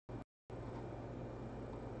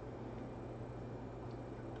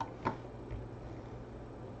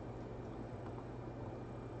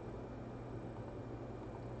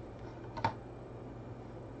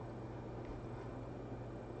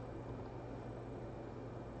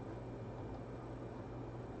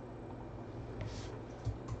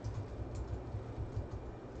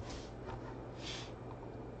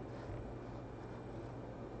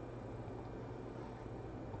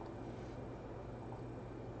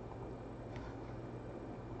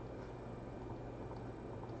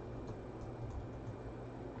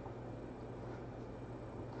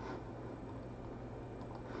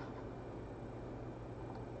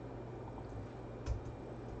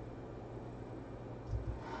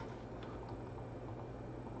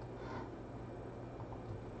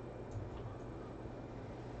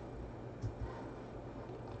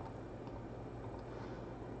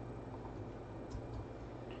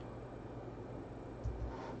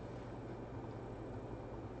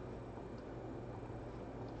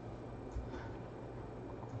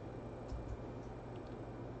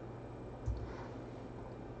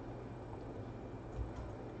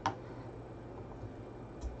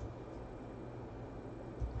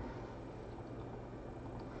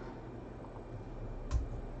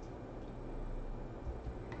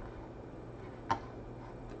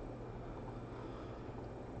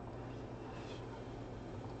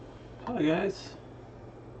Hi guys.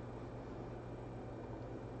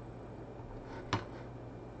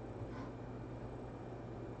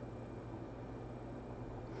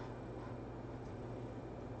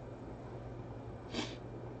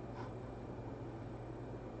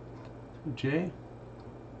 Jay.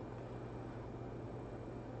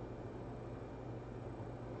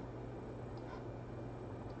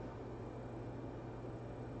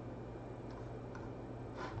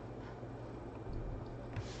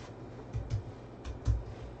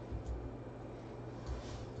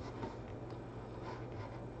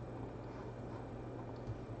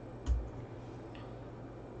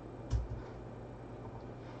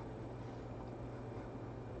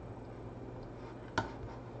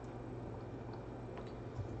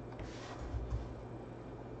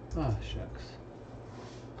 Ah, shucks.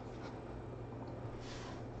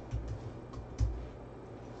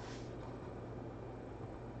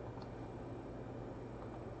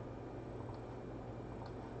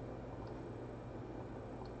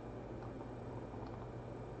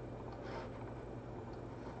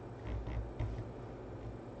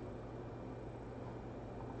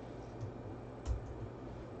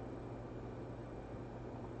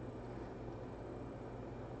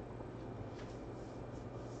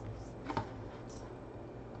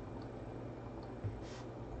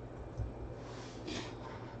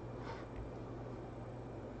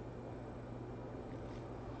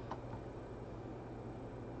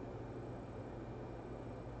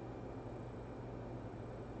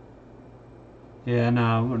 Yeah,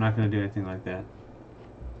 no, we're not going to do anything like that.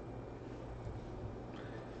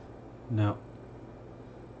 No.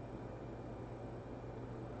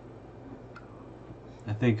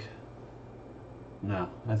 I think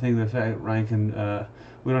the fact Ryan can,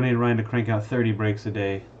 we don't need Ryan to crank out 30 breaks a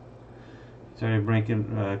day. He's already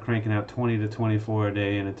cranking out 20 to 24 a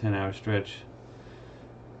day in a 10-hour stretch.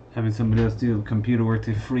 Having somebody else do computer work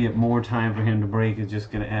to free up more time for him to break is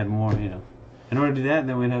just going to add more, In order to do that,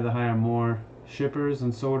 then we'd have to hire more shippers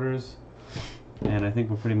and sorters. And I think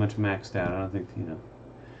we're pretty much maxed out. I don't think,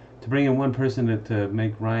 to bring in one person to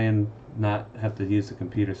make Ryan not have to use the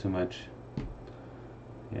computer so much.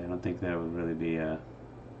 Yeah, I don't think that would really be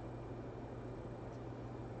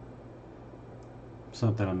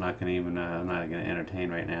something I'm not going to entertain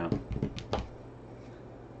right now.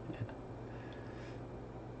 Yeah.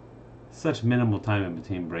 Such minimal time in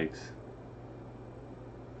between breaks.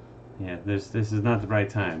 Yeah, this is not the right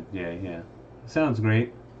time. Yeah. Sounds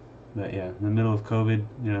great, but yeah, in the middle of COVID,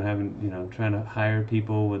 trying to hire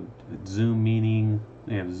people with Zoom meeting,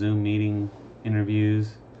 Zoom meeting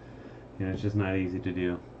interviews. It's just not easy to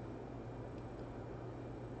do.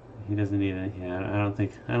 He doesn't need any. Yeah, I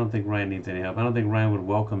don't think Ryan needs any help. I don't think Ryan would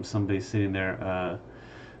welcome somebody sitting there,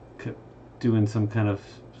 doing some kind of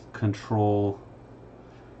control,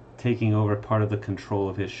 taking over part of the control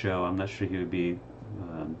of his show. I'm not sure he would be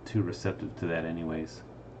too receptive to that, anyways.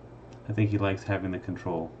 I think he likes having the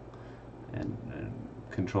control and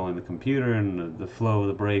controlling the computer and the flow of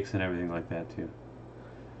the breaks and everything like that too.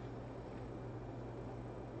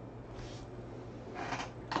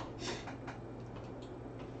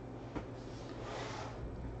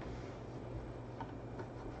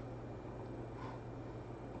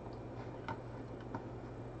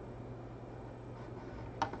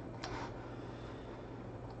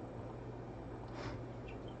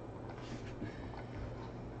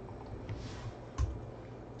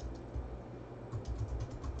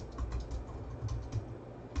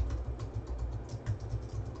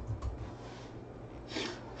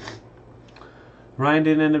 Ryan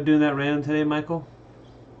didn't end up doing that random today, Michael?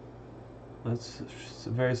 That's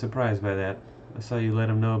very surprised by that. I saw you let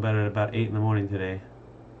him know about it about 8 in the morning today.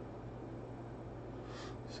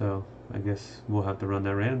 So, I guess we'll have to run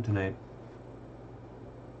that random tonight.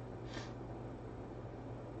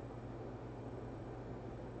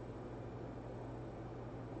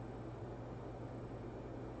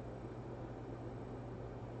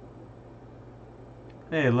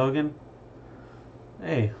 Hey, Logan.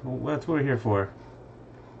 Hey, well, that's what we're here for.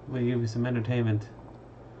 We'll give you some entertainment.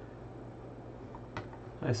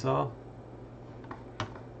 Hi, Saul.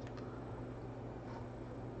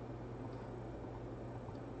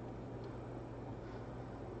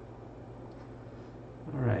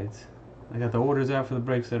 Alright. I got the orders out for the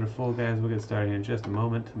breaks that are full, guys. We'll get started here in just a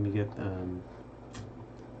moment. Let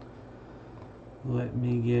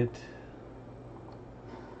me get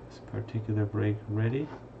this particular break ready.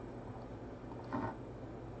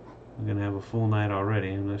 We're going to have a full night already.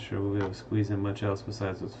 I'm not sure we'll be able to squeeze in much else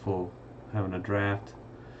besides what's full. Having a draft.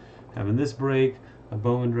 Having this break, a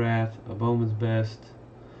Bowman draft, a Bowman's best.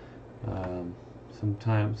 Some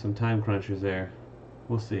time crunchers there.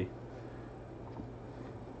 We'll see.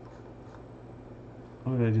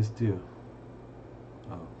 What did I just do?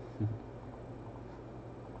 Oh.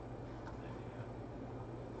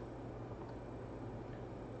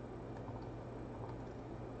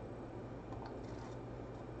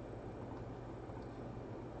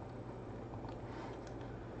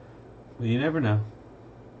 Well, you never know.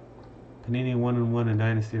 Panini 1 and 1 and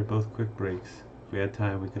Dynasty are both quick breaks. If we had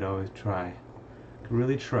time, we could always try. Could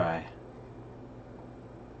really try.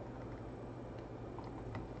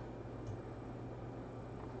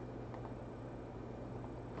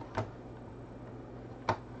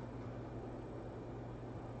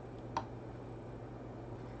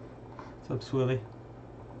 What's up, Swilly?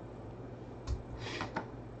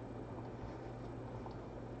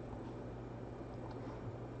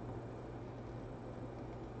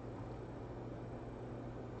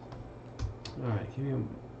 Alright, I'm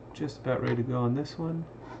just about ready to go on this one.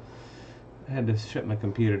 I had to shut my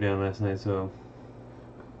computer down last night, so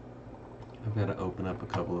I've got to open up a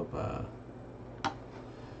couple of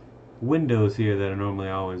windows here that are normally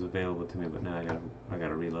always available to me, but now I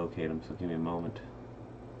gotta relocate them, so give me a moment.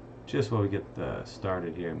 Just while we get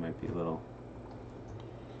started here, it might be a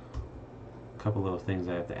couple little things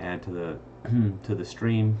I have to add to the to the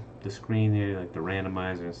screen here, like the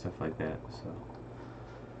randomizer and stuff like that. So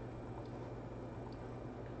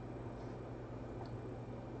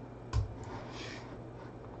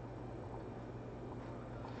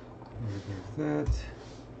there's that.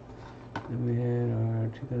 Then we had our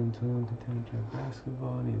 2012 Contender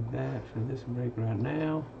Basketball. I need that for this break right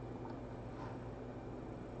now.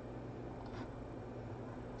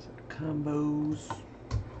 Combos.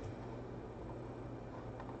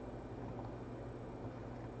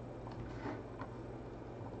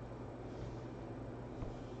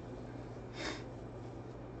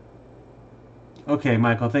 Okay,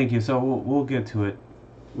 Michael, thank you. So we'll get to it.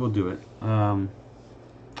 We'll do it. I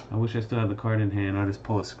wish I still had the card in hand. I'll just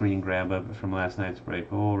pull a screen grab of it from last night's break.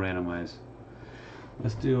 But we'll randomize.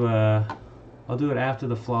 Let's do. I'll do it after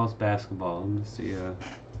the Floss Basketball. Let's see.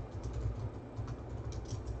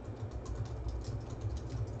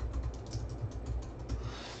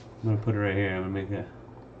 I'm gonna put it right here.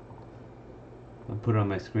 I'll put it on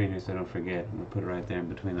my screen here so I don't forget. I'm gonna put it right there in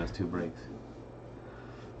between those two breaks.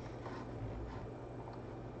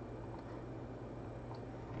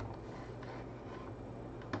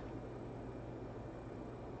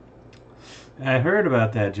 I heard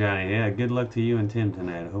about that, Johnny. Yeah, good luck to you and Tim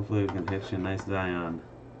tonight. Hopefully we can hit you a nice Zion.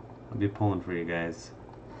 I'll be pulling for you guys.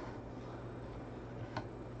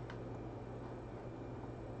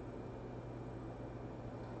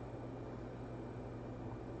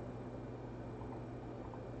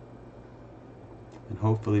 And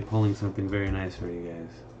hopefully pulling something very nice for you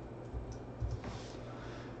guys.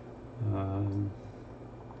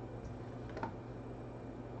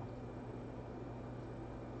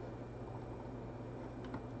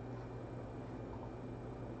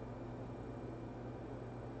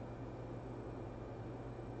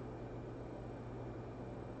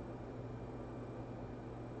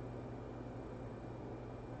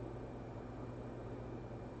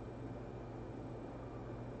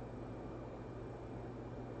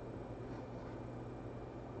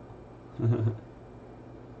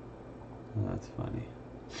 Oh, that's funny.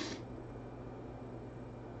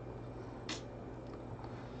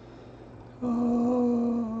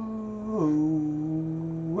 Oh,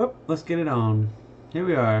 whoop, let's get it on. Here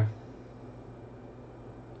we are.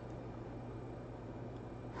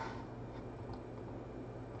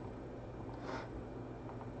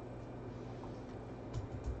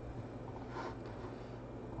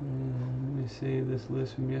 And let me save this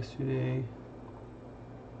list from yesterday.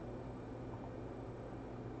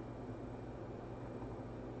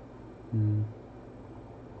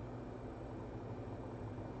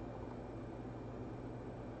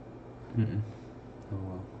 Oh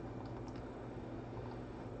well.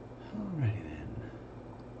 Alrighty then.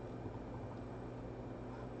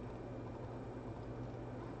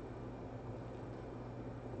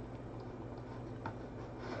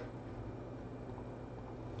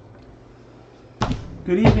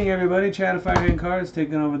 Good evening, everybody. Chat of Firehand Cards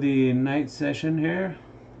taking over the night session here.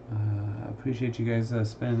 I appreciate you guys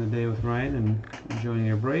spending the day with Ryan and enjoying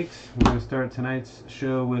your breaks. We're going to start tonight's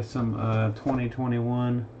show with some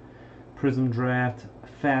 2021 Prism Draft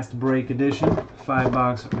Fast Break Edition,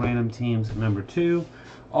 5-box random teams number 2.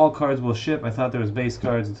 All cards will ship. I thought there was base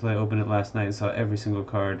cards until I opened it last night and saw every single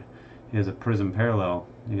card has a Prism parallel.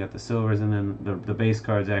 You got the silvers, and then the base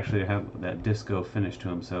cards actually have that disco finish to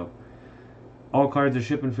them. So all cards are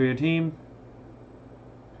shipping for your team.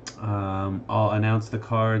 I'll announce the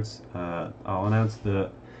cards. I'll announce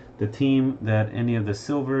the the team that any of the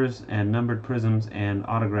silvers and numbered prisms and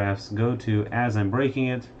autographs go to as I'm breaking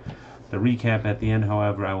it. The recap at the end,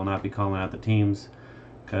 however, I will not be calling out the teams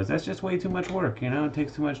because that's just way too much work, you know, it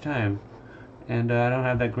takes too much time. And I don't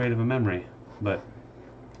have that great of a memory. But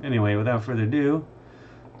anyway, without further ado,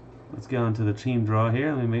 let's get on to the team draw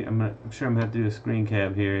here. I'm sure I'm going to have to do a screen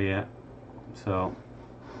cap here, yeah. So,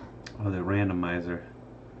 the randomizer.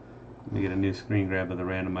 Let me get a new screen grab of the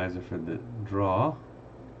randomizer for the draw.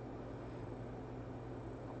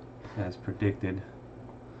 As predicted.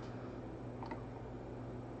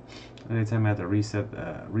 Anytime I have to restart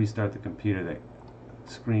the computer, that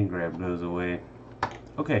screen grab goes away.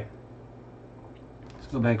 Okay. Let's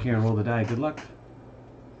go back here and roll the die. Good luck.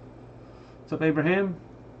 What's up, Abraham?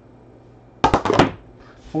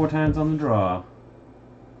 4 times on the draw.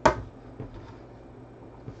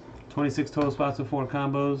 26 total spots with 4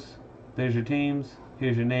 combos. There's your teams.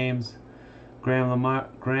 Here's your names. Graham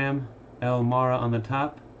L. Mara on the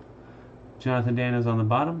top. Jonathan Daniels on the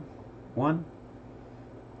bottom. 1,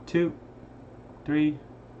 2, 3,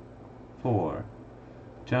 4.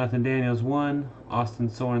 Jonathan Daniels 1. Austin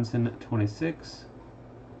Sorensen 26.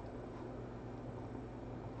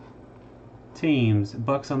 Teams.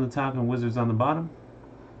 Bucks on the top and Wizards on the bottom.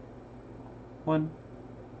 1,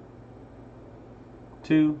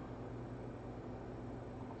 2,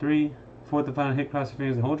 3, 4th and final hit, cross your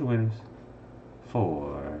fingers and hold your winners.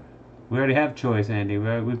 4. We already have choice, Andy.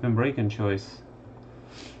 We've been breaking choice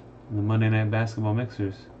in the Monday Night Basketball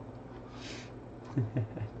Mixers.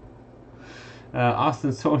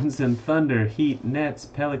 Austin Sorensen, Thunder, Heat, Nets,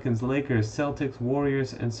 Pelicans, Lakers, Celtics,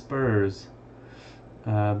 Warriors, and Spurs.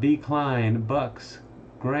 B. Klein, Bucks,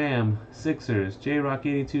 Graham, Sixers, J-Rock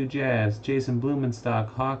 82, Jazz, Jason Blumenstock,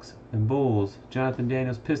 Hawks and Bulls, Jonathan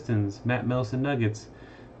Daniels, Pistons, Matt Melson, Nuggets,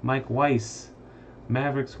 Mike Weiss,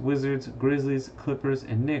 Mavericks, Wizards, Grizzlies, Clippers,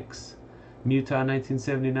 and Knicks. Utah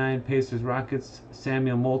 1979, Pacers, Rockets,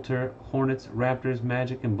 Samuel Moulter, Hornets, Raptors,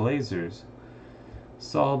 Magic, and Blazers.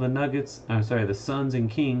 Saul, the Suns and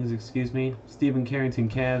Kings, excuse me. Stephen Carrington,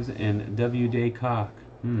 Cavs, and W. Day Cock.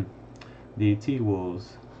 The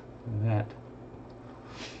T-Wolves. Look at that.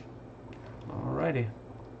 Alrighty.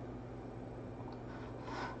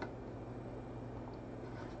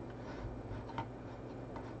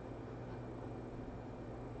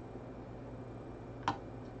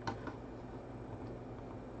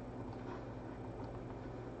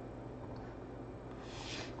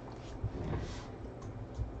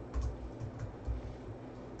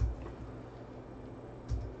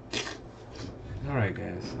 Alright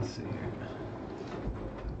guys, let's see here.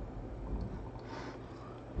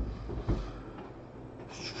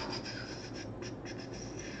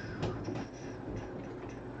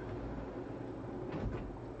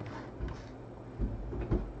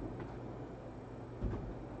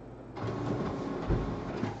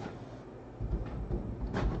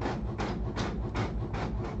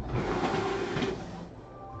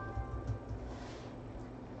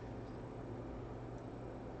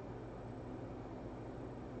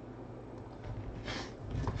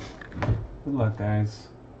 Good luck, guys.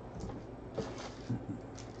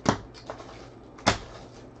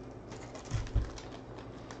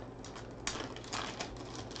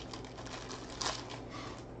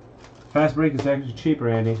 Fast break is actually cheaper,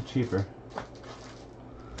 Andy. Cheaper.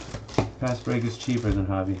 Fast break is cheaper than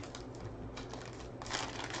hobby.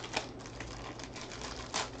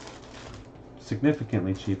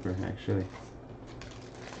 Significantly cheaper, actually.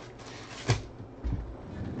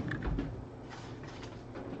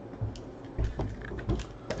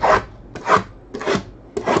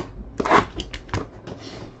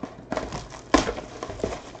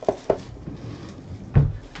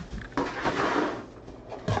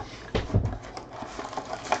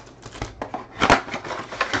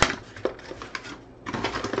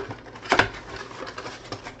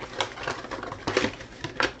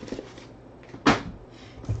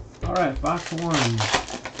 Alright, box 1.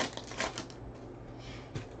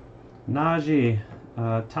 Najee,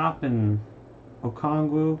 Toppin,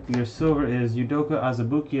 Okongwu. Your silver is Udoka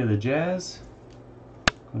Azubuike of the Jazz.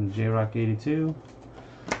 Going to J-Rock 82.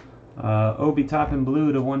 Obi Toppin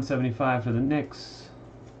blue to 175 for the Knicks.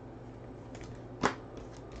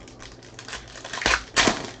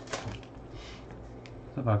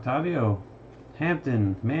 What's up, Octavio?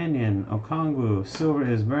 Hampton, Mannion, Okongwu. Silver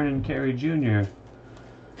is Vernon Carey Jr.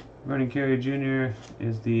 Vernon Carey Jr.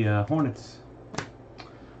 is the Hornets.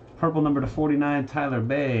 Purple number to 49, Tyler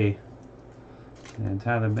Bay. And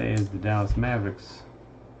Tyler Bay is the Dallas Mavericks.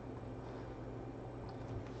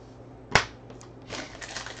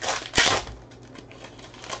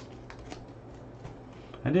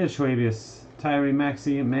 I did Schwabius Tyree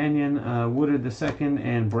Maxey Mannion, Woodard II,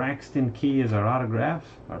 and Braxton Key is our autograph,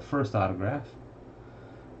 our first autograph.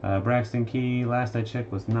 Braxton Key, last I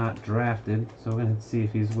checked, was not drafted, so we're going to see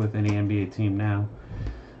if he's with any NBA team now.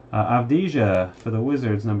 Avdija for the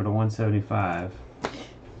Wizards, number /175.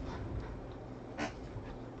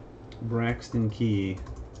 Braxton Key.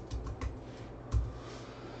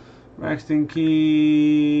 Braxton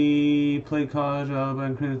Key played college,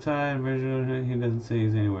 Alabama, Crimson Tide. He doesn't say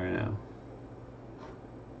he's anywhere now.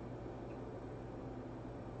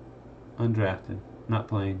 Undrafted, not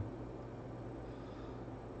playing.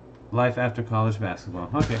 Life after college basketball.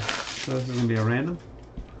 Okay, so this is going to be a random.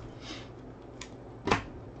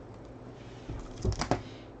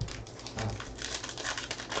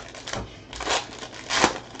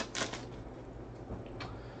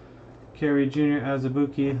 Kerry Jr.,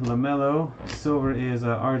 Azubuike, LaMelo. Silver is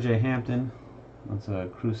R.J. Hampton. That's a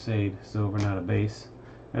Crusade silver, not a base.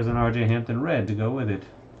 There's an R.J. Hampton red to go with it.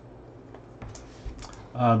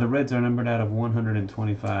 The Reds are numbered out of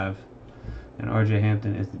 125. And R.J.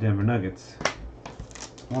 Hampton is the Denver Nuggets.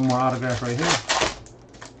 One more autograph right here.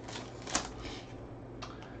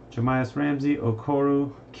 Jamias Ramsey,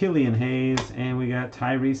 Okoro, Killian Hayes, and we got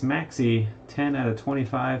Tyrese Maxey, 10 out of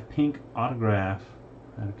 25 pink autograph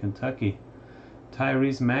out of Kentucky.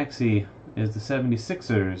 Tyrese Maxey is the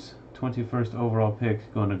 76ers, 21st overall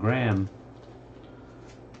pick, going to Graham.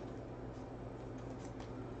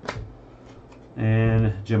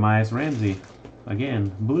 And Jamias Ramsey,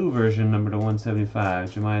 again, blue version, number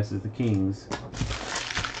 /175. Jamias is the Kings.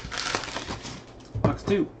 Box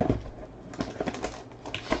 2.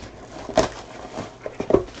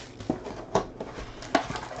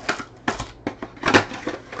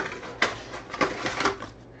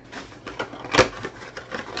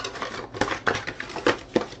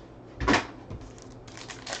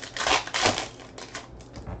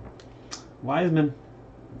 Wiseman,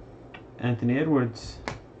 Anthony Edwards,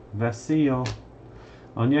 Vasil,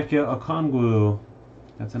 Onyeka Okongwu.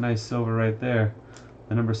 That's a nice silver right there.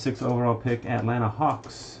 The number 6 overall pick, Atlanta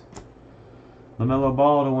Hawks. LaMelo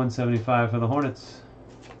Ball /175 for the Hornets.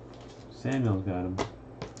 Samuel's got him.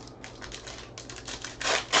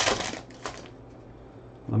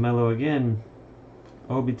 LaMelo again.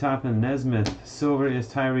 Obi Toppin, Nesmith. Silver is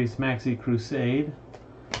Tyrese Maxey, Crusade.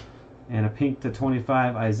 And a pink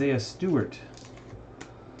 /25, Isaiah Stewart.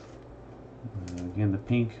 Again, the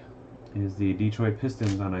pink is the Detroit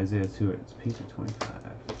Pistons on Isaiah Stewart. It's pink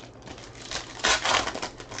 /25.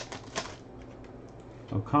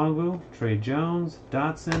 Okongwu, Trey Jones,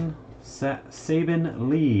 Dotson, Saban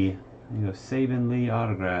Lee. There you go, Saban Lee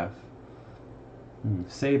autograph.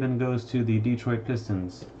 Saban goes to the Detroit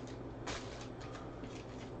Pistons.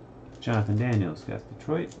 Jonathan Daniels got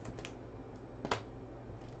Detroit.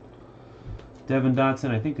 Devin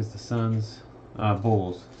Dotson, I think, is the Suns.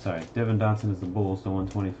 Bulls. Sorry, Devin Dotson is the Bulls,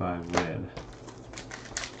 /125 red.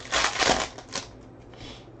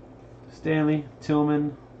 Stanley,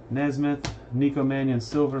 Tillman, Nesmith, Nico Mannion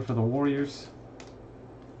silver for the Warriors.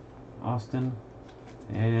 Austin.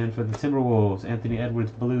 And for the Timberwolves, Anthony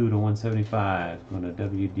Edwards blue /175. Going to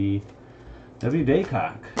W.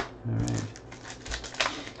 Daycock. All right.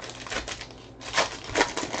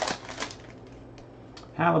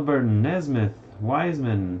 Halliburton, Nesmith,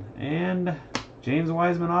 Wiseman, and James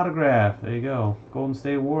Wiseman autograph. There you go. Golden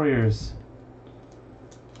State Warriors.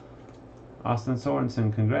 Austin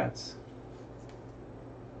Sorensen, congrats.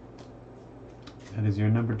 That is your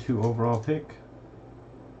number 2 overall pick.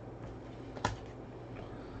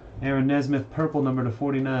 Aaron Nesmith, purple, number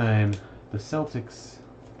 /49. The Celtics.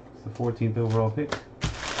 It's the 14th overall pick.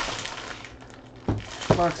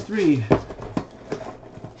 Box 3.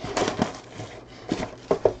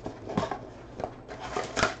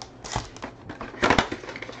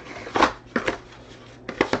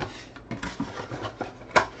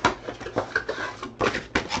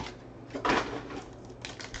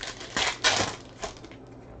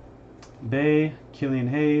 Bay, Killian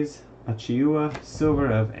Hayes, Achiuwa, silver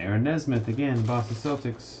of Aaron Nesmith. Again, Boston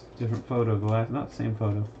Celtics. Different photo. The last, not the same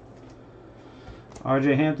photo.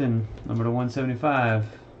 R.J. Hampton, number /175.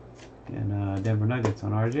 And Denver Nuggets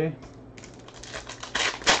on R.J.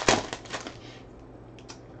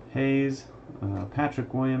 Hayes,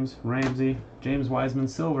 Patrick Williams, Ramsey, James Wiseman,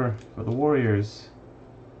 silver for the Warriors.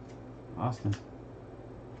 Austin.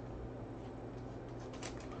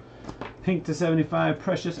 Pink /75,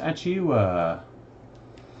 Precious Achiuwa.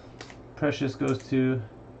 Precious goes to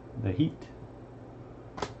the Heat.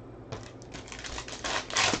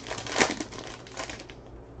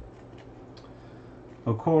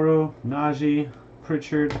 Okoro, Najee,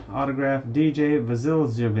 Pritchard, autograph, DJ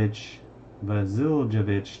Vasiljevic.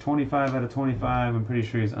 Vasiljevic, 25 out of 25. I'm pretty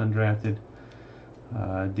sure he's undrafted.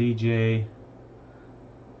 DJ,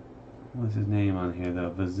 what's his name on here though?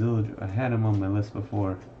 Vasiljevic. I had him on my list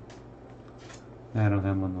before. I don't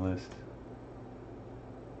have him on the list.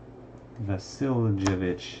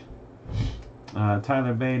 Vasiljevic.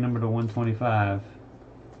 Tyler Bay, number to 125.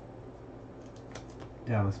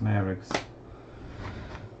 Dallas Mavericks.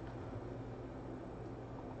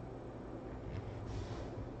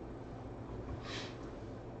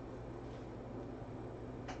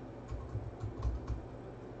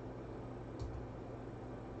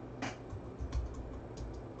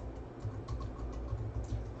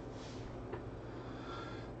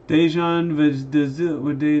 Dejan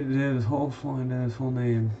his whole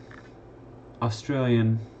name.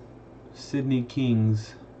 Australian. Sydney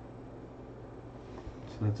Kings.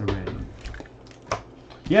 So that's a rating.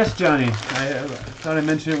 Yes, Johnny. I thought I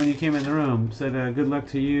mentioned it when you came in the room. Said good luck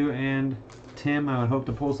to you and Tim. I would hope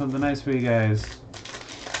to pull something nice for you guys.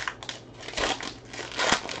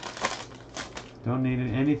 Don't need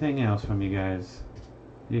anything else from you guys.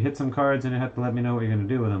 You hit some cards and you have to let me know what you're going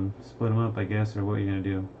to do with them. Split them up, I guess, or what you're going to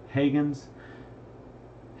do. Hagens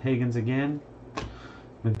again.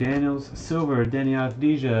 McDaniels, silver, Denny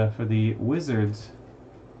Avdija for the Wizards.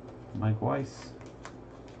 Mike Weiss.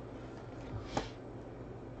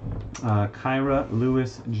 Kyra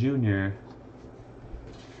Lewis Jr.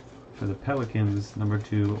 for the Pelicans, number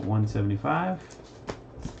 2, 175.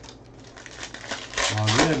 All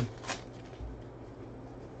good.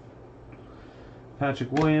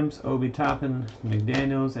 Patrick Williams, Obi Toppin,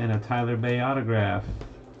 McDaniels, and a Tyler Bay autograph.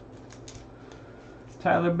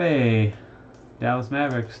 Tyler Bay, Dallas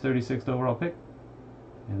Mavericks, 36th overall pick.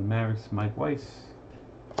 And the Mavericks, Mike Weiss.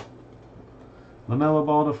 LaMelo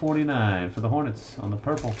Ball to 49 for the Hornets on the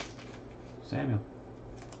purple. Samuel.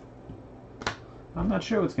 I'm not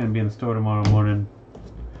sure what's going to be in the store tomorrow morning.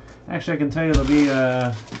 Actually, I can tell you there'll be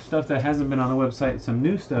stuff that hasn't been on the website. Some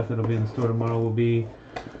new stuff that'll be in the store tomorrow will be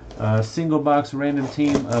single box random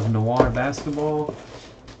team of Noir basketball.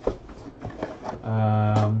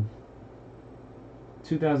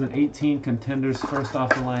 2018 Contenders first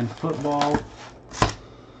off the line football.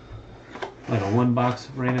 Like a 1 box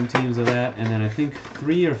random teams of that, and then I think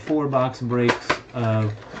 3 or 4 box breaks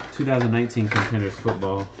of 2019 Contenders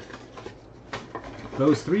football.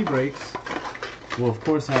 Those 3 breaks will of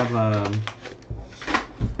course have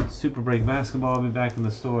Super Break basketball will be back in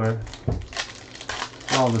the store.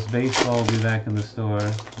 Flawless baseball will be back in the store.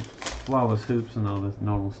 Flawless hoops and all this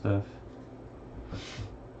normal stuff.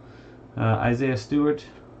 Isaiah Stewart.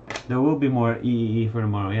 There will be more EEE for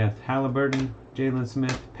tomorrow. Yes, Halliburton, Jalen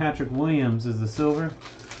Smith. Patrick Williams is the silver.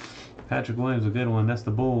 Patrick Williams, a good one. That's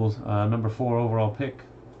the Bulls, number 4 overall pick.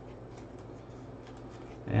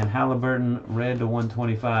 And Halliburton, red to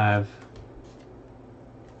 125.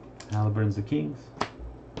 Halliburton's the Kings.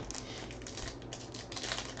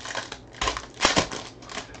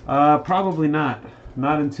 Probably not.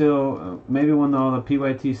 Not until maybe when all the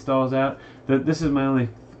PYT stalls out. This is my only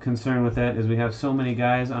concern with that, is we have so many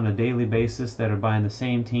guys on a daily basis that are buying the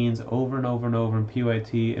same teams over and over and over in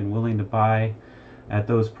PYT and willing to buy at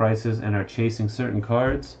those prices and are chasing certain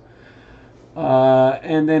cards.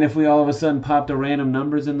 And then if we all of a sudden popped a random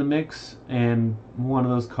numbers in the mix and one of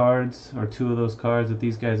those cards or 2 of those cards that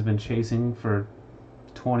these guys have been chasing for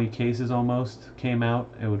 20 cases almost came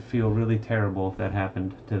out, it would feel really terrible if that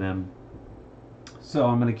happened to them. So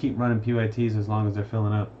I'm going to keep running PYTs as long as they're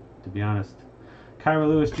filling up, to be honest. Kyra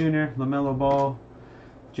Lewis Jr., LaMelo Ball,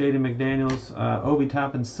 Jaden McDaniels, Obi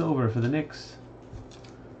Toppin silver for the Knicks,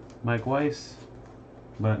 Mike Weiss.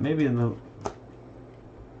 But maybe in the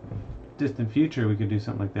distant future we could do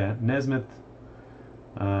something like that. Nesmith,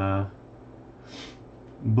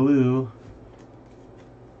 blue.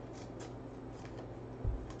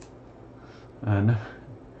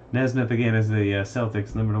 Nesmith again is the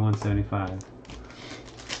Celtics, number 175.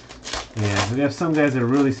 Yeah, we have some guys that are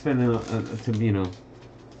really spending,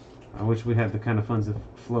 I wish we had the kind of funds that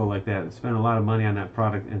flow like that. Spend a lot of money on that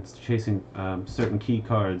product and chasing certain key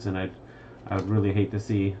cards, and I would really hate to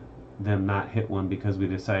see them not hit one because we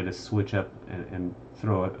decided to switch up and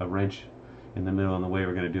throw a wrench in the middle on the way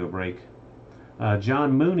we're going to do a break.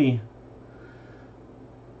 John Mooney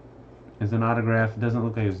is an autograph. It doesn't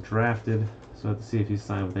look like he was drafted, so I have to see if he's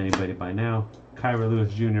signed with anybody by now. Kyra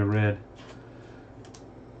Lewis Jr. red.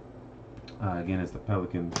 Again, it's the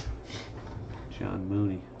Pelicans. John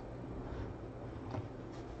Mooney.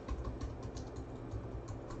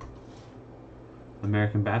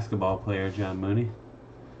 American basketball player, John Mooney.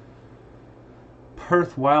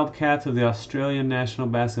 Perth Wildcats of the Australian National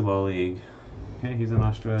Basketball League. Okay, he's in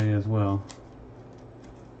Australia as well.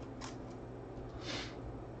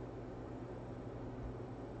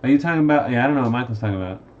 you talking about? Yeah, I don't know what Michael's talking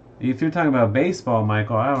about. If you're talking about baseball,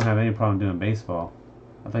 Michael, I don't have any problem doing baseball.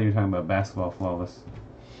 I thought you were talking about basketball flawless.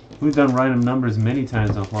 We've done random numbers many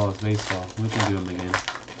times on flawless baseball. We can do them again.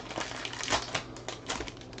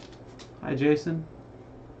 Hi, Jason.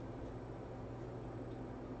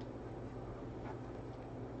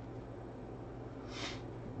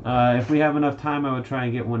 If we have enough time, I would try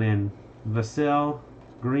and get one in. Vasil,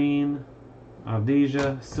 green,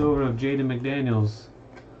 Avdija, silver of Jaden McDaniels.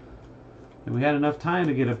 If we had enough time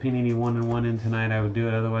to get a Panini 1-1 in tonight, I would do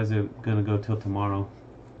it. Otherwise, it's going to go till tomorrow.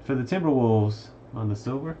 For the Timberwolves on the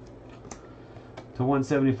silver. To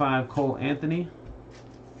 175, Cole Anthony.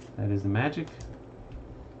 That is the Magic.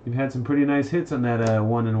 You've had some pretty nice hits on that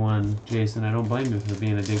 1-1, Jason. I don't blame you for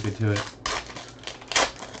being addicted to it.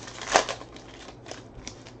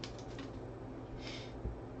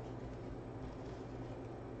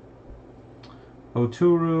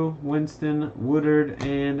 Oturu, Winston, Woodard,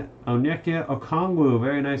 and Onyeka Okongwu.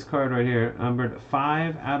 Very nice card right here. Numbered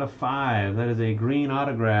 5 out of 5. That is a green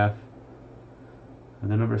autograph.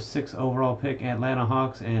 And the number 6 overall pick, Atlanta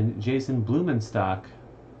Hawks, and Jason Blumenstock.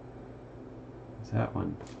 What's that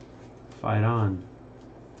one? Fight on.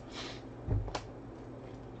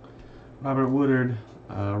 Robert Woodard,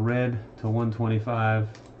 red to 125.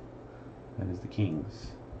 That is the Kings.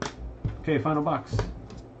 Okay, final box.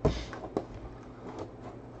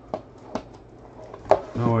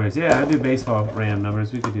 No worries. Yeah, I do baseball random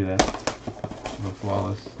numbers. We could do that. No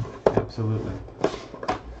flawless. Absolutely.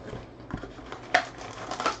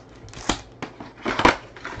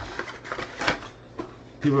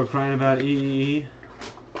 People are crying about EEE.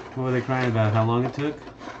 What were they crying about? How long it took?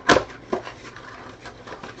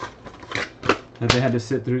 That they had to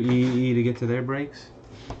sit through EEE to get to their breaks?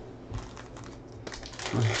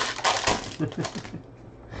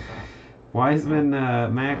 Wiseman,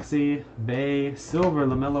 Maxey, Bay, silver,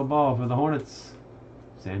 LaMelo Ball for the Hornets.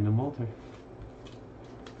 Samuel Moulter.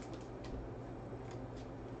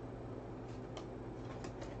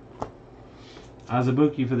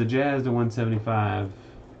 Azubuike for the Jazz to 175.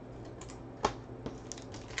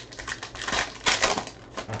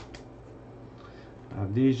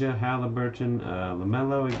 Avdija, Halliburton,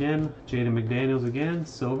 LaMelo again. Jaden McDaniels again,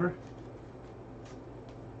 silver.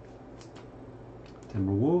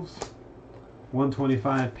 Timberwolves.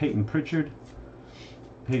 125, Peyton Pritchard.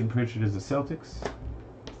 Peyton Pritchard is the Celtics.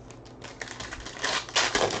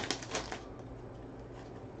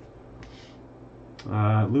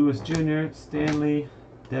 Lewis Jr., Stanley,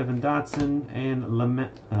 Devin Dotson, and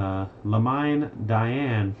Lamine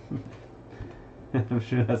Diane. I'm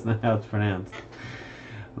sure that's not how it's pronounced.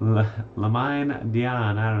 Lamine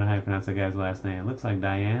Diane. I don't know how you pronounce that guy's last name. Looks like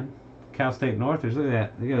Diane. Cal State Northers. Look at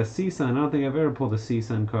that. They got a CSUN. I don't think I've ever pulled a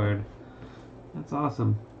CSUN card. That's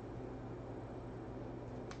awesome.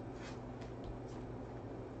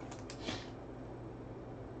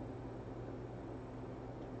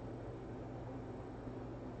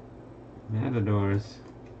 Matadors.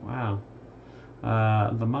 Wow.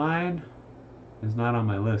 The Mine is not on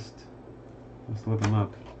my list. Let's look him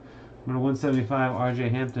up. Number 175,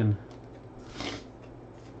 RJ Hampton.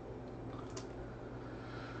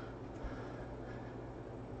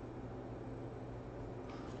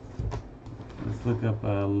 Let's look up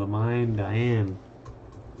Lamine Diane.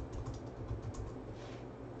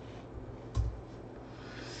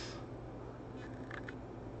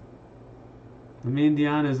 Lamine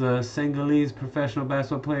Diane is a Senegalese professional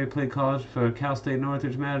basketball player. He played college for Cal State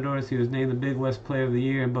Northridge Matadors. He was named the Big West Player of the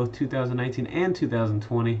Year in both 2019 and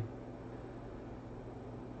 2020.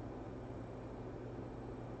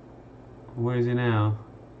 Where is he now?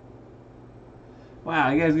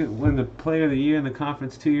 Wow, you guys win the Player of the Year in the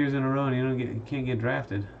conference 2 years in a row, and you can't get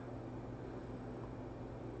drafted.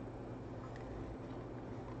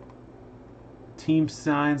 Team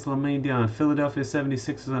signs Lamine Diane. Philadelphia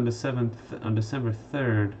 76ers on December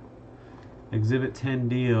 3rd. Exhibit 10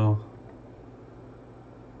 deal.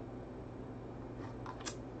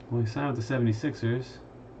 Well, he signed with the 76ers.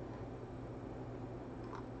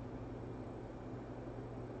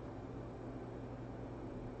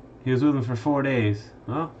 He was with them for 4 days.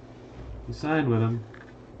 Well, he signed with them.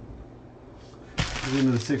 He's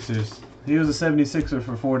into the Sixers. He was a 76er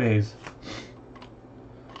for 4 days.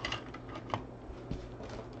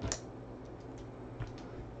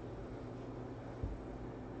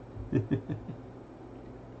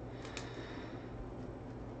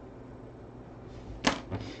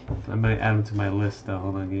 I might add him to my list though.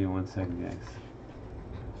 Hold on, give me 1 second, guys.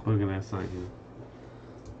 We're gonna assign him.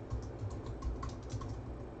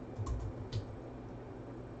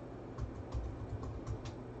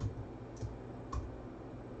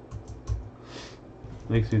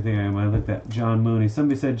 Makes me think I might look at John Mooney.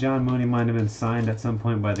 Somebody said John Mooney might have been signed at some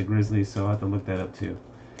point by the Grizzlies, so I'll have to look that up too.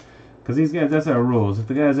 Because these guys, that's our rules. If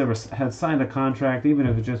the guy's ever had signed a contract, even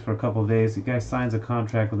if it's just for a couple of days, the guy signs a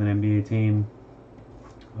contract with an NBA team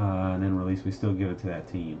and then release, we still give it to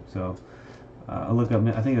that team. So I'll look up,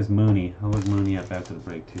 I think it's Mooney. I'll look Mooney up after the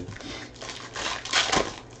break too.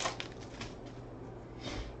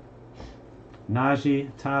 Najee,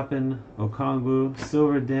 Toppin, Okongwu,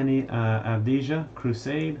 Silver, Denny, Avdija,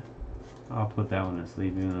 Crusade. I'll put that one in the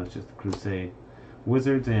sleeve, even though it's just a Crusade.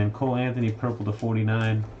 Wizards and Cole Anthony, purple to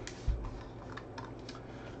 49.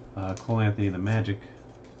 Cole Anthony, the Magic.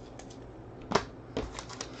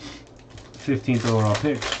 15th overall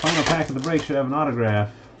pick. Final pack of the break should have an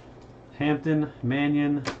autograph. Hampton,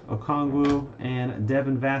 Mannion, Okongwu, and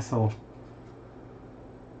Devin Vassell.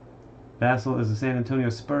 Vassell is the San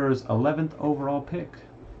Antonio Spurs 11th overall pick.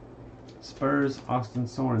 Spurs, Austin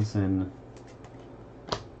Sorensen.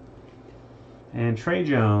 And Trey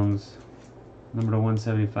Jones, number to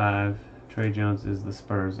 175. Trey Jones is the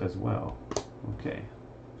Spurs as well. Okay.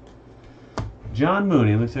 John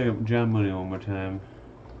Mooney. Let's take John Mooney one more time.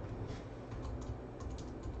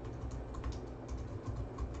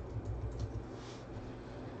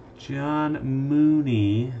 John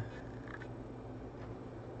Mooney.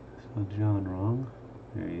 Spelled John wrong.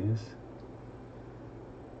 There he is.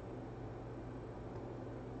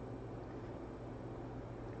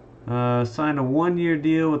 Signed a 1-year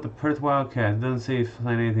deal with the Perth Wildcats. Doesn't say he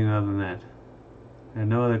signed anything other than that. And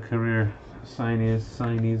no other career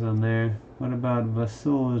signees on there. What about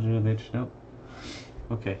Vasiljevic? Nope.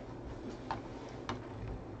 Okay.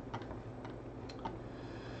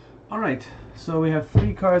 Alright, so we have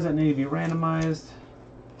 3 cards that need to be randomized.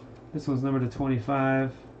 This one's numbered to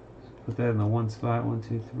 25. Put that in the 1 spot. 1,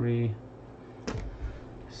 2, 3.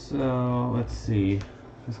 So let's see.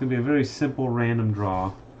 It's going to be a very simple random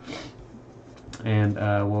draw. And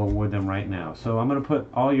we'll award them right now. So I'm going to put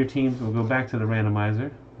all your teams. We'll go back to the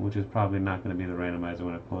randomizer, which is probably not going to be the randomizer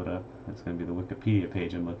when I pull it up. It's going to be the Wikipedia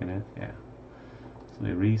page I'm looking at. Yeah. So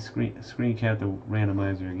let me screen cap the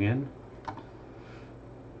randomizer again.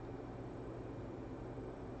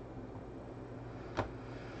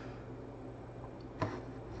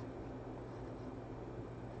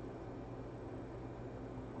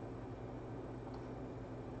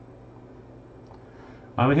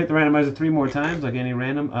 I'm going to hit the randomizer 3 more times, like any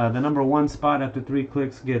random. The number 1 spot after 3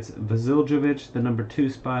 clicks gets Vasiljevic. The number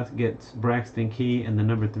 2 spot gets Braxton Key. And the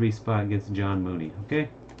number 3 spot gets John Mooney. Okay?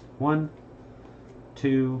 1,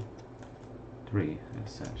 2, 3.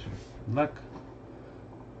 That's such luck.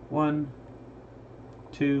 1,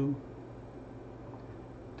 2,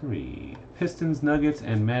 3. Pistons, Nuggets,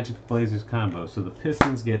 and Magic Blazers combo. So the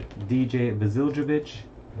Pistons get DJ Vasiljevic.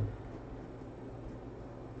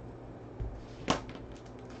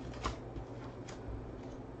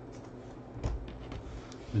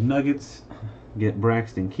 The Nuggets get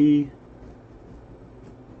Braxton Key.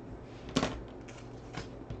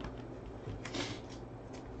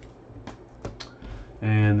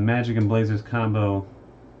 And the Magic and Blazers combo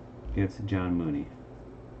gets John Mooney.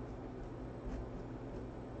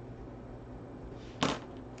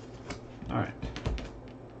 Alright.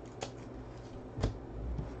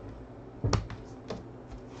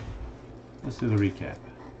 Let's do the recap.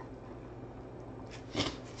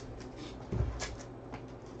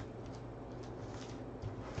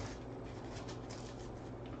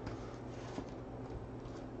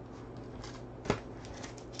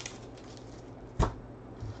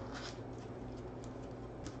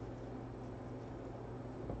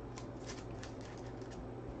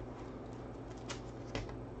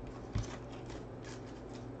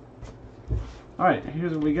 Alright,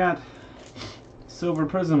 here's what we got. Silver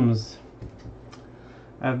Prisms.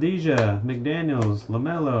 Avdija, McDaniels,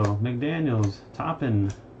 LaMelo, McDaniels,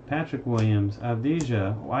 Toppin, Patrick Williams,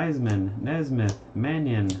 Avdija, Wiseman, Nesmith,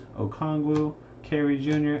 Mannion, Okongwu, Carey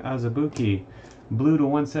Jr., Azubuike. Blue to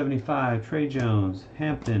 175, Trey Jones,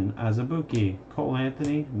 Hampton, Azubuike, Cole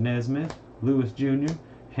Anthony, Nesmith, Lewis Jr.,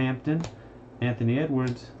 Hampton, Anthony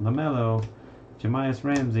Edwards, LaMelo, Jamias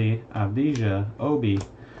Ramsey, Avdija, Obi.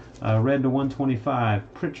 Red to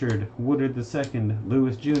 125, Pritchard, Woodard II,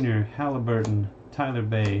 Lewis Jr., Halliburton, Tyler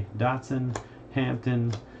Bay, Dotson,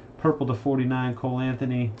 Hampton. Purple to 49, Cole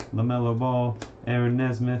Anthony, LaMelo Ball, Aaron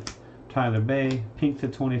Nesmith, Tyler Bay. Pink to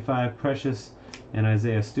 25, Precious, and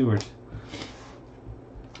Isaiah Stewart.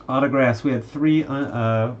 Autographs, we had 3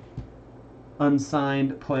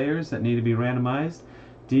 unsigned players that need to be randomized.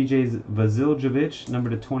 DJ Vasiljevic,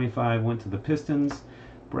 number to 25, went to the Pistons.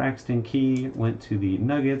 Braxton Key went to the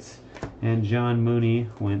Nuggets, and John Mooney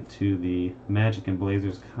went to the Magic and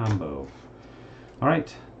Blazers combo. All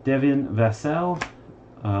right, Devin Vassell,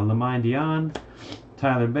 Lamine Dion,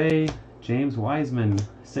 Tyler Bay, James Wiseman,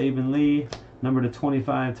 Saban Lee, number to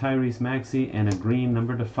 25, Tyrese Maxey, and a green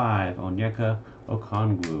number to 5, Onyeka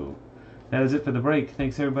Okongwu. That is it for the break.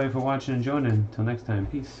 Thanks everybody for watching and joining. Until next time,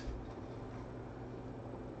 peace.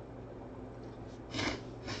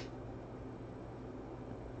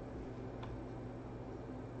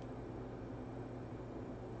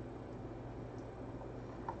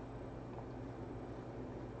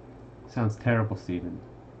 Sounds terrible, Steven.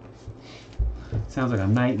 Sounds like a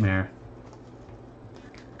nightmare.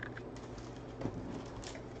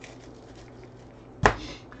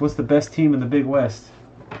 What's the best team in the Big West?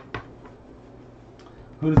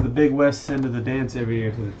 Who does the Big West send to the dance every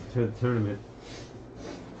year to the tournament?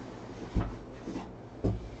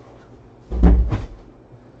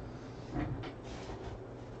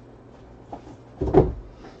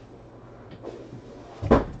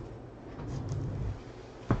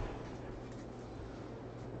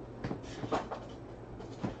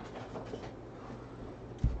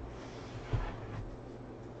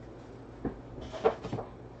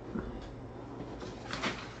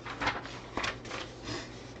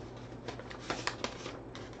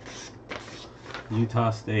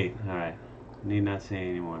 Utah State. Alright. Need not say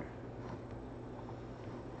anymore.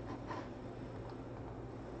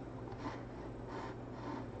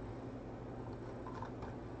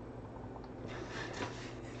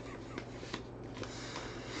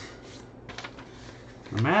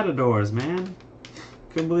 The Matadors, man.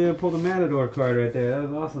 Couldn't believe I pulled a Matador card right there. That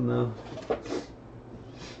was awesome, though.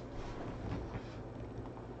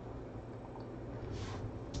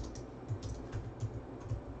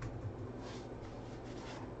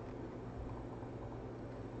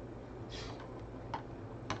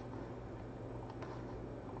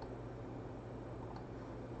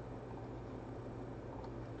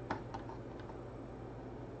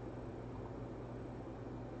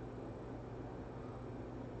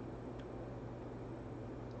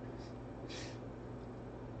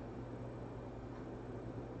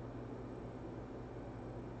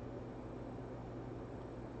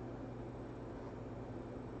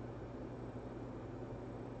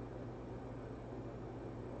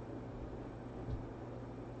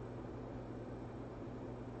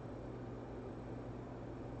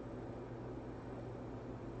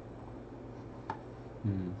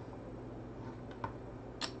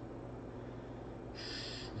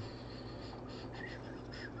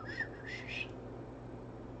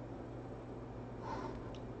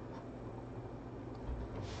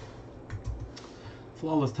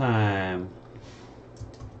 Flawless time.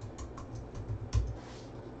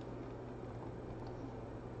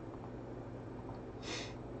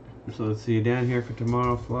 So let's see, down here for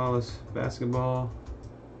tomorrow, flawless basketball,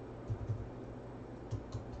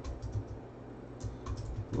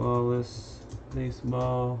 flawless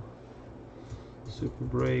baseball, super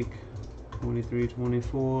break,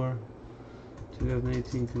 23-24,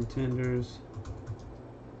 2018 contenders,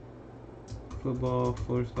 football,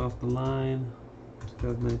 first off the line,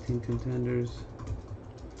 2019 contenders,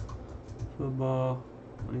 football,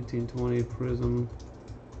 1920 Prism,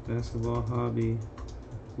 basketball hobby,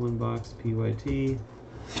 one box PYT.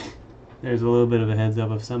 There's a little bit of a heads up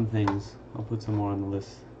of some things. I'll put some more on the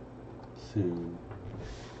list soon.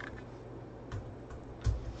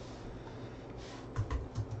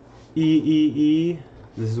 EEE.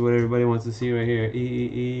 This is what everybody wants to see right here.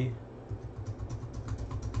 EEE.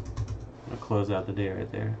 I'll close out the day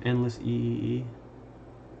right there. Endless EEE.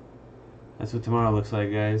 That's what tomorrow looks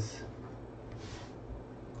like, guys.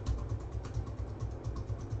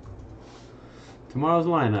 Tomorrow's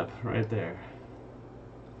lineup right there.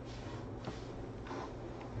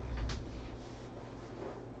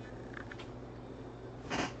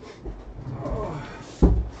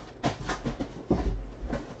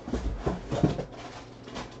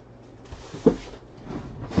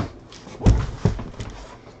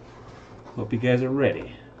 Hope you guys are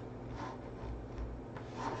ready.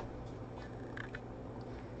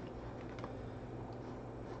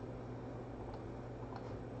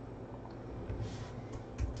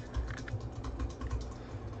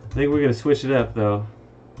 I think we're going to switch it up, though.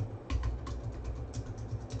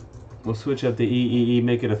 We'll switch up the EEE,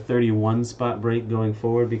 make it a 31 spot break going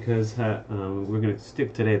forward, because we're going to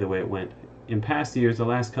stick today the way it went. In past years, the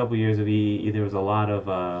last couple years of EEE, there was a lot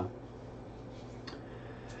of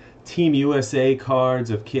Team USA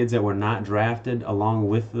cards of kids that were not drafted, along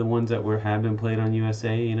with the ones that have been played on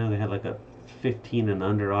USA. You know, they had like a 15 and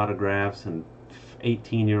under autographs, and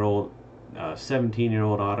 18-year-old,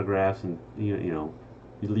 17-year-old autographs, and you know,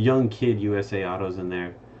 young kid USA autos in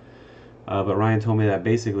there. But Ryan told me that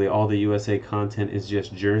basically all the USA content is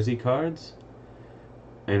just jersey cards,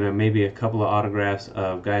 and maybe a couple of autographs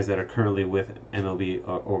of guys that are currently with MLB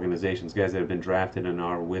organizations, guys that have been drafted and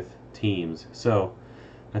are with teams. So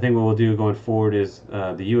I think what we'll do going forward is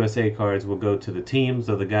the USA cards will go to the teams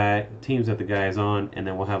that the guy is on, and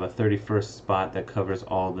then we'll have a 31st spot that covers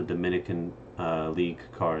all the Dominican League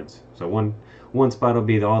cards. So one spot will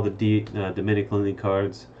be all the Dominican League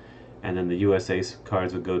cards, and then the USA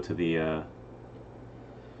cards would go to the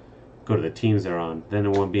teams they're on. Then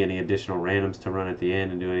there won't be any additional randoms to run at the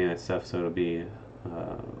end and do any of that stuff, so it'll be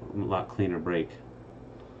a lot cleaner break.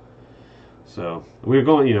 So we were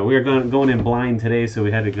going in blind today, so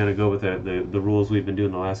we had to kind of go with the rules we've been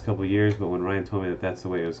doing the last couple of years. But when Ryan told me that that's the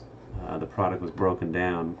way it was, the product was broken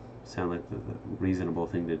down, it sounded like the reasonable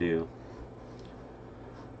thing to do.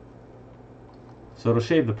 So it'll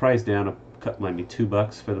shave the price down a cut, might be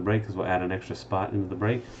 $2 for the break, because we'll add an extra spot into the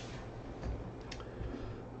break.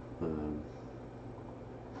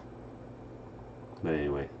 But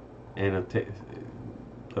anyway, and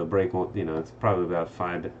the break won't, it's probably about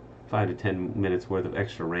 5 to 10 minutes worth of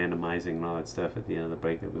extra randomizing and all that stuff at the end of the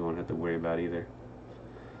break that we won't have to worry about either.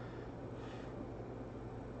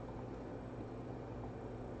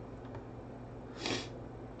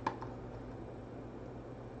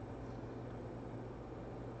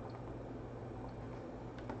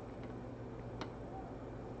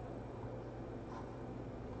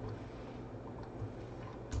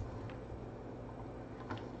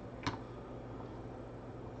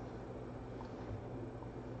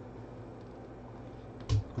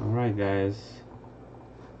 Alright, guys.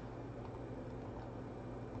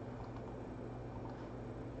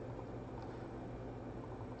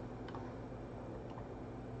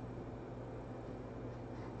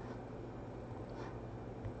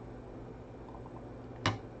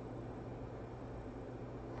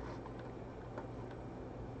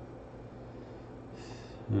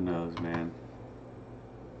 Who knows, man?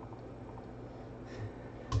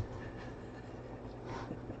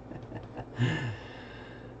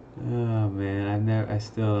 Oh man, I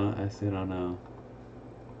still don't know.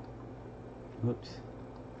 Whoops.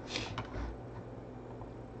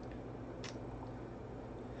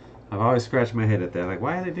 I've always scratched my head at that. Like,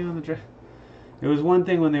 why are they doing the draft? It was one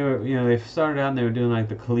thing when they were, they started out and they were doing like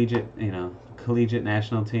the collegiate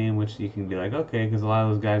national team, which you can be like, okay, because a lot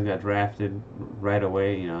of those guys got drafted right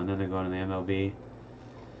away, and then they're going to the MLB.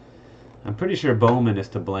 I'm pretty sure Bowman is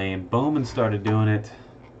to blame. Bowman started doing it.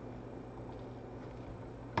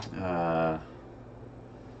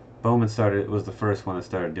 Bowman was the first one that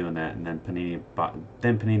started doing that, and then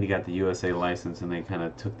Panini got the USA license, and they kind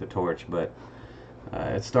of took the torch. But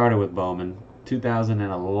it started with Bowman.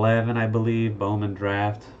 2011, I believe, Bowman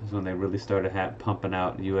draft is when they really started pumping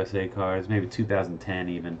out USA cards. Maybe 2010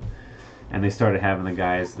 even, and they started having the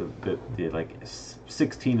guys, the like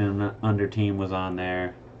 16 and under team was on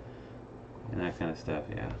there, and that kind of stuff.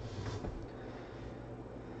 Yeah.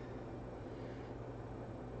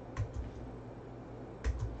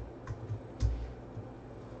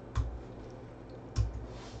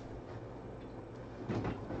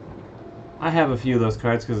 I have a few of those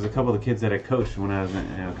cards because a couple of the kids that I coached when I was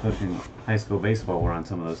coaching high school baseball were on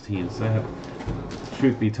some of those teams. So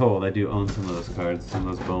truth be told, I do own some of those cards, some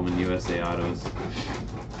of those Bowman USA autos,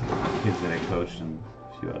 kids that I coached, and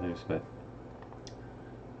a few others, but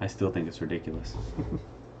I still think it's ridiculous.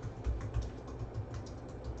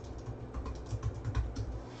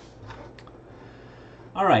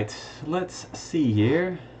 All right, let's see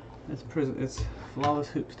here. It's Flawless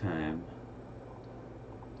Hoops time.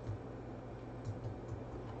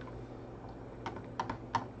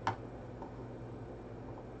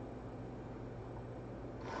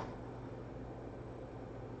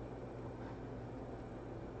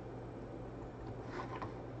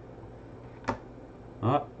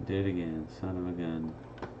 Oh, did it again, son of a gun.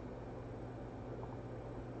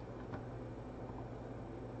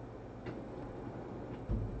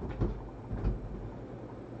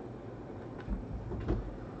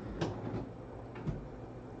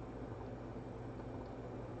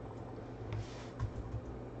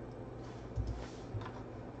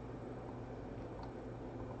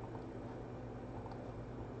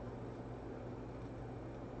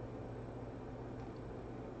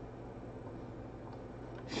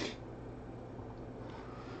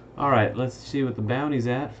 Alright, let's see what the bounty's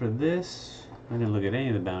at for this. I didn't look at any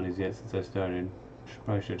of the bounties yet since I started.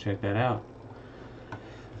 Probably should check that out.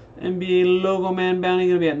 NBA Logo Man bounty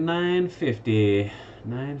gonna be at 950.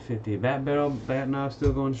 950. Bat barrel, bat knob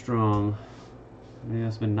still going strong. Everything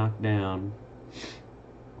else been knocked down.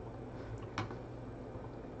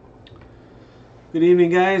 Good evening,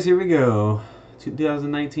 guys. Here we go.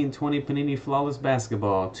 2019-20 Panini Flawless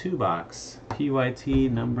Basketball 2-box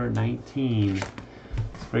PYT number 19. This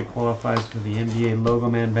break qualifies for the NBA Logo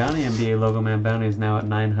Man Bounty. NBA Logo Man Bounty is now at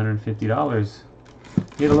 $950. You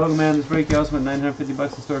get a Logo Man this break. You also went $950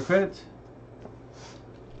 in store credit.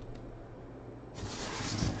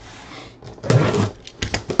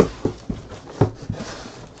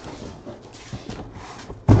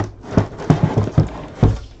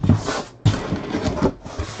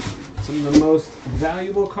 Some of the most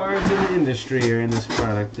valuable cards in the industry are in this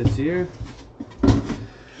product this year.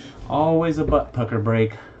 Always a butt pucker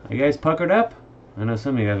break. Are you guys puckered up? I know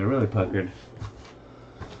some of you guys are really puckered.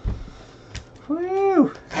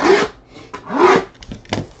 Woo!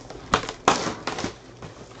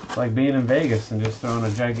 It's like being in Vegas and just throwing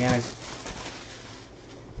a gigantic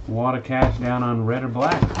wad of cash down on red or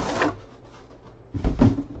black.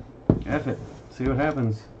 F it. See what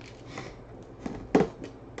happens.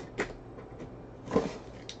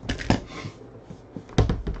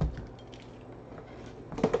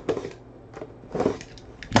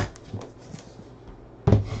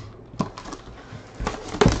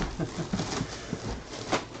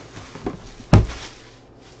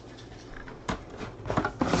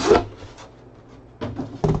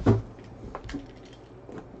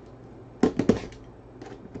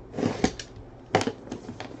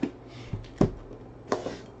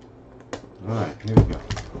 Alright, here we go.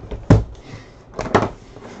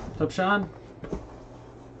 What's up, Sean?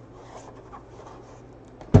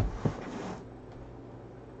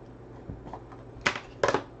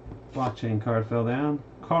 Blockchain card fell down.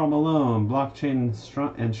 Karl Malone, blockchain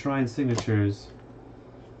and shrine signatures.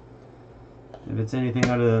 If it's anything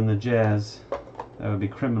other than the Jazz, that would be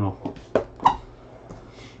criminal.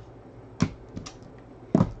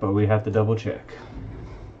 But we have to double check.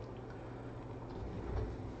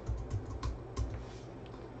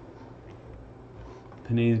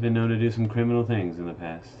 Panini's been known to do some criminal things in the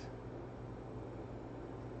past.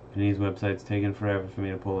 Panini's website's taking forever for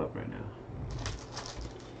me to pull up right now.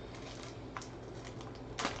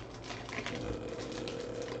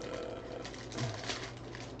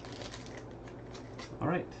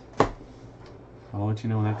 Alright. I'll let you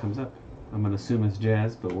know when that comes up. I'm going to assume it's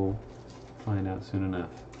Jazz, but we'll find out soon enough.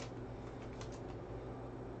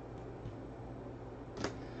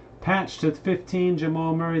 Patch to 15,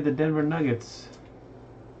 Jamal Murray, the Denver Nuggets.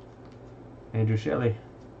 Andrew Shelley.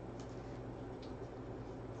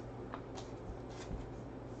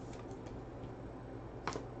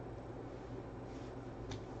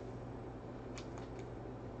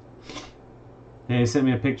 Yeah, he sent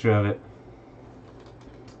me a picture of it.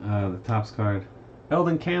 The Topps card.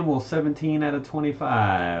 Eldon Campbell, 17 out of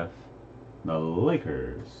 25. The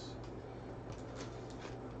Lakers.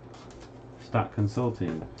 Stock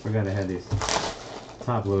Consulting. Forgot I had these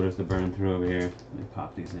top loaders to burn through over here. Let me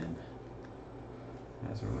pop these in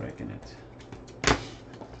as we're wrecking it.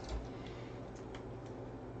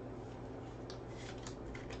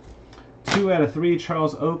 Two out of 3,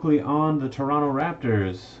 Charles Oakley on the Toronto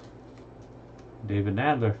Raptors. David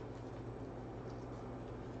Nadler.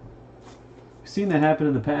 We've seen that happen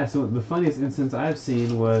in the past. So the funniest instance I've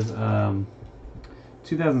seen was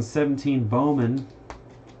 2017 Bowman.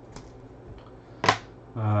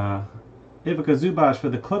 Ivica Zubac for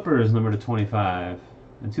the Clippers, number to 25.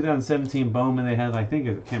 In 2017 Bowman, they had, I think,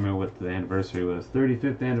 I can't remember what the anniversary was,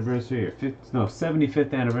 35th anniversary or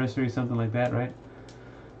 75th anniversary, something like that, right?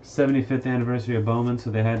 75th anniversary of Bowman,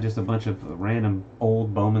 so they had just a bunch of random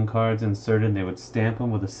old Bowman cards inserted, and they would stamp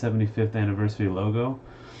them with a 75th anniversary logo.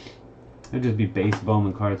 It'd just be base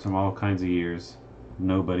Bowman cards from all kinds of years.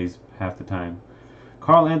 Nobody's half the time.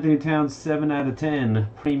 Karl Anthony Towns, 7 out of 10.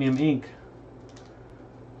 Premium Ink.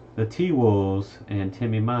 The T-Wolves and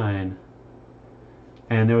Timmy Mine.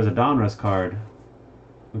 And there was a Donruss card.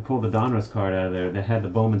 We pulled the Donruss card out of there that had the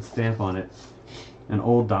Bowman stamp on it. An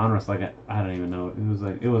old Donruss, like I don't even know.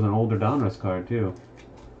 It was an older Donruss card too.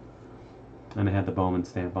 And it had the Bowman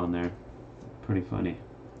stamp on there. Pretty funny.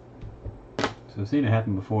 So I've seen it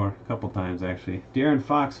happen before, a couple times actually. De'Aaron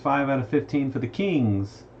Fox, 5 out of 15 for the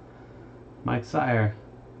Kings. Mike Sire.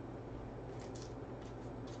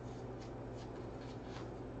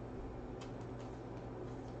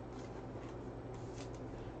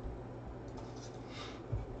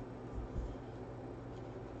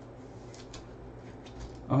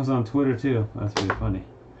 I was on Twitter too. That's really funny.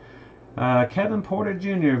 Kevin Porter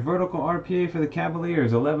Jr., vertical RPA for the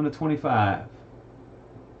Cavaliers, 11 to 25.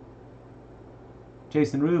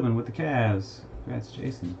 Jason Rubin with the Cavs. Congrats,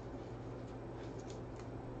 Jason.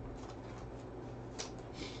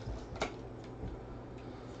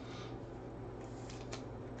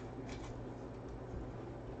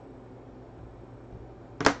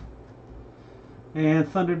 And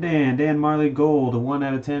Thunder Dan Marley Gold, a 1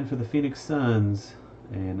 out of 10 for the Phoenix Suns.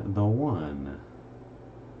 And the 1.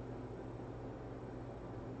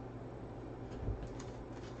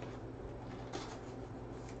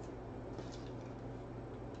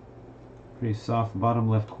 Pretty soft bottom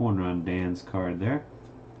left corner on Dan's card there.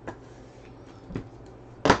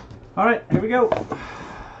 Alright, here we go.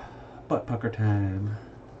 Butt pucker time.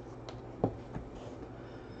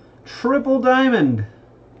 Triple diamond.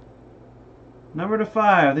 Number to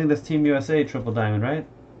 5. I think that's Team USA triple diamond, right?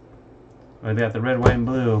 Or they got the red, white, and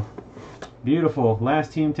blue. Beautiful.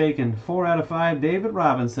 Last team taken. 4 out of 5. David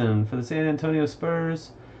Robinson for the San Antonio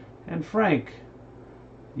Spurs. And Frank.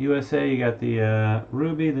 USA, you got the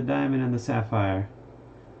ruby, the diamond, and the sapphire.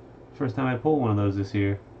 First time I pulled one of those this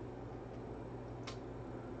year.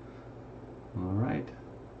 Alright.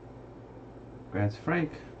 Congrats,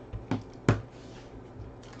 Frank.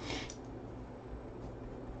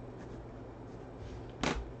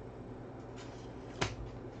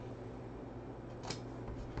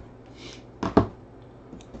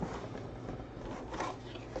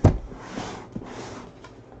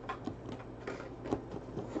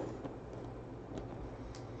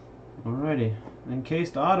 Alrighty,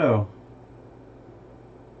 encased auto.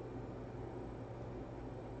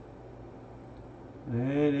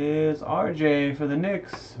 It is RJ for the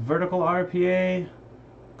Knicks. Vertical RPA.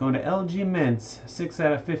 Going to LG Mints. 6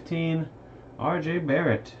 out of 15. RJ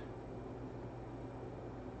Barrett.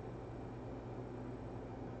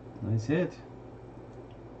 Nice hit.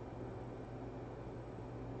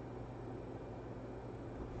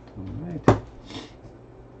 Alright.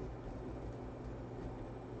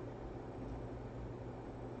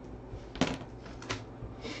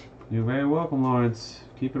 You're very welcome, Lawrence.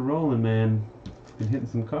 Keep it rolling, man. Been hitting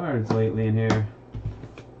some cards lately in here.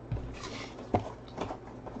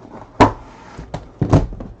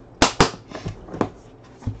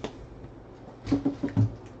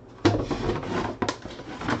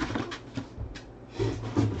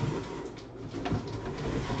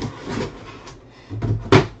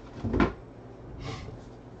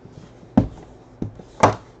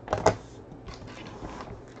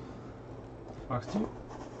 Box 2.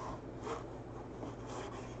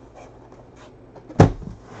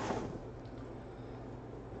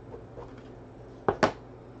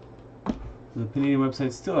 The Panini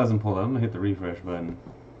website still hasn't pulled up. I'm going to hit the refresh button.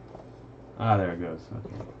 Ah, there it goes.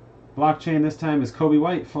 Okay. Blockchain this time is Kobe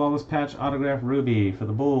White, Flawless Patch Autograph Ruby for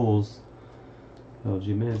the Bulls. LG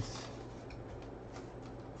Mints.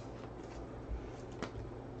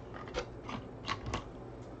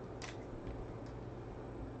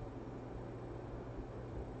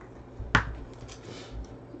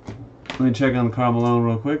 Let me check on the Karl Malone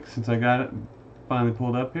real quick since I got it finally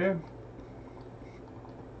pulled up here.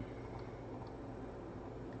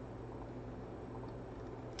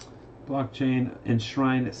 Blockchain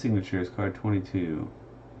Enshrined Signatures, card 22.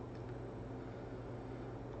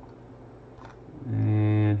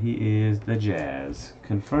 And he is the Jazz.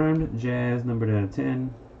 Confirmed Jazz, numbered out of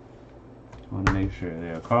 10. I want to make sure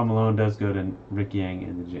there. Karl Malone does go to Rick Yang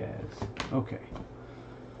and the Jazz. Okay.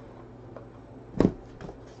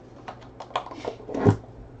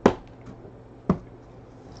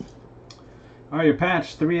 Alright, your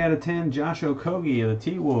patch, 3 out of 10. Josh Okogie of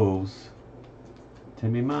the T-Wolves.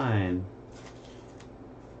 Timmy Mine.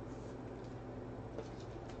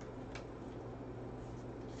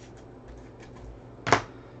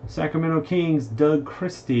 Sacramento Kings, Doug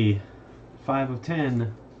Christie, 5 of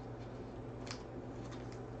 10.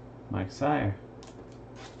 Mike Sire.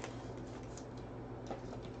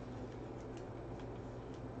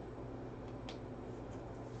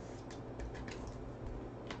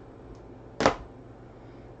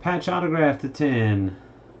 Patch autograph to 10.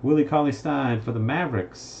 Willie Cauley-Stein for the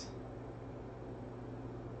Mavericks.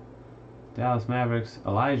 Dallas Mavericks,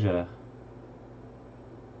 Elijah.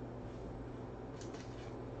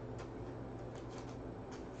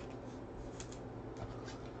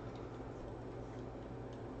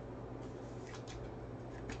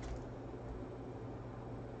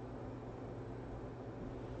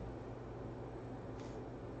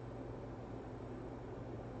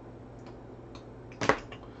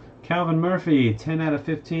 Calvin Murphy, 10 out of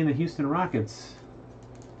 15, the Houston Rockets.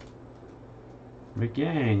 Rick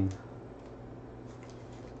Yang.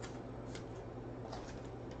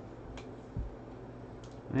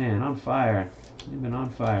 Man, on fire. You've been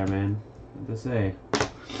on fire, man. What to say?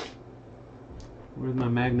 Where's my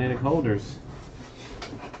magnetic holders?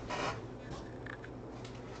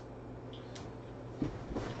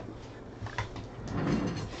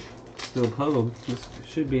 Still puzzled. This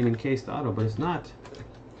should be an encased auto, but it's not.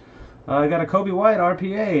 I got a Kobe White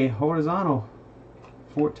RPA, horizontal.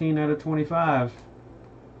 14 out of 25.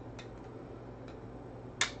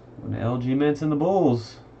 When the LG Ments and the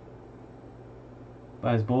Bulls.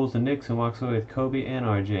 Buys Bulls and Knicks and walks away with Kobe and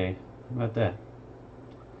RJ. How about that?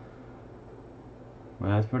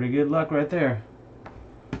 Well, that's pretty good luck right there.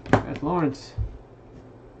 That's Lawrence.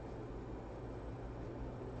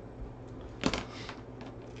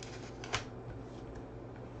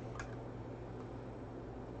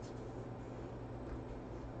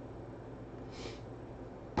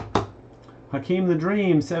 Hakeem the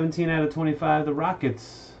Dream, 17 out of 25, the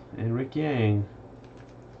Rockets, and Rick Yang.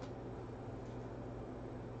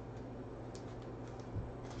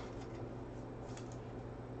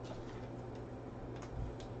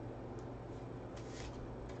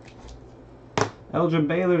 Elgin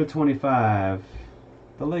Baylor to 25,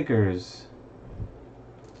 the Lakers.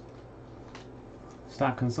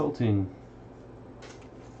 Stock Consulting.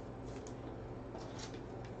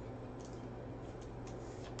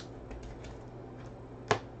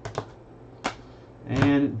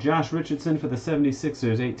 And Josh Richardson for the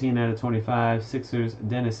 76ers, 18 out of 25. Sixers,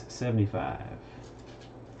 Dennis, 75.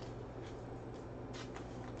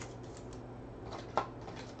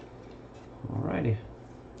 Alrighty.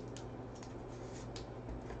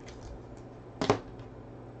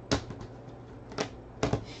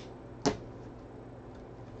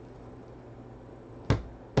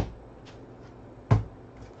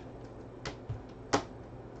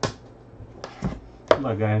 Good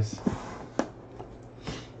luck, guys.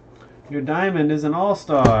 Your diamond is an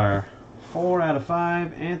all-star. 4 out of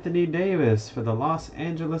 5, Anthony Davis for the Los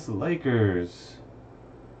Angeles Lakers.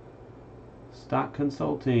 Stock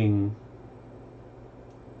Consulting.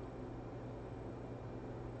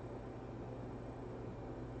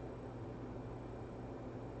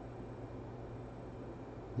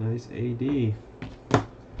 Nice AD.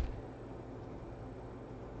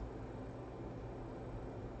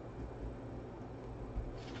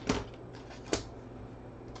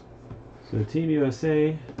 So Team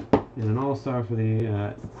USA and an all-star for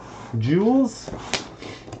the Jewels.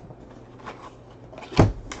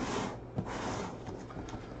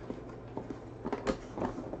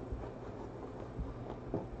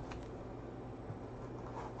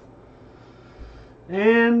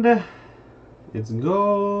 And it's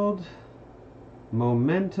gold,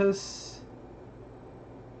 momentous,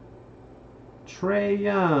 Trae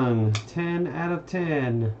Young, 10 out of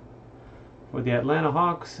 10. For the Atlanta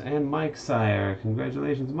Hawks and Mike Sire.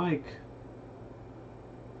 Congratulations, Mike.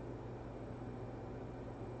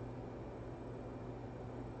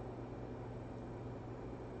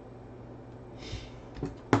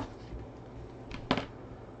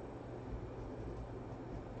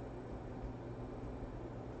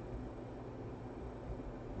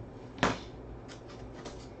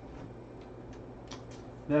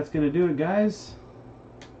 That's going to do it, guys.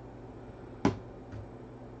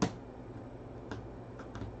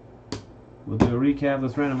 We'll do a recap.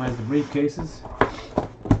 Let's randomize the briefcases.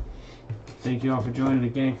 Thank you all for joining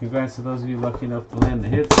again. Congrats to those of you lucky enough to land the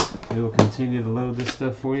hits. We will continue to load this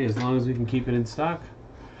stuff for you as long as we can keep it in stock.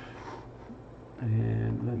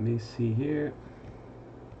 And let me see here.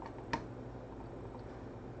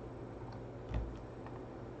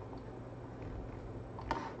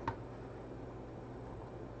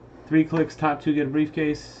 Three clicks, top two get a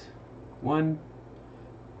briefcase. 1,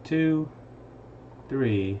 2,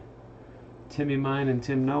 3. Timmy Mine and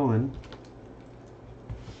Tim Nolan.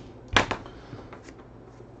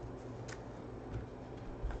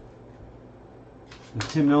 And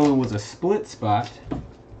Tim Nolan was a split spot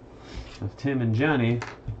of Tim and Johnny.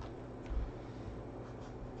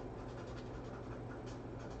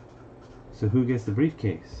 So who gets the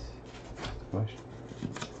briefcase? That's the question.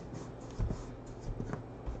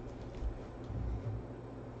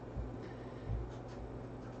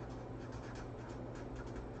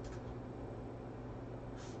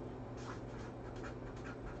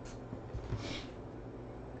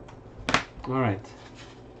 All right.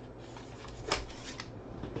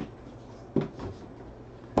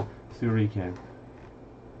 Let's do a recap.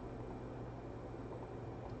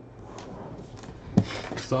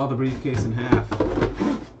 Saw the briefcase in half.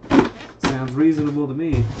 Sounds reasonable to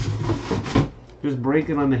me. Just break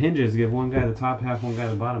it on the hinges. Give one guy the top half, one guy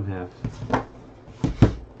the bottom half. All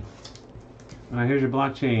right, here's your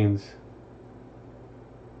blockchains.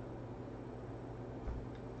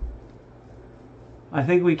 I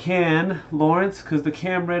think we can, Lawrence, because the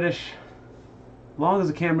Cam Reddish, as long as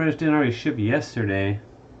the Cam Reddish didn't already ship yesterday,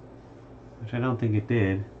 which I don't think it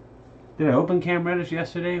did. Did I open Cam Reddish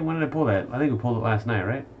yesterday? When did I pull that? I think we pulled it last night,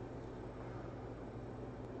 right?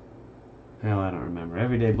 Hell, I don't remember.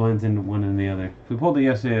 Every day blends into one and the other. If we pulled it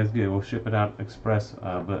yesterday, that's good. We'll ship it out express,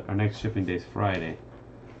 but our next shipping day is Friday.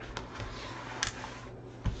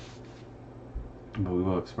 But we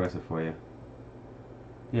will express it for you.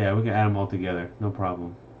 Yeah, we can add them all together. No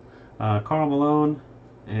problem. Karl Malone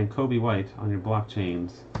and Kobe White on your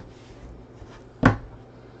blockchains.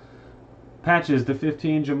 Patches to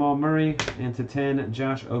 15, Jamal Murray, and to 10,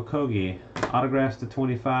 Josh Okogie. Autographs to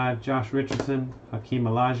 25, Josh Richardson, Hakeem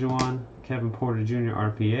Olajuwon, Kevin Porter Jr.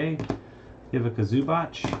 RPA, Ivica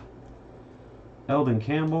Zubac, Eldon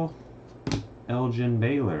Campbell, Elgin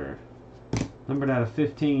Baylor. Numbered out of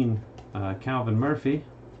 15, Calvin Murphy,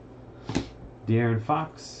 De'Aaron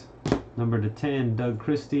Fox. Numbered to 10, Doug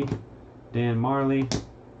Christie, Dan Marley,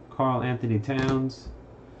 Karl Anthony Towns,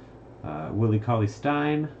 Willie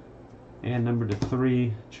Cauley-Stein, and number to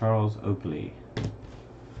 3, Charles Oakley.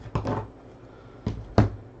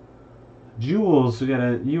 Jewels, we got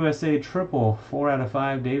a USA triple, 4 out of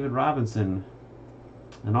 5, David Robinson.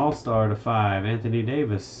 An all-star to 5, Anthony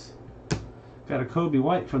Davis. Got a Kobe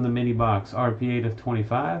White from the mini box, RPA to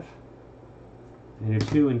 25. And your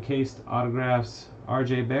 2 encased autographs,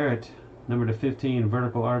 RJ Barrett, number to 15,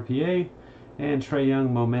 vertical RPA, and Trae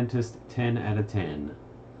Young, momentous 10 out of 10.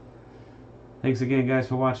 Thanks again, guys,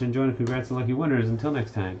 for watching and joining. Congrats on lucky winners. Until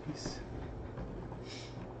next time, peace.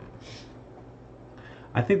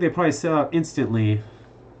 I think they probably sell out instantly.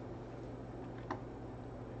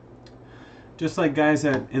 Just like guys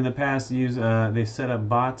that in the past use, they set up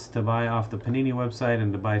bots to buy off the Panini website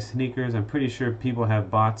and to buy sneakers. I'm pretty sure people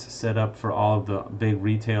have bots set up for all of the big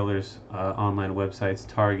retailers, online websites,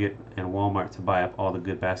 Target and Walmart, to buy up all the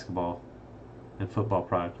good basketball and football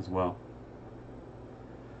product as well.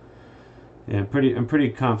 Yeah, I'm pretty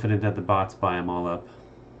confident that the bots buy them all up.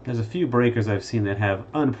 There's a few breakers I've seen that have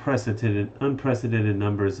unprecedented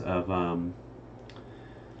numbers of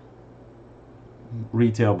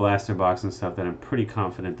retail blaster box and stuff that I'm pretty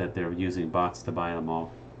confident that they're using bots to buy them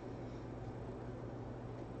all.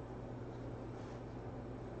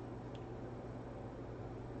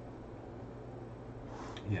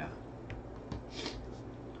 Yeah.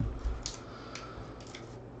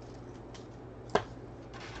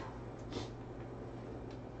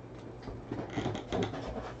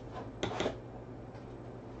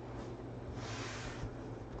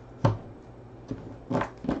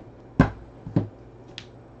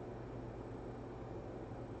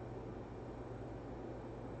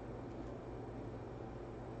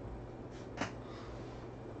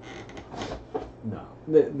 No,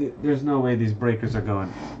 there's no way these breakers are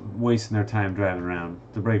wasting their time driving around.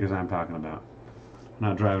 The breakers I'm talking about,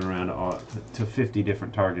 not driving around to 50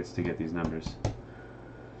 different targets to get these numbers.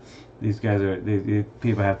 These guys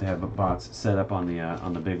people have to have bots set up on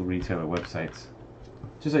the big retailer websites.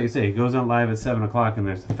 Just like you say, it goes on live at 7 o'clock and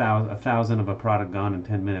there's a thousand of a product gone in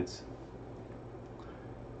 10 minutes.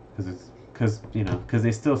 Because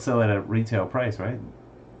they still sell it at retail price, right?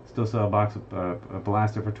 Still sell a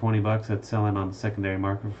blaster for $20 that's selling on the secondary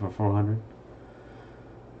market for $400.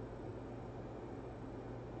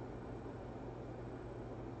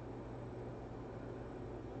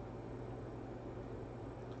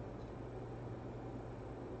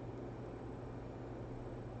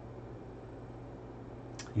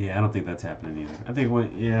 Yeah, I don't think that's happening either. I think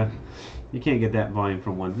you can't get that volume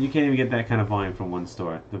from one. You can't even get that kind of volume from one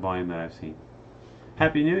store. The volume that I've seen.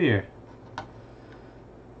 Happy New Year.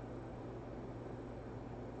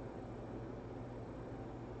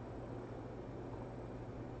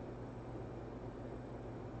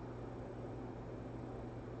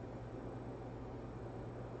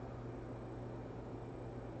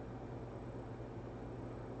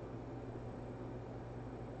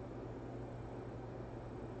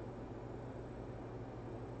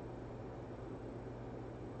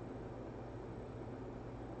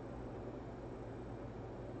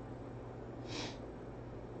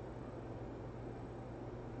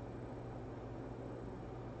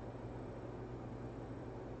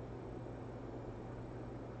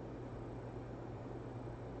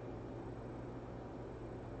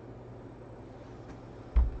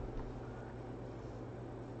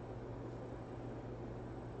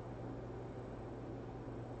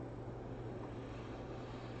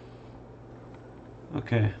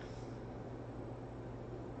 Okay.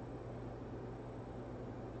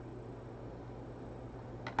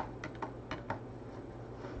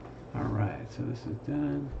 Alright, so this is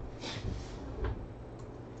done.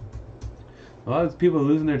 A lot of people are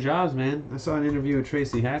losing their jobs, man. I saw an interview with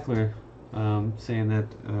Tracy Hackler saying that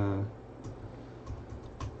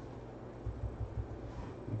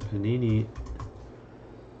Panini,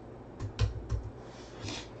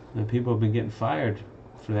 that people have been getting fired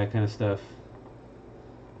for that kind of stuff.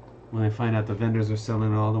 When they find out the vendors are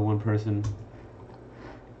selling it all to one person.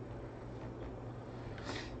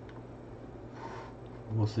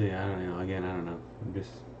 We'll see. I don't know. Again, I don't know. I'm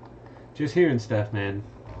just hearing stuff, man.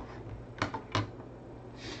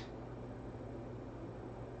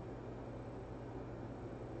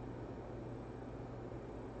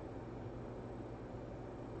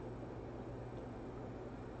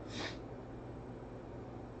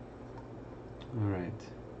 All right.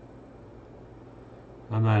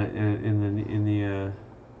 I'm not in the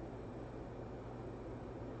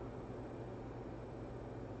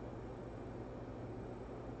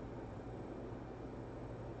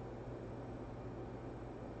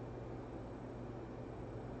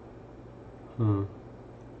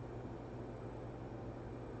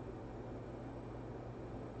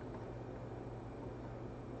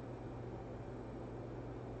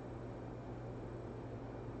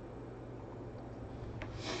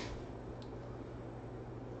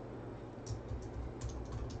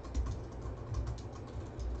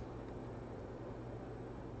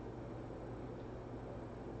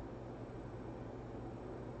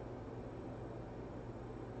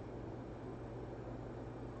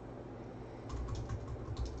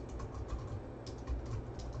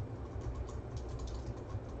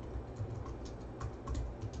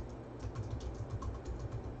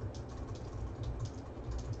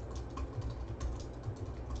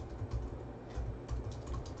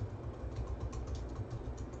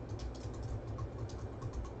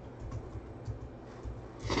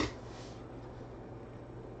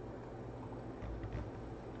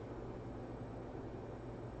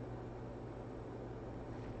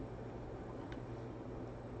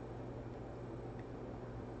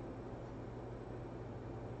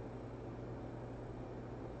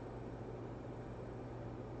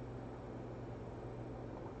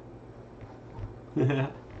huh.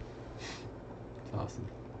 It's awesome.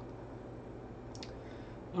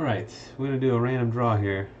 All right, we're gonna do a random draw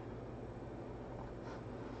here.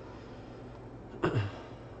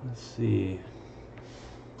 Let's see.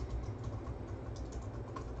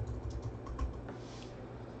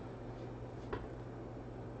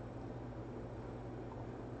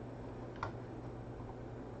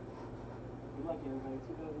 Good luck, everybody.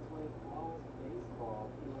 2020 Flawless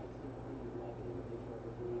Baseball. PYT 2011 invitation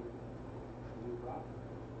representing New Rock.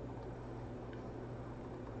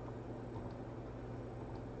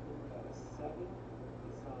 Number out of 7,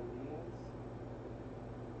 Isan Diaz.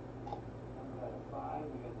 Number out of 5,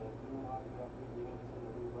 we got the dual autograph Ricky Henderson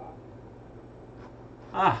and New Rock.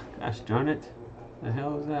 Ah, gosh darn it. The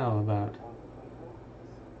hell is that all about?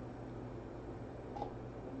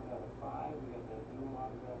 Number out of 5, we got the dual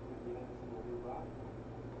autograph Ricky Henderson and New Rock.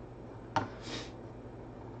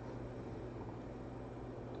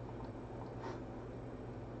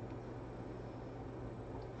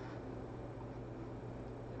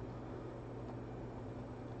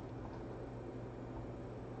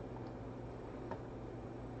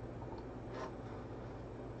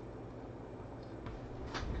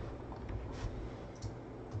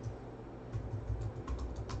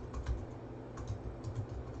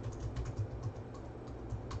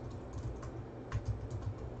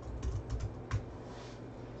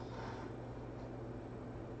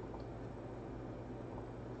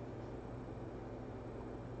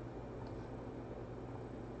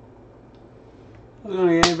 What's going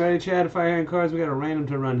on, anybody? Chad, Firehand cards. We got a random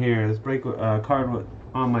to run here. This break card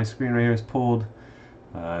on my screen right here is pulled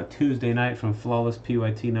Tuesday night from Flawless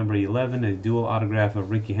PYT number 11, a dual autograph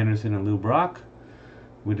of Ricky Henderson and Lou Brock.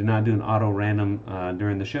 We did not do an auto random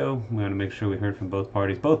during the show. We want to make sure we heard from both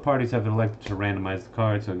parties. Both parties have elected to randomize the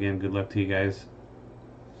card, so again, good luck to you guys.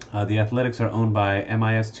 The Athletics are owned by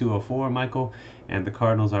MIS 204, Michael, and the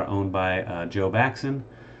Cardinals are owned by Joe Baxon.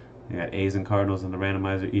 We got A's and Cardinals in the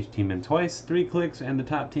randomizer, each team in twice, 3 clicks, and the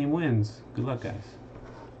top team wins. Good luck, guys.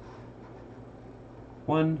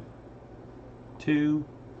 1, 2,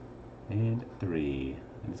 and 3.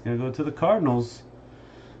 And it's going to go to the Cardinals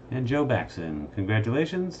and Joe Baxon.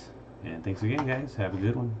 Congratulations, and thanks again, guys. Have a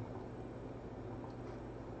good one.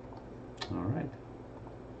 All right.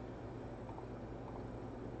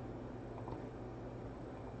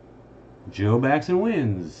 Joe Baxon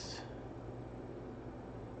wins.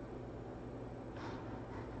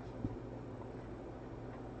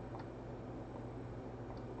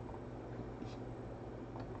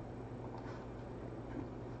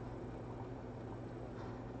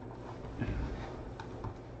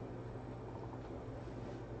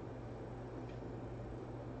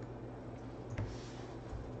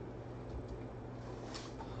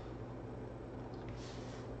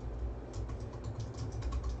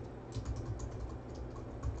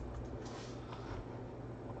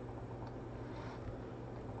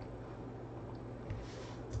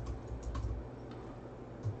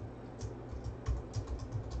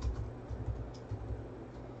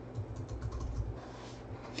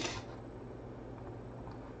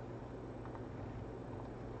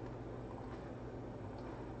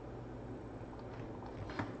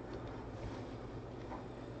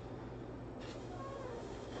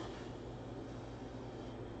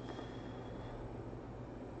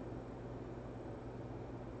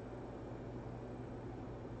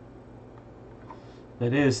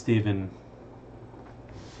 That is, Stephen.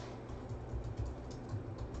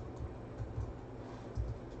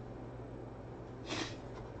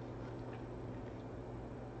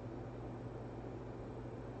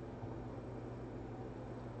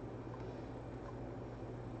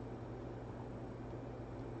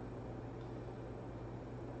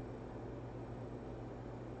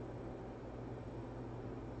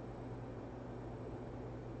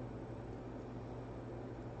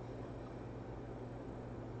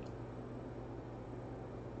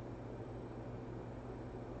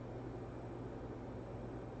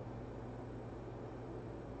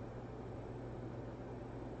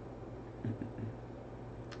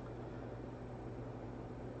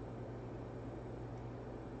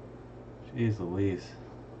 Jeez Louise.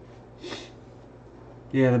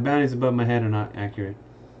 Yeah, the bounties above my head are not accurate.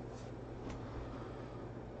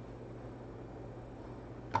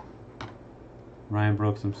 Ryan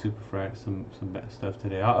broke some some stuff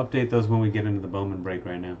today. I'll update those when we get into the Bowman break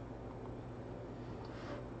right now.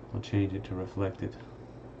 I'll change it to reflect it.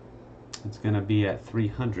 It's going to be at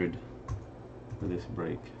 300 for this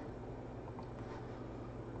break.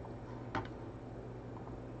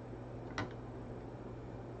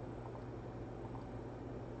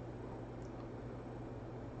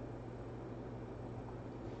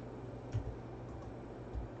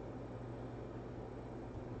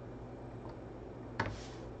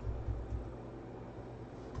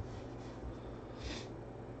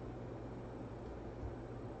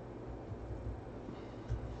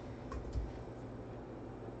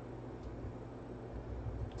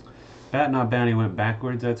 Bat Not Bounty went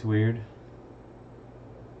backwards. That's weird.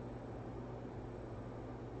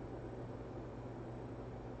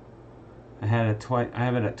 I have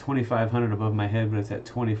it at 2,500 above my head, but it's at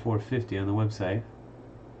 2,450 on the website.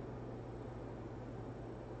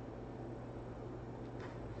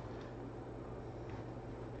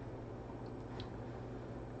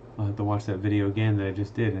 I'll have to watch that video again that I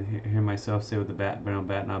just did and hear myself say what the Bat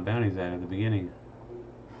Not Bounty's at the beginning.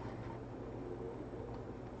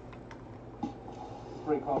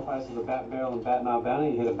 Break call price of the Bat Barrel and Bat Not Bounty.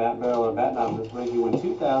 You hit a Bat Barrel or a Bat Not, this break you win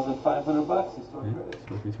 $2,500 in store credit. It's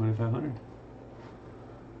supposed to be 2,500.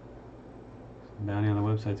 Bounty on the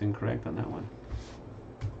website's incorrect on that one.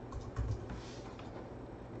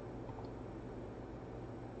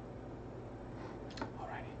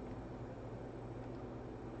 Alrighty.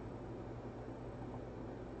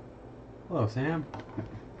 Hello, Sam.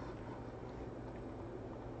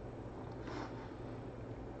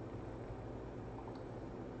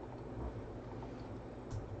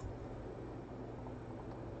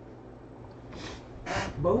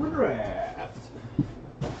 Bowman draft.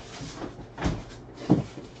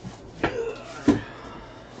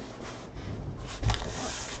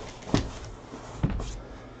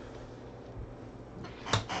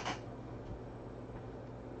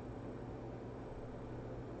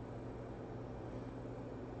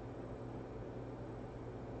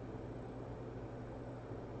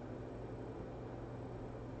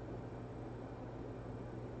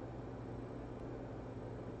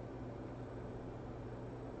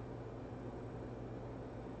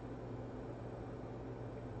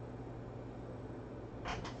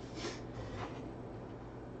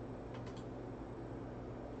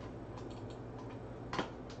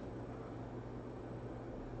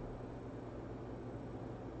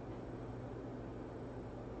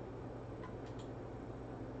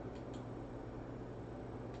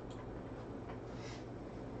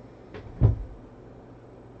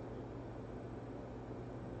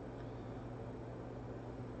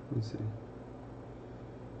 Let's see.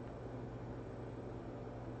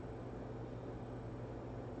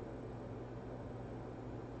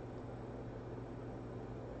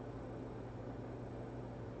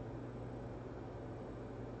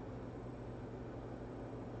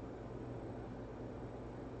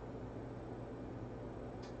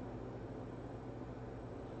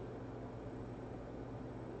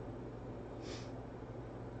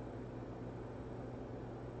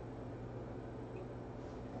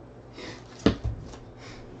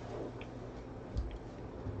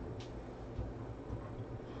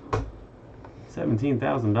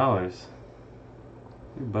 $17,000.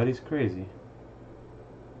 Your buddy's crazy.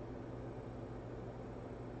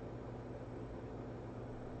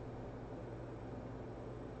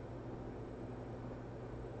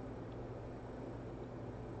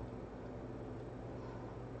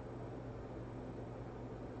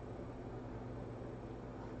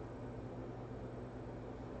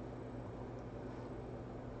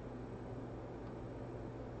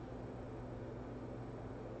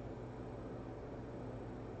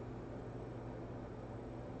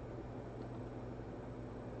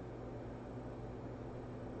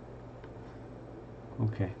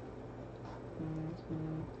 Okay.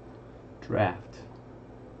 Draft.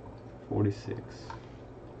 46.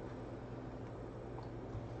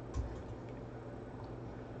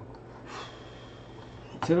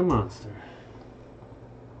 To the monster.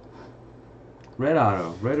 Red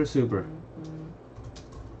auto. Red or super?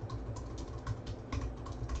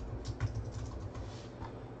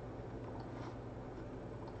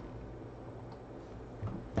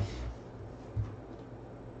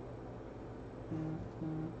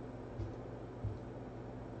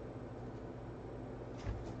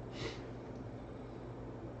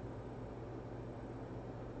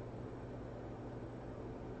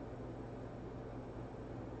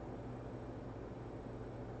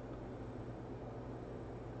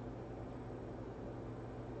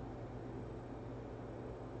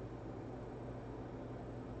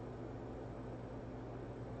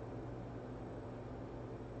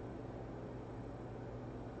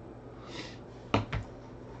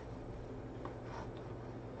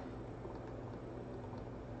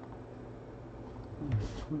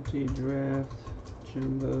 Draft.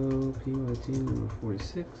 Jumbo. PYT number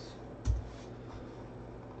 46.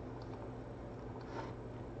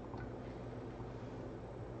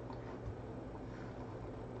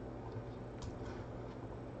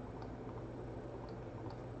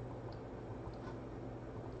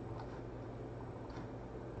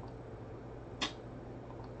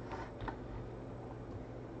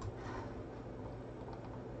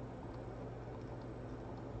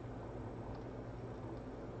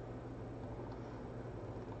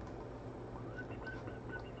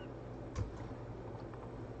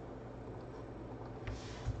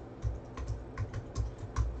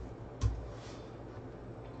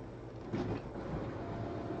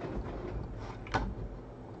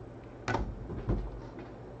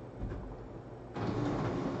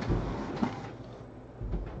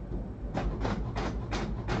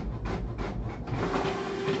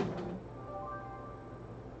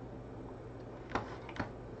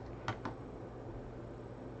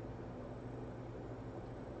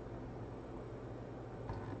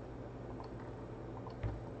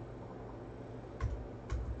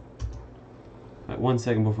 Alright, 1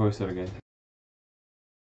 second before we start again.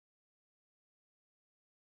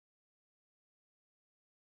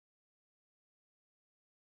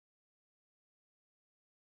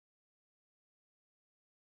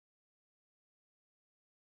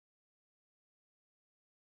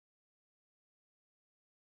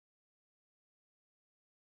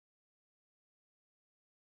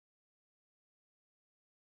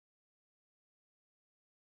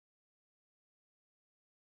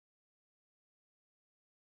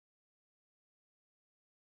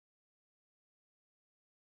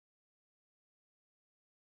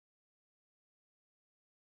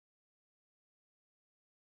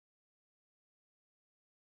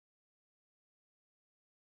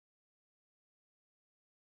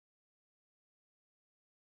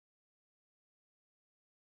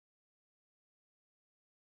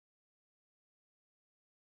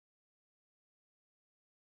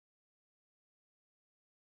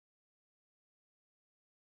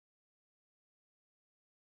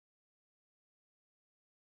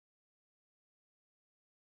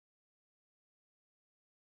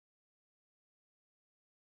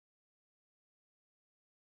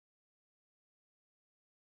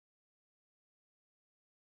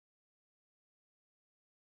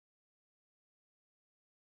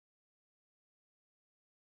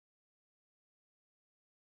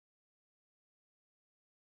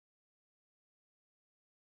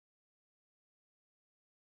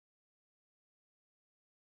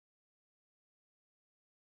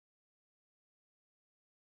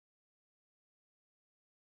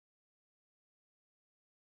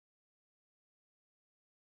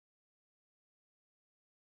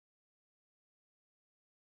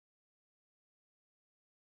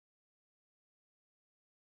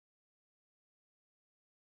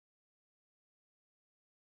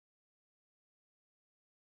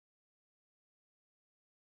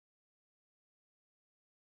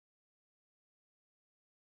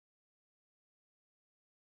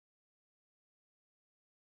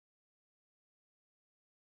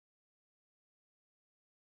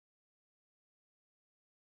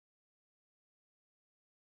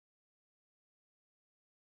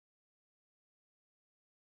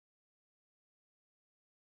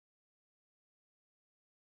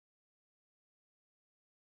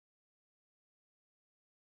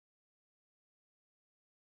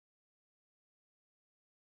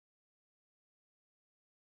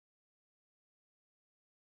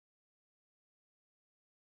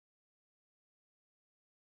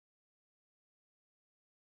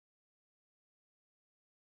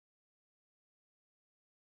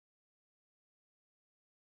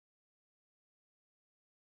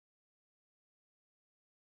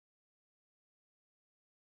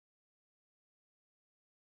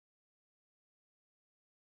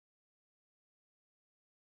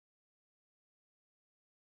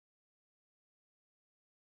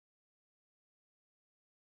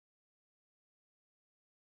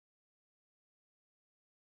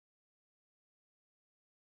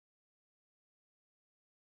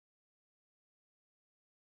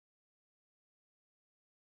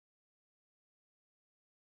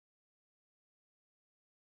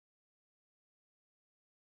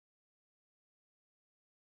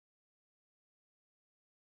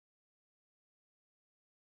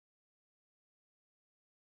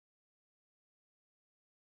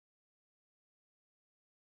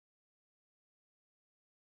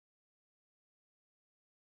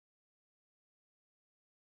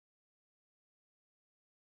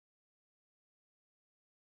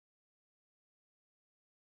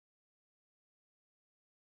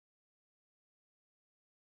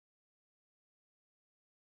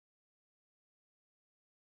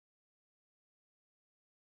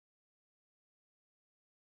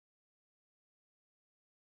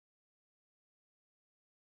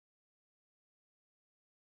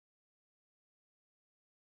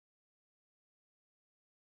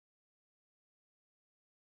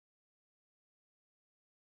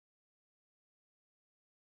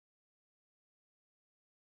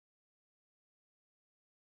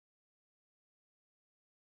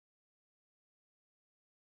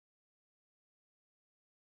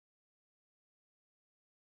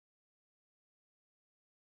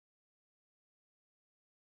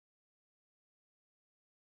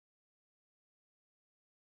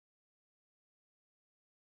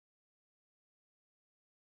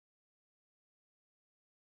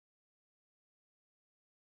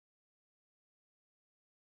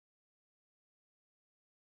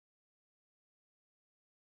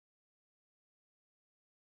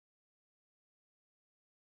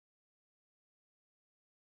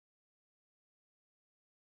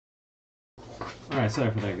 Alright,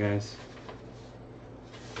 sorry for that, guys.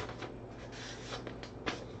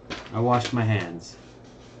 I washed my hands.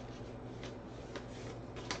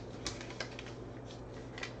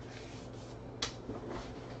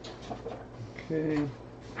 Okay.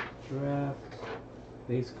 Draft.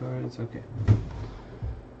 Base cards. Okay.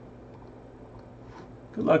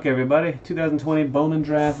 Good luck, everybody. 2020 Bowman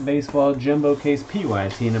Draft Baseball Jumbo Case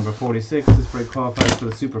PYT number 46. This break qualifies for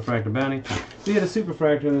the Superfractor Bounty. If you hit a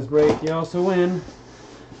Superfractor in this break, you also win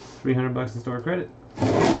 $300 in store credit.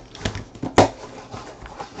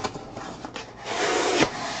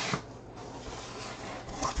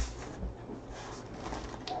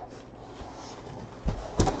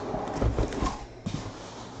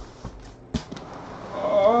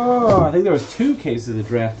 I think there was 2 cases of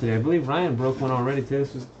draft today. I believe Ryan broke one already today.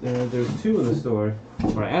 This was there's 2 in the store.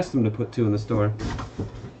 Or I asked him to put 2 in the store.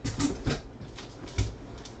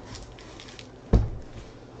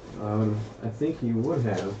 I think he would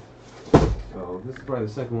have. Oh, this is probably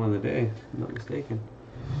the second one of the day, if I'm not mistaken.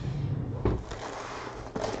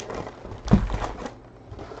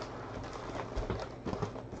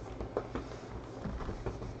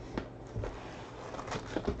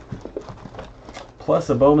 Plus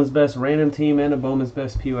a Bowman's Best random team and a Bowman's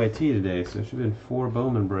Best PYT today, so it should have been 4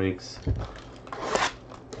 Bowman breaks.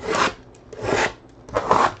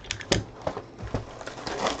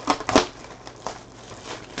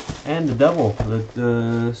 And the double,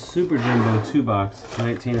 the Super Jumbo 2-box,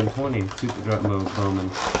 19 and 20, Super Jumbo Bowman.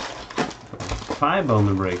 5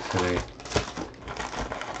 Bowman breaks today.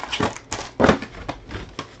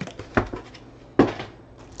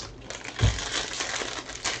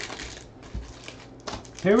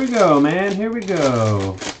 Here we go, man. Here we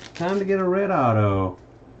go. Time to get a red auto.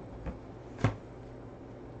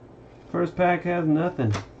 First pack has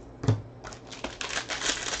nothing.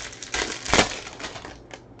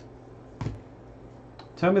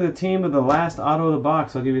 Tell me the team of the last auto of the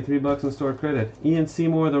box. I'll give you $3 in store credit. Ian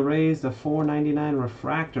Seymour, the Rays, the $4.99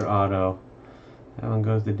 refractor auto. That one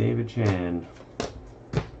goes to David Chan.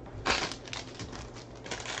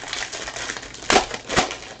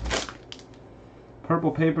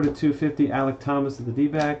 Purple paper to 250, Alec Thomas of the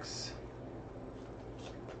D-backs.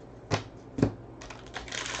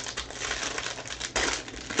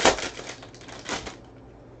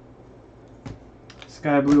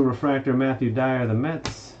 Sky blue refractor, Matthew Dyer, the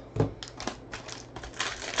Mets.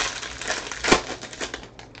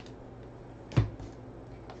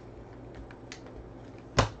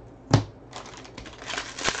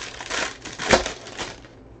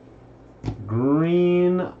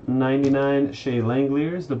 Green 99 Shea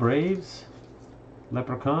Langeliers, the Braves.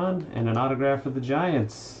 Leprechaun, and an autograph for the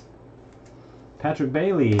Giants. Patrick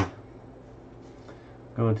Bailey.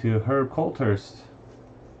 Going to Herb Colthurst.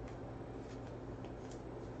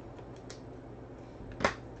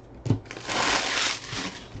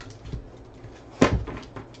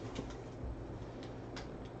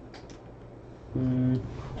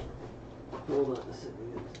 Hold on a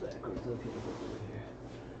second, get this backwards. Okay, over here.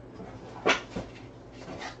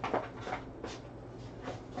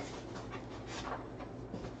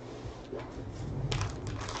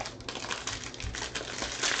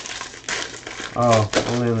 Oh,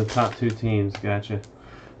 only on the top 2 teams. Gotcha.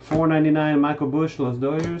 $4.99 Michael Busch, Los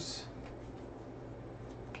Dodgers.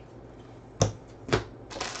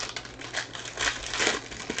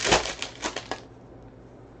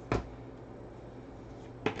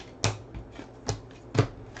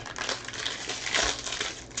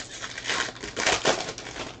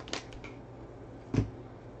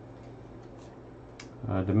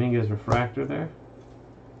 Dominguez refractor there.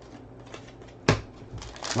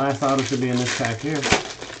 Last auto should be in this pack here.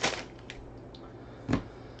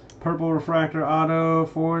 Purple refractor auto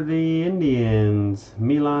for the Indians.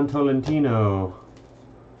 Milan Tolentino.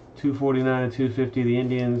 249 and 250. The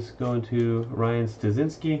Indians going to Ryan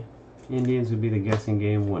Stasinski. Indians would be the guessing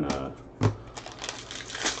game winner.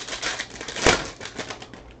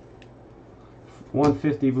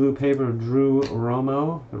 $150 blue paper, Drew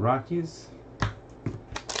Romo, the Rockies.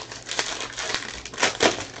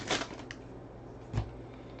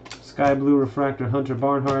 Sky blue refractor, Hunter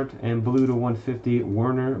Barnhart, and blue to 150,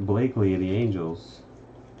 Werner Blakely of the Angels.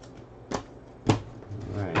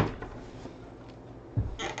 Alright.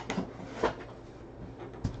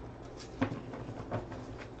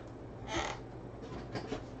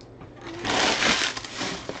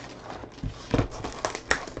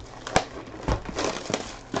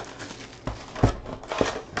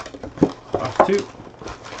 Off 2.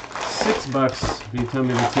 $6 if you tell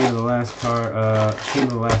me the team of the last team of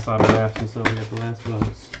the last autograph, and so we got the last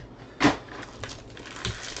box.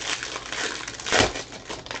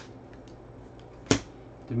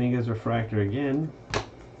 Dominguez refractor again.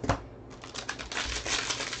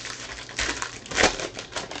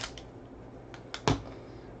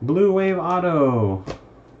 Blue Wave auto.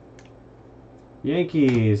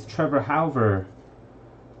 Yankees, Trevor Hauver.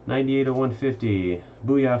 98 of 150.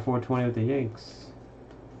 Booyah 420 with the Yanks.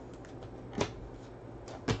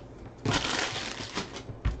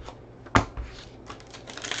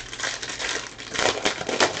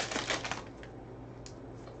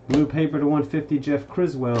 Blue paper to 150, Jeff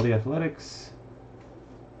Criswell, the Athletics.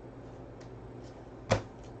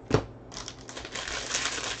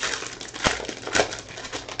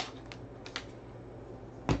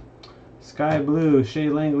 Sky blue, Shea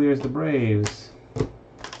Langeliers, the Braves.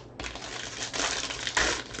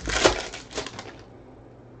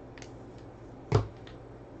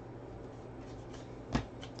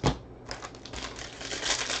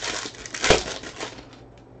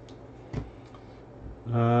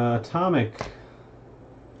 Atomic.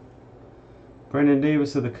 Brendan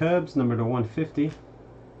Davis of the Cubs, number to 150.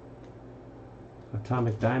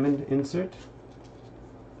 Atomic Diamond insert.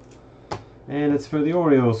 And it's for the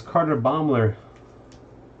Orioles, Carter Baumler.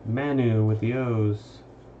 Manu with the O's.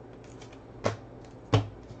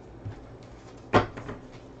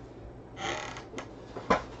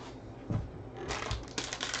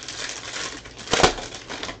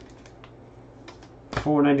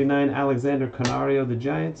 $4.99 Alexander Canario, the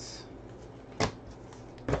Giants.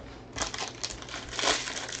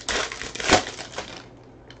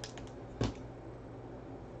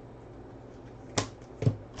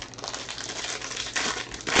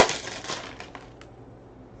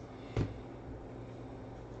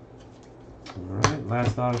 Alright,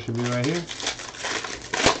 last auto should be right here.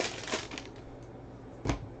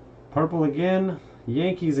 Purple again,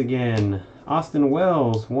 Yankees again. Austin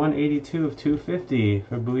Wells, 182 of 250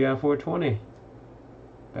 for Booyah 420.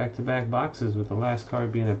 Back-to-back boxes with the last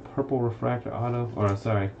card being a purple refractor auto, or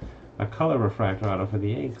sorry, a color refractor auto for the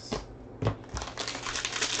Yanks.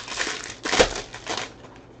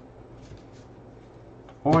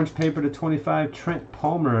 Orange paper to 25, Trent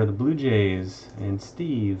Palmer, the Blue Jays, and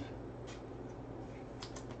Steve.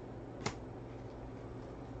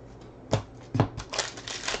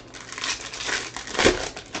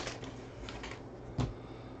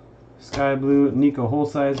 Sky blue, Nico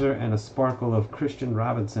Holsizer, and a sparkle of Christian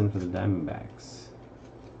Robinson for the Diamondbacks.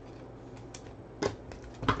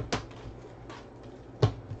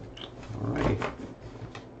 Alrighty.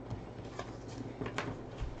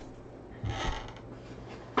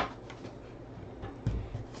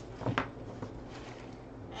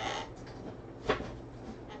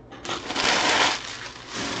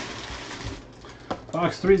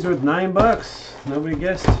 Box 3's worth $9. Nobody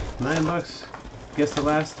guessed. $9. Guess the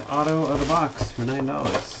last auto of the box for $9.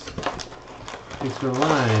 Thanks for the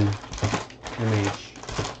line, MH.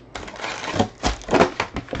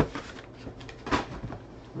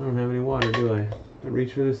 I don't have any water, do I? I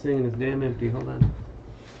reach for this thing and it's damn empty. Hold on.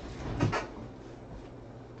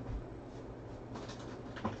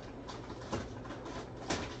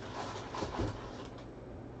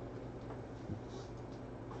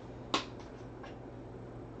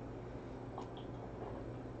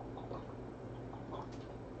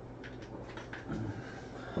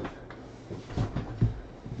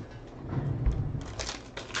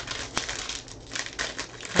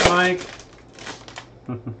 Mike.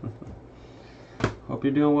 Hope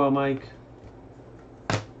you're doing well, Mike.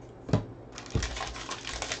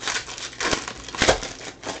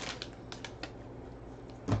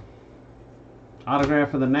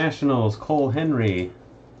 Autograph for the Nationals, Cole Henry.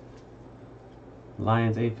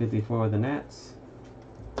 Lions 854 with the Nats.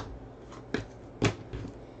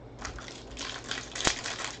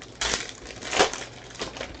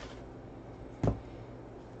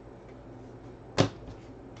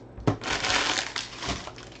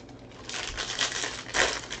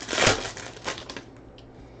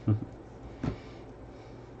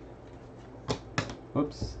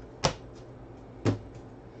 Whoops.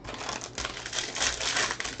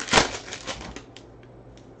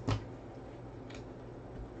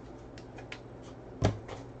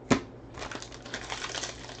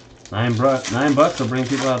 $9 will bring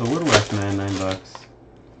people out of the woodwork, man. $9.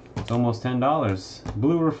 It's almost $10.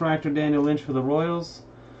 Blue refractor Daniel Lynch for the Royals.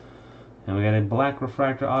 And we got a black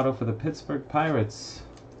refractor auto for the Pittsburgh Pirates.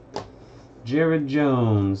 Jared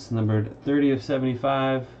Jones, numbered 30 of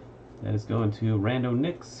 75. That is going to Rando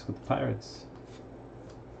Nix with the Pirates.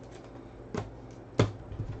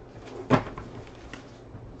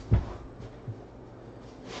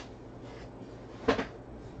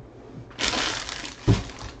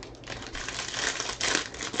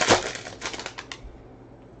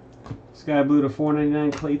 Sky Blue to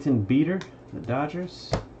 499 Clayton Beater, the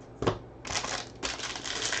Dodgers.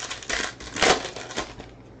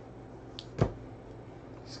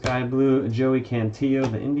 Sky Blue Joey Cantillo,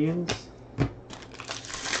 the Indians.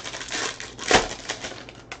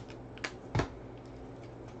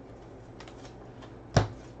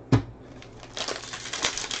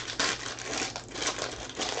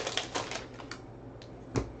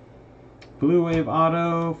 Blue Wave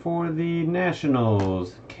Auto for the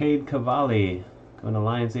Nationals, Cade Cavalli, going to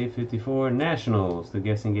Lions 854. Nationals, the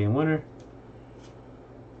guessing game winner.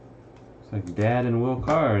 Looks like Dad and Will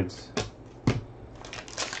cards. Good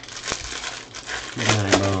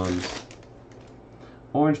 9 bones.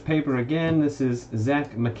 Orange paper again. This is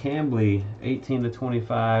Zach McCambly, 18 to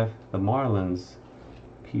 25. The Marlins,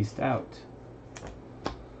 pieced out.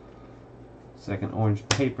 Second orange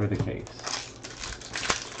paper the case.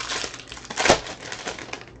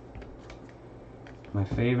 My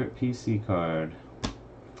favorite PC card.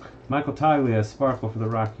 Michael Toglia, Sparkle for the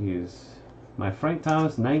Rockies. My Frank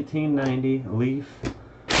Thomas 1990 Leaf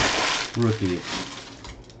Rookie.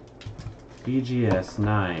 BGS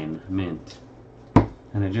 9 mint.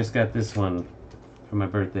 And I just got this one for my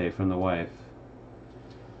birthday from the wife.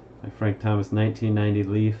 My Frank Thomas 1990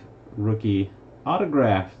 Leaf Rookie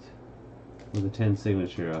autographed with a 10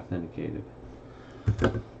 signature authenticated.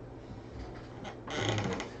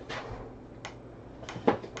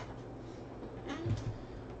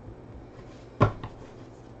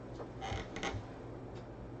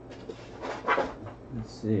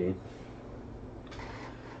 Let's see.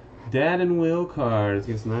 Dad and Will cards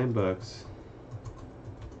gets $9.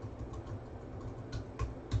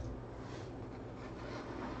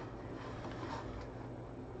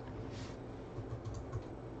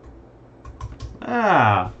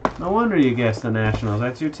 Ah, no wonder you guessed the Nationals.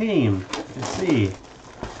 That's your team. I see.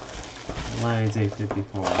 Lions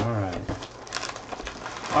 854. All right.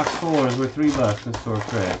 Box 4 is worth $3 in store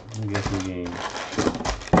credit. I'm guessing game.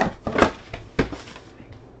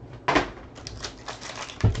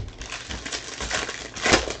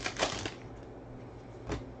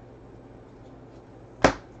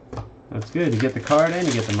 That's good. You get the card and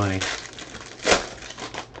you get the money.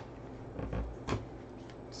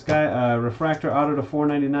 Sky Refractor Auto to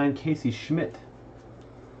 499 Casey Schmidt.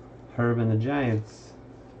 Herb and the Giants.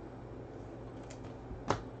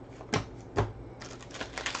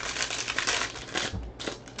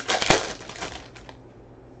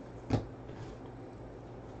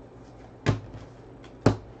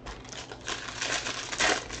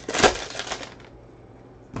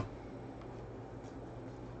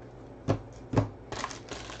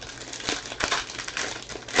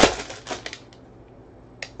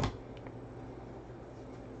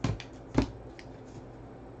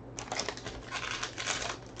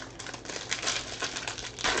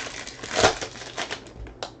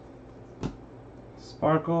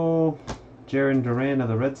 Sparkle, Jarren Duran of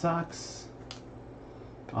the Red Sox.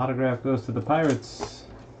 Autograph goes to the Pirates.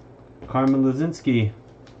 Carmen Luzinski.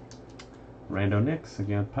 Rando Nix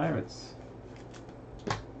again, Pirates.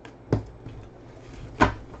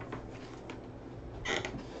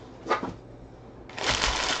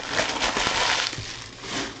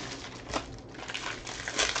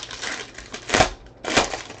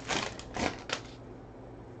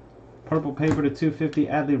 Purple paper to 250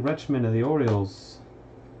 Adley Rutschman of the Orioles.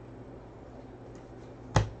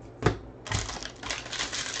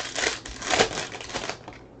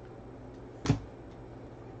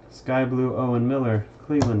 Sky Blue Owen Miller,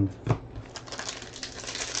 Cleveland.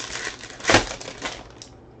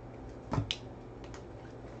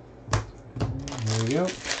 There we go.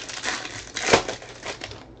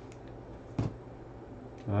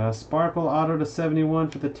 Sparkle Auto to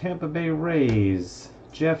 71 for the Tampa Bay Rays.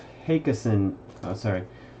 Jeff Hackinson.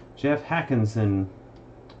 Jeff Hackinson.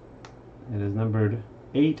 It is numbered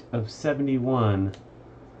 8 of 71.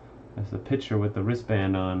 That's the pitcher with the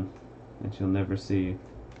wristband on that you'll never see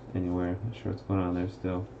anywhere. Not sure what's going on there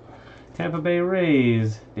still. Tampa Bay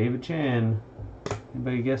Rays, David Chan.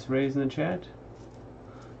 Anybody guess Rays in the chat?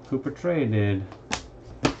 Cooper Trey did.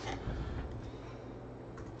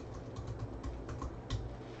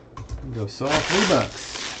 Go Saul, $3.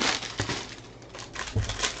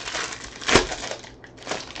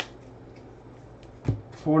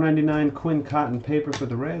 $4.99 Quinn Cotton paper for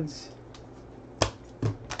the Reds.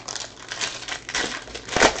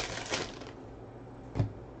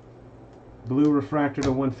 Blue refractor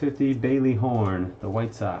to 150 Bailey Horn, the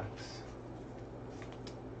White Sox.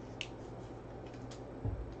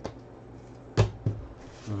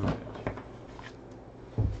 Alright.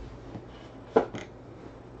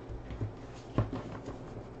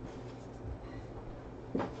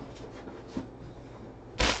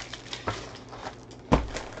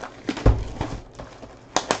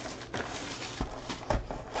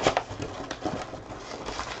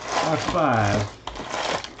 Box 5.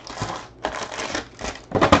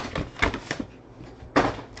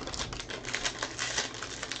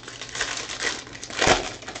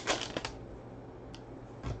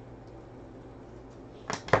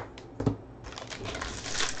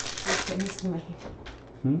 You jinxed me.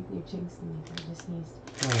 You jinxed me. I just sneezed.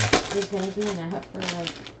 Oh. There's gonna be enough for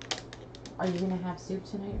like. Are you gonna have soup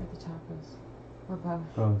tonight or the tacos? Or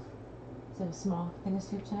both? Both. So a small thing of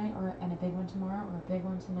soup tonight, and a big one tomorrow, or a big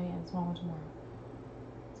one tonight and a small one tomorrow.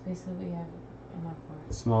 It's basically what we have enough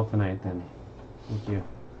for. Small tonight then. Thank you.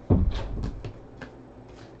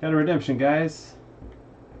 Got a redemption, guys.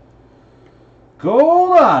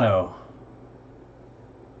 Gold auto.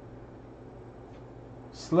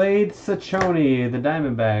 Slade Ciccone, the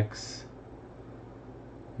Diamondbacks.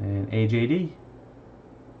 And AJD.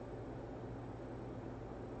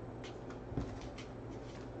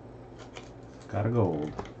 Got a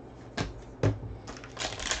gold.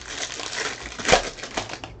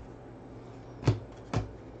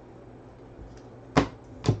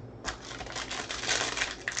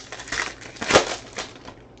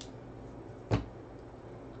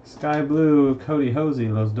 Sky blue, Cody Hosey,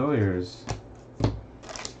 Los Doyers.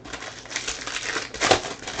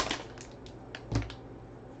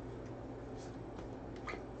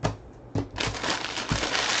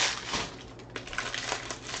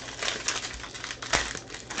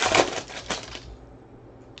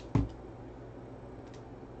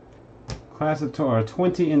 Class of Tour,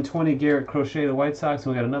 20 and 20 Garrett Crochet, the White Sox.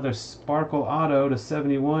 And we got another Sparkle Auto to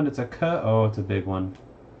 71. It's a cut. Oh, it's a big one.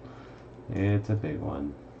 It's a big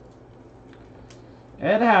one.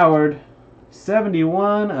 Ed Howard,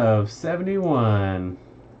 71 of 71.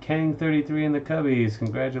 Kang 33 in the Cubbies.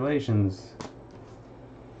 Congratulations.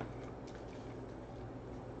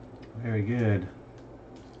 Very good.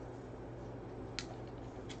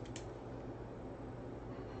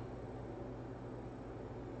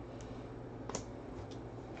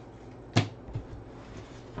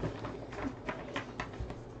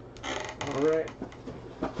 All right.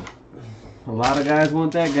 A lot of guys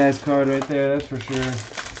want that guy's card right there, that's for sure.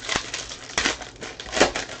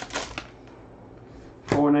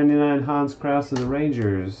 $4.99 Hans Krause of the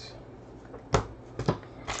Rangers.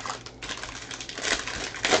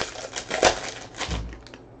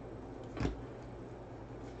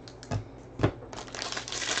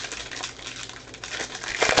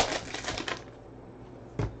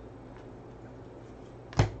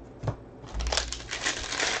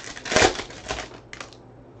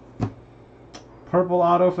 Purple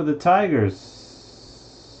auto for the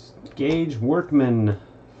Tigers. Gage Workman,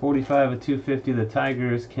 45 of 250. The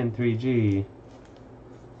Tigers, Ken 3G.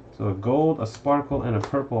 So a gold, a sparkle, and a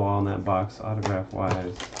purple on that box,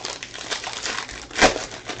 autograph-wise.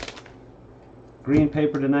 Green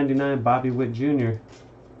paper to 99, Bobby Witt Jr.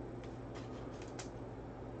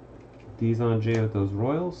 D's on J with those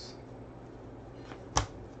Royals.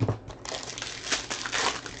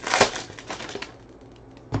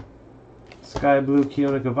 Sky blue,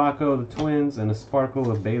 Keona Cavaco, the Twins, and a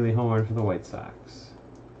sparkle of Bailey Horn for the White Sox.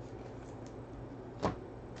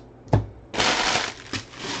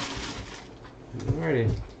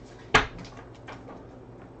 Alrighty.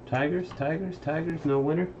 Tigers, Tigers, Tigers, no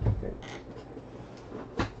winner. Okay.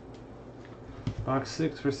 Box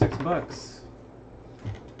 6 for $6.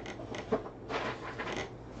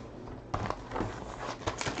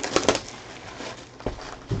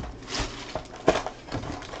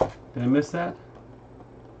 Did I miss that?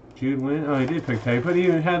 Jude win? Oh, he did pick Tiger, but he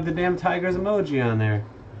even had the damn Tigers emoji on there.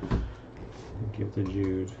 Give to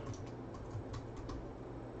Jude.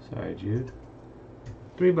 Sorry, Jude.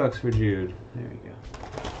 $3 for Jude. There we go.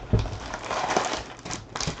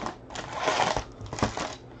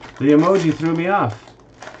 The emoji threw me off.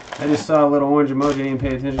 I just saw a little orange emoji and didn't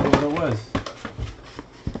pay attention to what it was.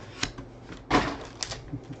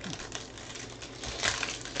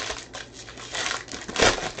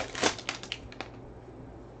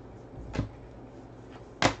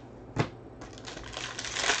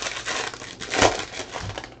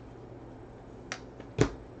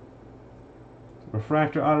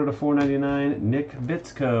 Refractor auto to $4.99. Nick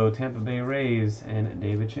Bitsko, Tampa Bay Rays, and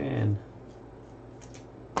David Chan.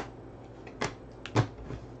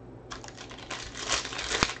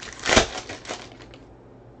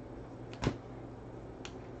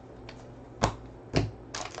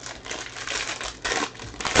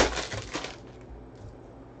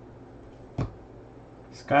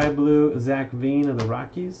 Sky blue, Zach Veen of the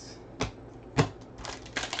Rockies.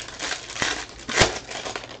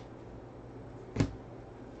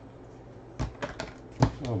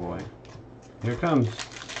 Oh boy. Here it comes.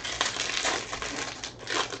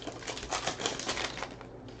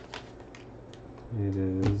 It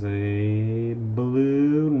is a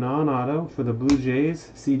blue non-auto for the Blue Jays,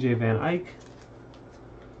 C.J. Van Eyck.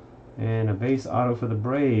 And a base auto for the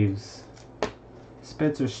Braves,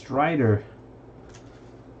 Spencer Strider.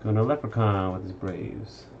 Going to Leprechaun with his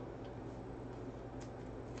Braves.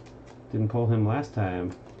 Didn't pull him last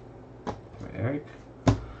time for Eric.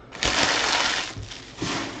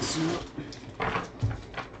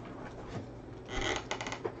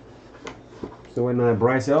 Still waiting on that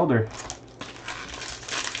Bryce Elder.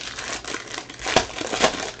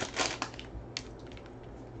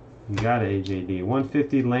 You got it, AJD.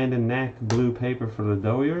 150 Landon Knack blue paper for the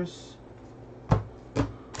Doyers.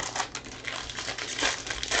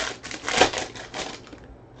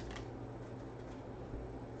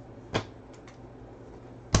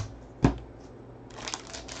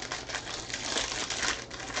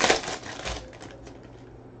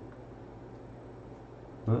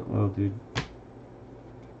 Oh, well, dude.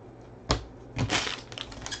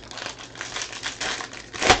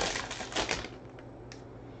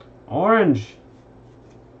 Orange.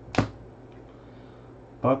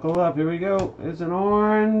 Buckle up, here we go. It's an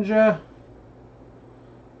orange.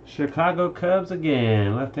 Chicago Cubs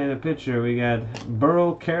again. Left-handed pitcher. We got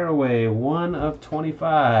Burl Caraway, 1 of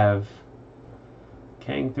 25.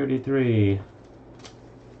 Kang 33.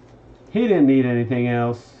 He didn't need anything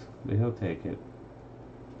else, but he'll take it.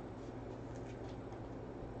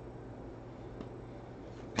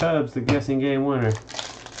 Cubs, the guessing game winner.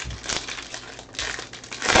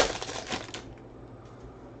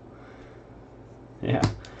 Yeah.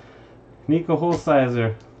 Nico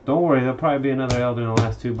Holsizer. Don't worry, there'll probably be another Elder in the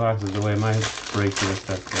last 2 boxes the way my breaks and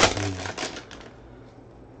stuff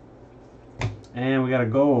goes. And we got a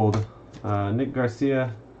gold. Nick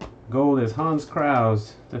Garcia. Gold is Hans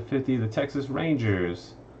Krause to 50, the Texas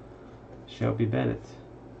Rangers. Shelby Bennett.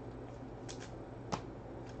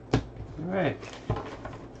 Alright.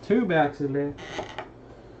 2 boxes left.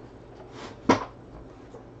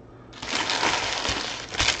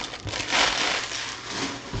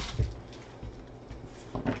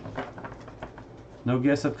 No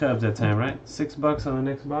guess up Cubs that time, right? $6 on the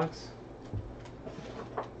next box.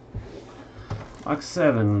 Box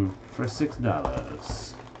 7 for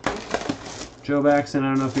 $6. Joe Baxton, I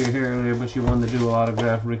don't know if you were here earlier, but you won the dual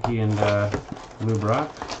autograph, Ricky and Lou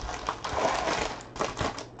Brock.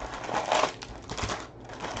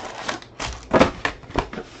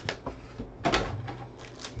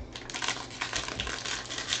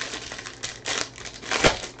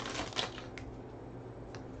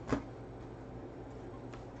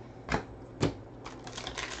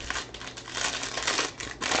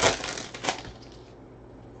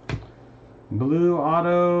 Blue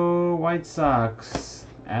Auto White Sox,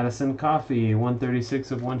 Addison Coffee,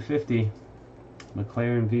 136 of 150.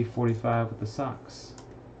 McLaren V45 with the Sox.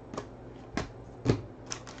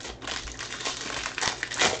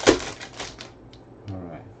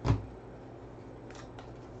 Alright.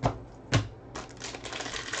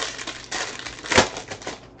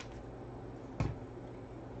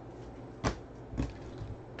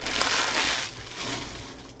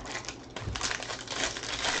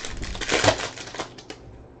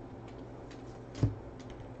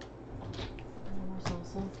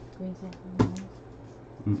 Green salsa.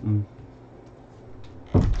 Mm-mm.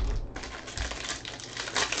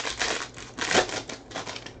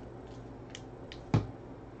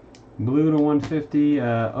 Blue to 150,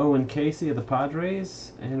 Owen Casey of the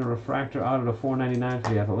Padres, and a refractor auto to 499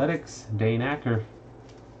 for the Athletics, Dane Acker.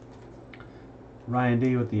 Ryan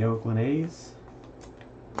D with the Oakland A's.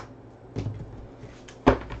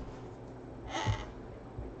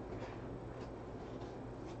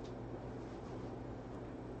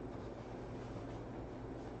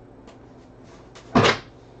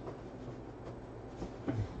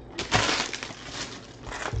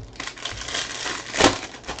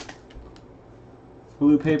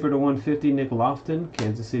 Blue paper to 150, Nick Lofton,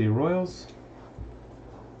 Kansas City Royals.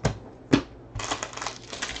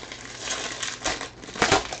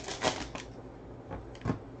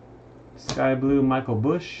 Sky blue, Michael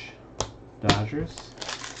Bush, Dodgers.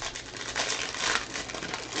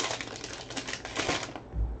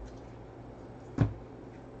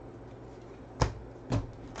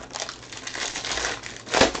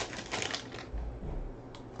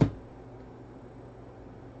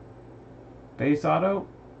 Base auto.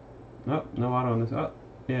 Oh, no auto on this. Oh,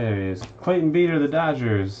 yeah, there it is. Clayton Beater, the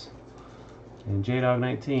Dodgers. And J-Dog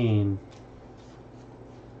 19.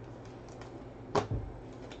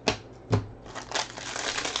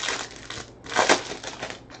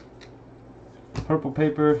 Purple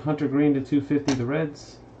paper, Hunter Green to 250, the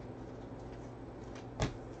Reds.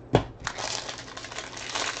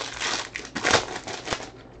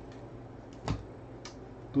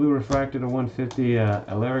 Blue refractor to 150,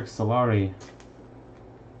 Alaric Solari.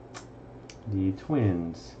 The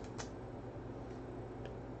Twins.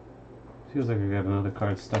 Feels like I got another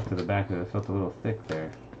card stuck to the back of it. It felt a little thick there.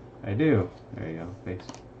 I do. There you go. Base.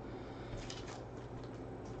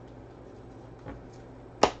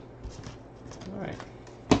 Alright.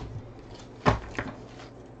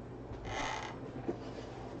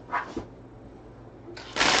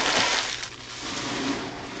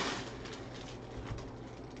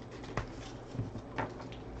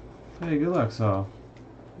 Hey, good luck, Saul.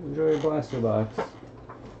 Enjoy your blaster box.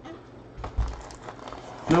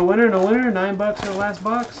 No winner, no winner. $9 for the last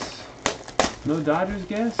box. No Dodgers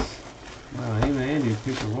guess. Wow, even Andy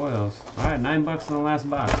picked the Royals. Alright, $9 in the last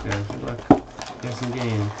box, guys. Good luck guessing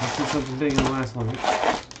game. Let's do something big in the last one.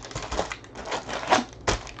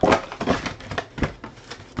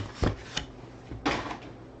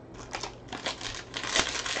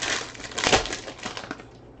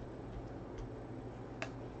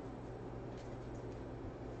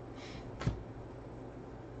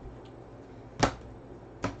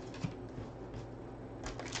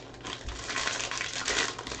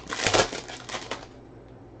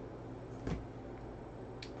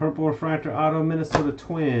 Purple refractor auto Minnesota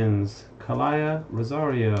Twins. Kalaya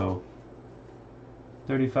Rosario.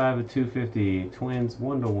 35 of 250. Twins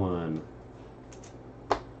 1-1.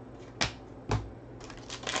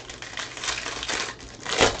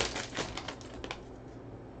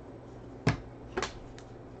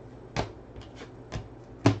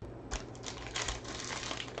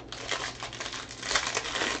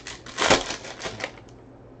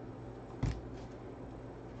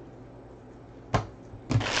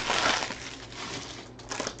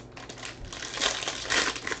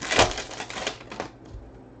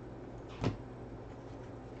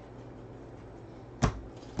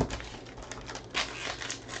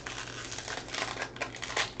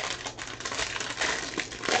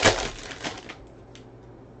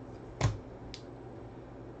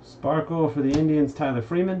 Sparkle for the Indians, Tyler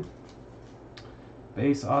Freeman.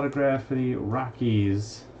 Base autograph for the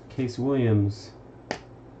Rockies, Case Williams.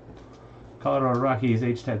 Colorado Rockies,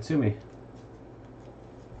 H. Tatsumi.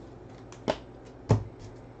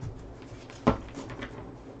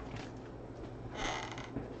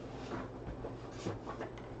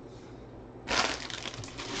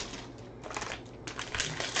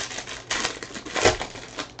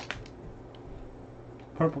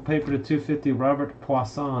 Purple paper to 250, Robert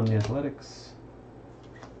Poisson, the Athletics.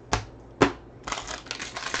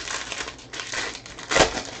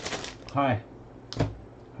 Hi.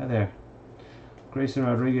 Hi there. Grayson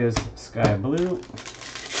Rodriguez, Sky Blue.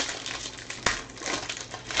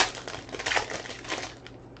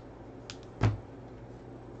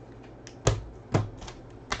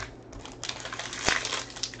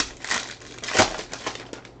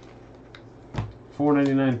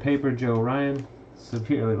 $4.99 paper, Joe Ryan.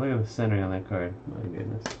 Severely, look at the centering on that card. My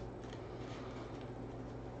goodness.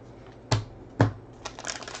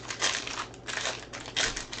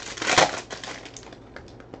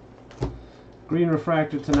 Green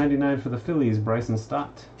refractor to 99 for the Phillies, Bryson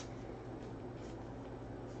Stott.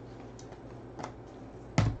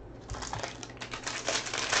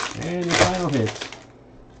 And the final hit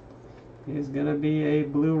is going to be a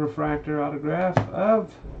blue refractor autograph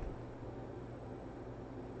of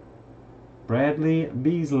Bradley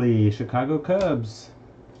Beasley, Chicago Cubs.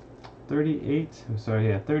 38 of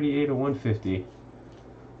 150.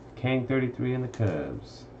 Kang 33 in the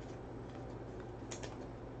Cubs.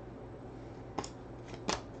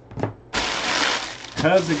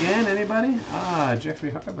 Cubs again, anybody? Ah, Jeffrey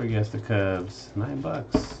Harper guessed the Cubs.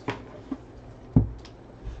 $9.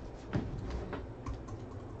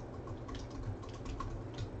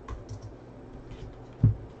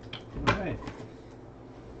 Alright.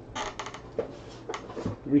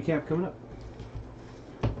 Recap coming up.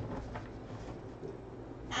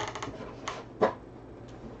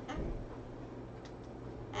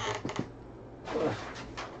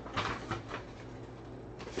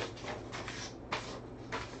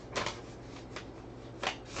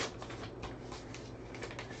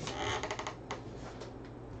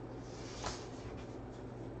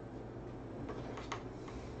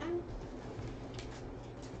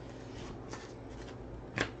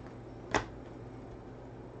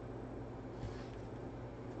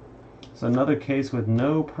 So another case with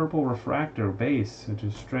no purple refractor base, which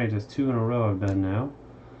is strange. That's 2 in a row I've done now.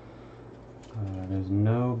 There's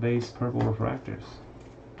no base purple refractors.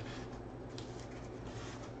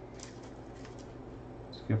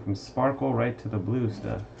 Let's go from sparkle right to the blue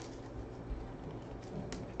stuff.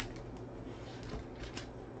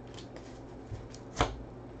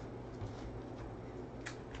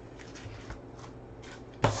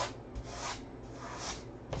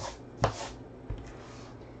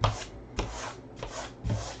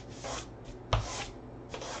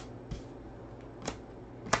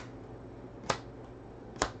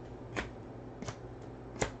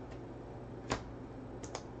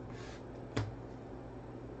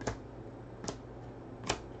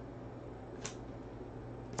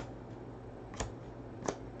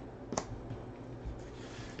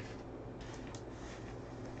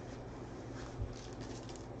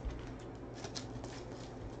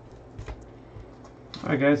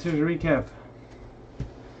 Alright guys, here's a recap.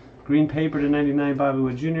 Green paper to 99, Bobby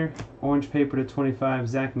Wood Jr. Orange paper to 25,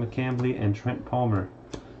 Zach McCambly and Trent Palmer.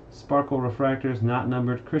 Sparkle refractors not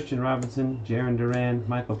numbered, Christian Robinson, Jaron Duran,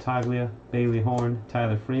 Michael Taglia, Bailey Horn,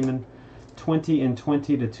 Tyler Freeman. 20 and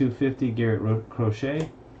 20 to 250, Garrett Crochet.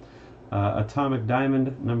 Atomic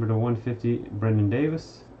Diamond, number to 150, Brendan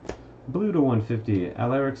Davis. Blue to 150,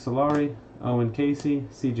 Alaric Solari, Owen Casey,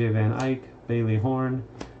 CJ Van Eyck, Bailey Horn,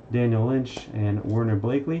 Daniel Lynch, and Werner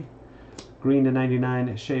Blakely. Green to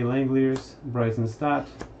 99, Shea Langeliers, Bryson Stott.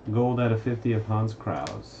 Gold out of 50 of Hans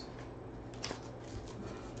Kraus.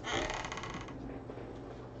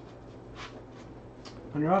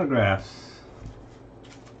 On your autographs,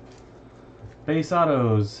 base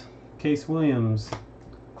autos, Case Williams,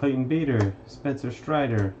 Clayton Beater, Spencer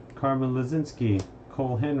Strider, Carmen Lazinski,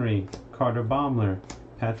 Cole Henry, Carter Baumler,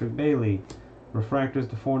 Patrick Bailey. Refractors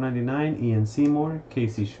to 499, Ian Seymour,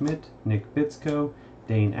 Casey Schmidt, Nick Bitsko,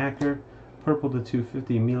 Dane Acker. Purple to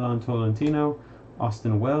 250, Milan Tolentino,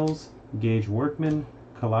 Austin Wells, Gage Workman,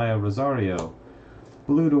 Kalaya Rosario.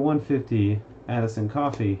 Blue to 150, Addison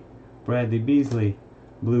Coffey, Bradley Beasley.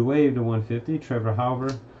 Blue Wave to 150, Trevor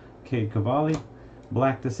Hauver, Cade Cavalli.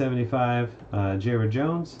 Black to 75, Jared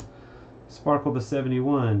Jones. Sparkle to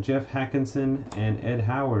 71, Jeff Hackinson and Ed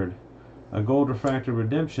Howard. A gold refractor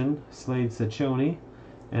redemption, Slade Ciccone.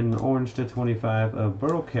 And an orange to 25 of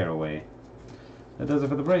Burl Caraway. That does it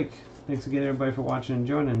for the break. Thanks again everybody for watching and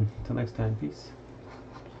joining. Until next time, peace.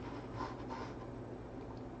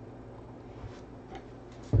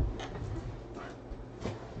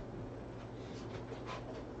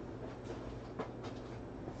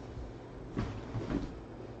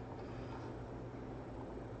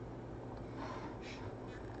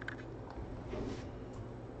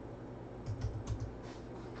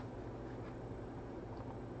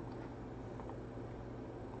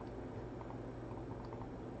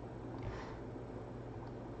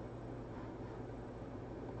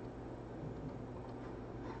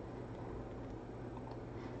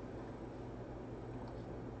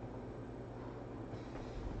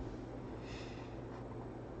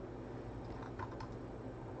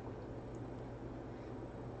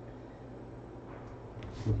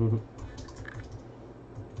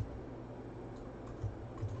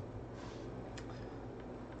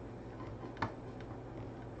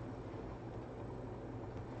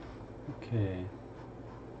 Okay.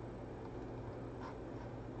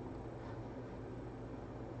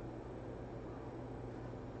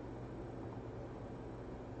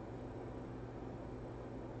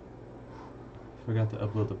 Forgot to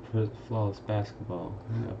upload the Flawless Basketball.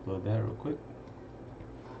 I'm gonna upload that real quick.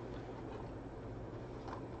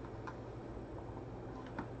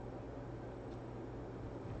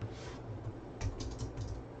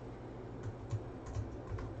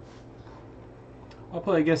 I'll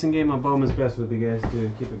play a guessing game on Bowman's Best with you guys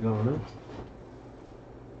to keep it going,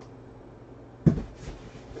 huh?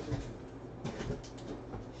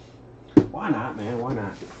 Why not, man? Why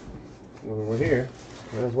not? When we're here,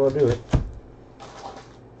 might as well do it.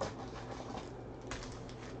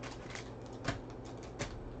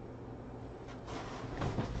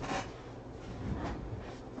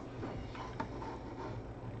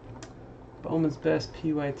 Bowman's Best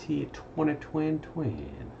PYT 2020.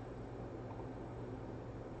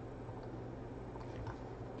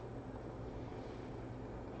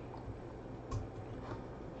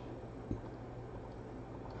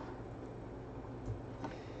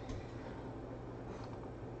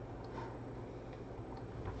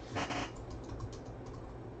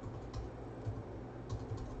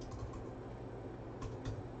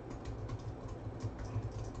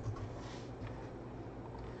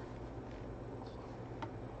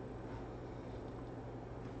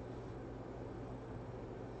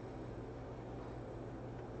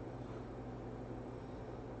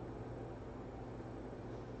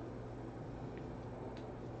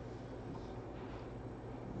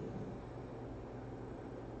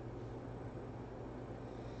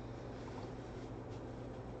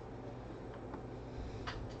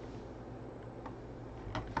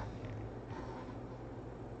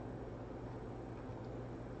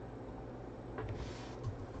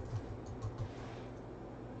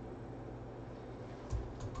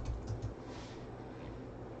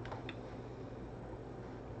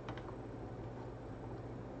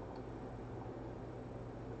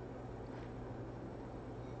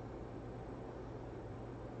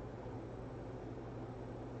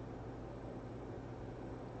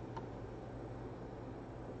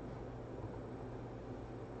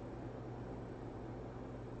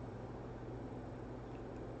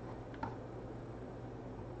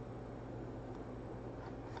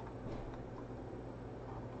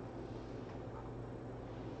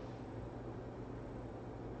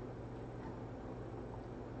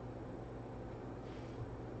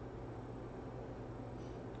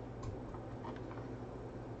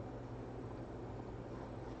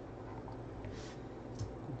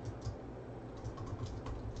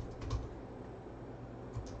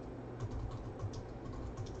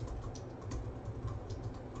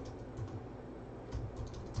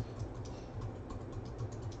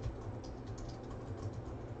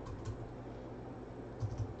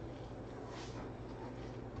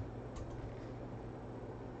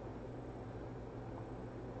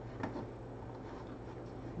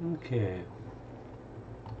 Okay.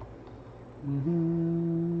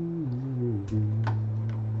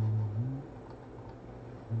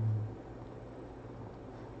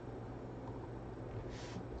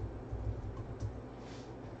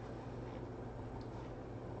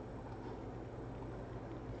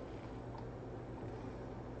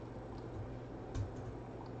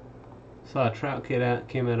 Saw a trout kid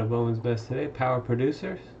came out of Bowman's Best today. Power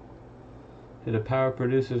Producers. Did a Power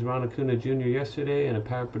Producers Ron Acuna Jr. yesterday and a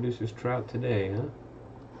Power Producers trout today, huh?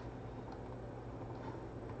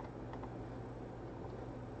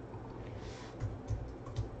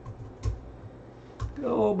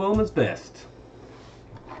 Go Bowman's Best.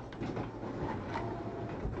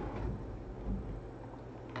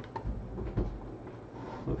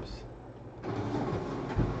 Whoops.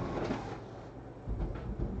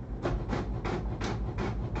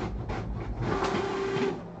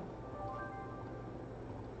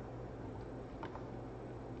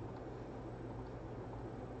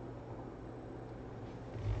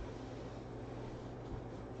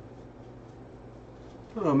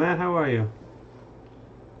 Hello, Matt. How are you?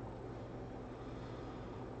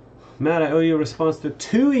 Matt, I owe you a response to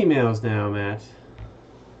 2 emails now, Matt.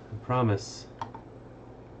 I promise.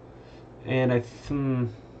 And I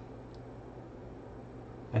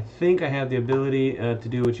think I have the ability to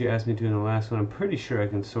do what you asked me to in the last one. I'm pretty sure I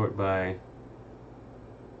can sort by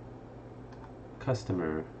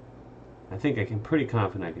customer. I think I can, pretty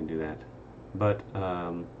confident I can do that. But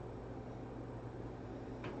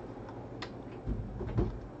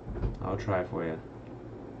I'll try for you.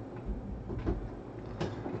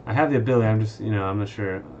 I have the ability, I'm just, I'm not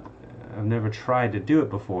sure. I've never tried to do it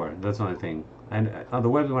before. That's the only thing. And on the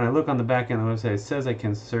website, when I look on the back end of the website, it says I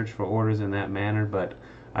can search for orders in that manner, but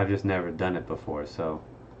I've just never done it before, so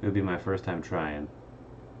it would be my first time trying.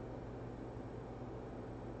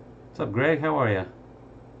 What's up, Greg? How are you?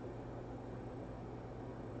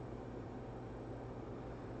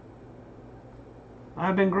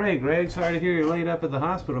 I've been great, Greg. Sorry to hear you're laid up at the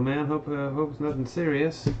hospital, man. Hope it's nothing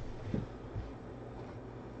serious.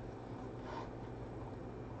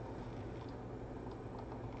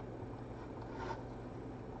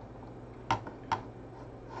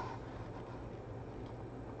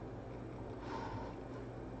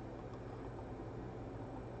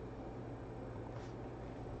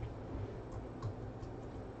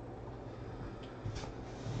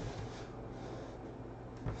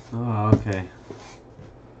 Oh, okay.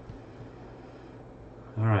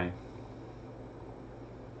 Alright.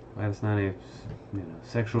 Glad it's not a,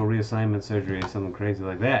 sexual reassignment surgery or something crazy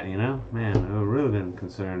like that, Man, I've really been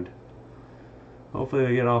concerned. Hopefully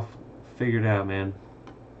they get all figured out, man.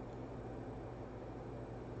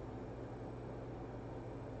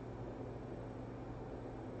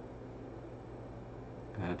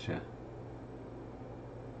 Gotcha.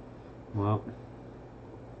 Well,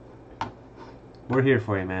 we're here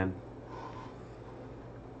for you, man.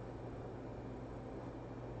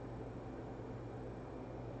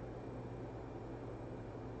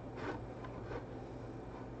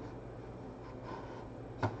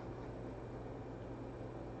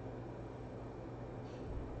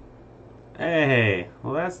 Hey,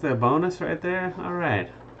 well that's the bonus right there. All right.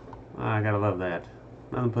 Oh, I gotta love that.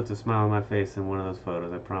 Nothing puts a smile on my face than one of those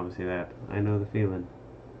photos. I promise you that. I know the feeling.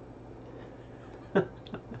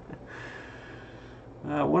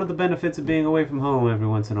 One of the benefits of being away from home every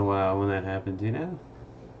once in a while when that happens, The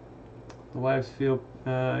wives feel,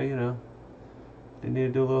 they need to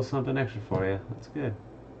do a little something extra for you. That's good.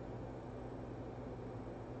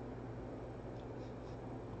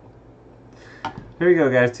 Here we go,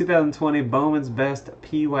 guys. 2020 Bowman's Best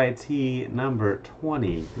PYT number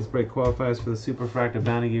 20. This break qualifies for the Superfractor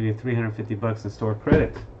bounty. Give you $350 in store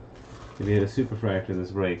credit if you hit a Superfractor in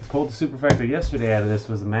this break. Pulled the Superfractor yesterday out of this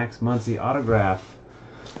was the Max Muncy autograph,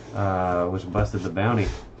 which busted the bounty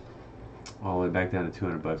all the way back down to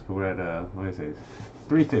 $200. But we're at what do I say,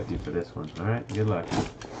 $350 for this one. All right, good luck.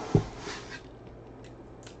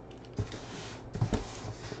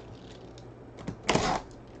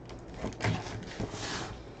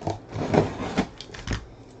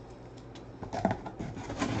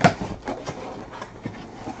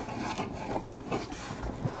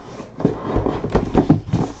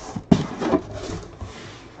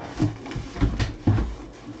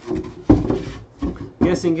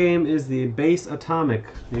 Guessing game is the base atomic.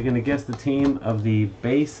 You're going to guess the team of the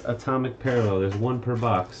base atomic parallel. There's one per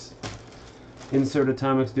box. Insert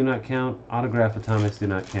atomics do not count. Autograph atomics do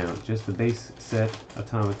not count. Just the base set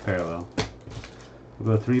atomic parallel.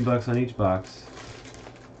 We'll go $3 on each box.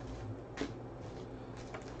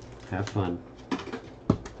 Have fun.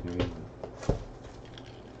 Here we go.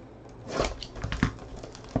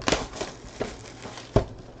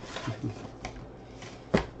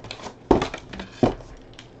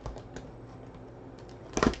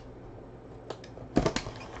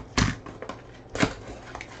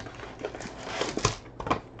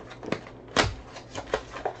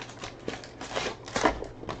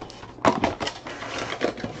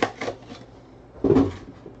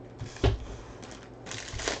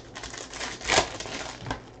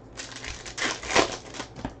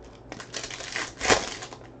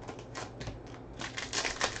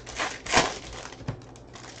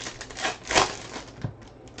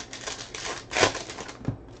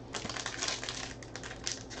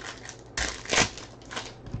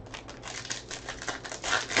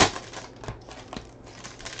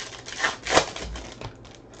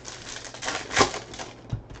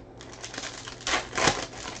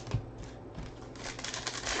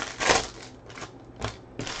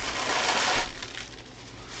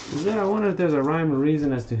 if there's a rhyme or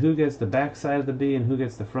reason as to who gets the back side of the B and who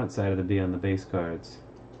gets the front side of the B on the base cards.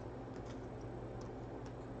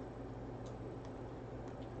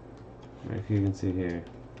 If you can see here,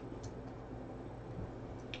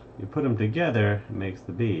 you put them together, it makes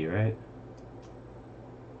the B, right?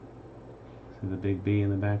 See the big B in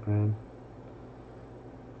the background?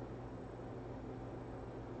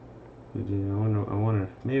 I wonder,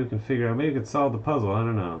 maybe we can figure out, maybe we could solve the puzzle, I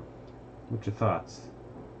don't know. What's your thoughts?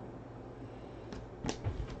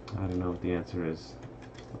 I don't know what the answer is.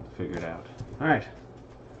 We'll figure it out. Alright.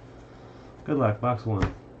 Good luck, box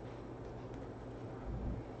 1.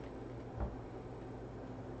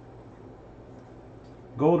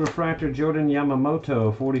 Gold refractor Jordan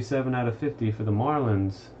Yamamoto, 47 out of 50 for the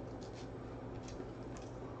Marlins.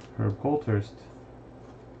 Herb Colthurst.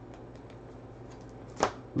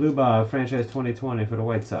 Luba, franchise 2020 for the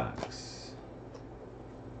White Sox.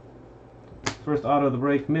 First auto of the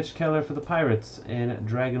break, Mitch Keller for the Pirates and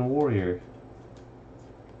Dragon Warrior.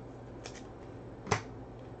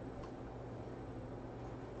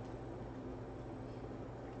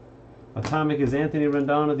 Atomic is Anthony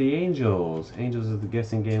Rendon of the Angels. Angels is the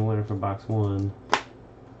guessing game winner for box 1.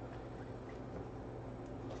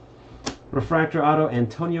 Refractor auto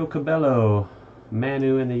Antonio Cabello,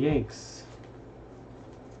 Manu and the Yanks.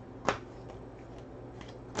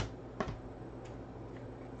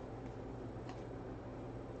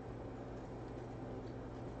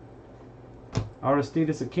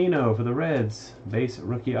 Aristides Aquino for the Reds, base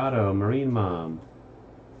rookie auto, Marine Mom.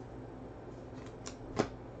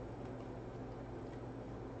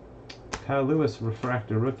 Kyle Lewis,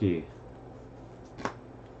 refractor rookie.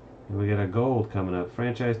 And we got a gold coming up.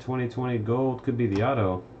 Franchise 2020 gold could be the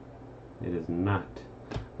auto. It is not.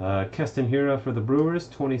 Keston Hiura for the Brewers,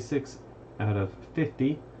 26 out of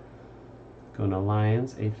 50. Going to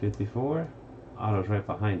Lions, 854. Auto's right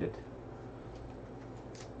behind it.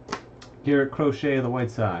 Garrett Crochet of the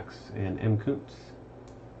White Sox and M. Kuntz.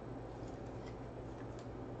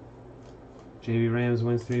 JV Rams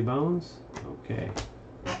wins 3 bones. Okay.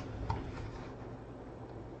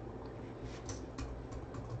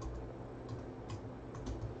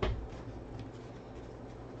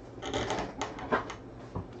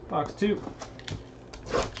 Box 2.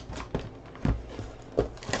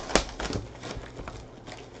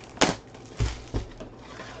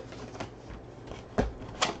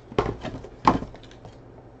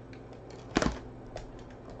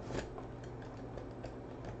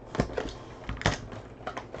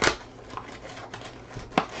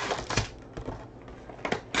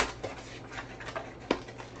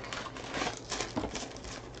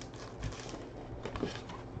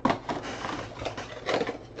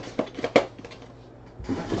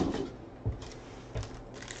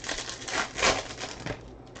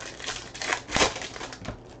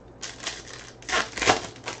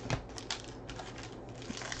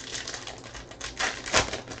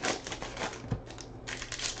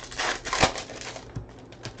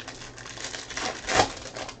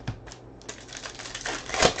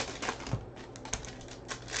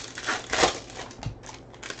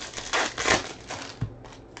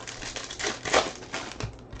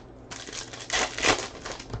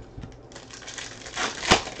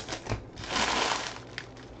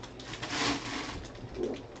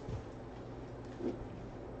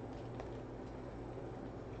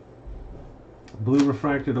 Blue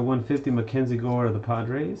refractor to 150, Mackenzie Gore of the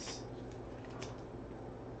Padres.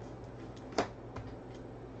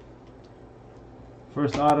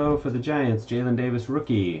 First auto for the Giants, Jalen Davis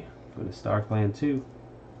rookie for the Star Clan 2.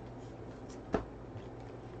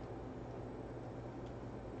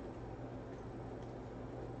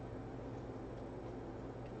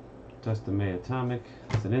 Dustin May Atomic.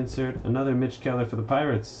 That's an insert. Another Mitch Keller for the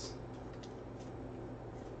Pirates.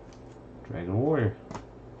 Dragon Warrior.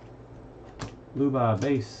 Luba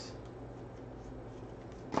base.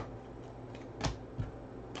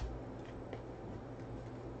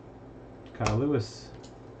 Kyle Lewis.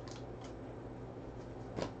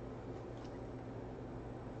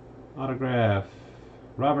 Autograph.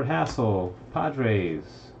 Robert Hassel,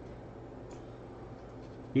 Padres.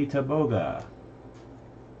 Itaboga.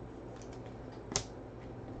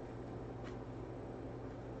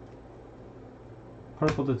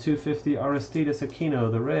 Purple to 250, Aristides Aquino,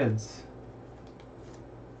 the Reds.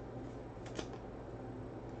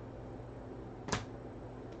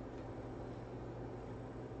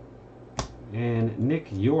 And Nick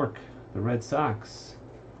York, the Red Sox.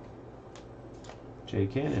 Jay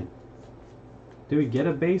Cannon. Did we get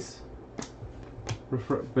a base?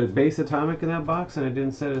 But base atomic in that box and I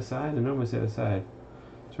didn't set it aside? I normally set it aside.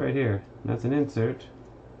 It's right here. That's an insert.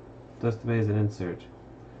 Dustin May is an insert.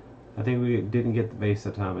 I think we didn't get the base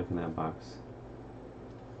atomic in that box.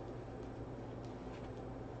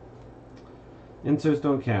 Inserts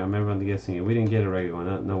don't count. Remember on the guessing game. We didn't get a regular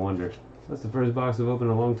one. No wonder. That's the first box I've opened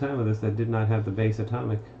in a long time with this that did not have the base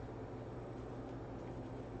atomic.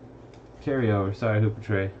 Carryover. Sorry, Hooper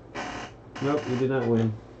Tray. Nope, we did not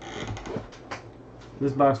win.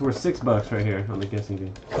 This box worth $6 right here on the guessing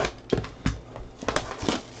game.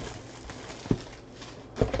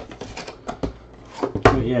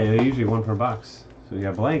 But yeah, usually one per box. So we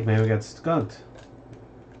got blank, man. We got skunked.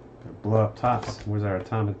 Blow up tops. Where's our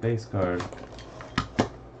atomic base card?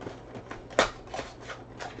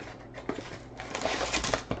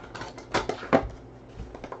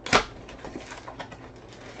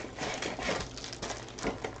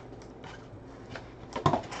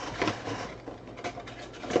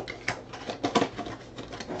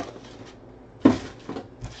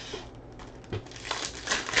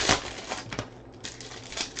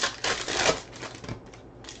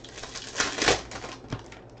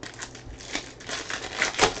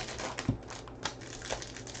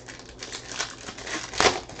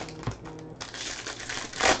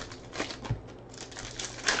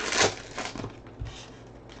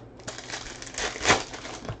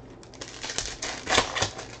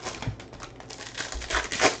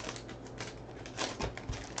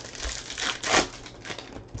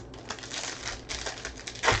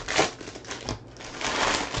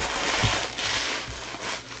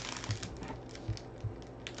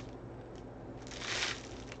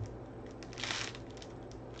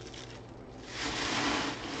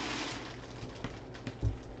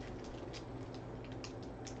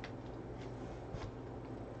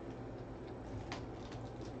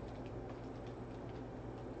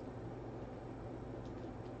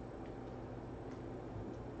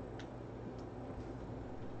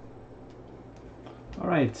 All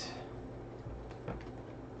right.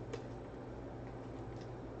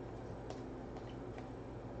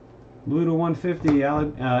 Blue to 150,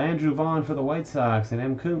 Andrew Vaughn for the White Sox, and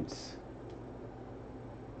M. Kuntz.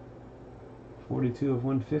 42 of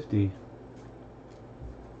 150.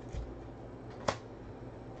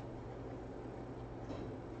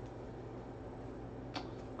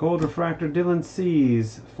 Gold refractor, Dylan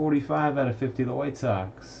Cease, 45 out of 50, the White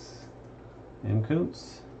Sox. M.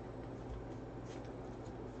 Kuntz.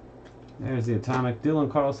 There's the atomic,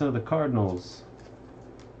 Dylan Carlson of the Cardinals.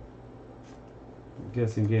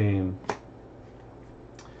 Guessing game.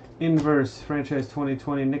 Inverse, franchise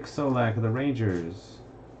 2020, Nick Solak of the Rangers.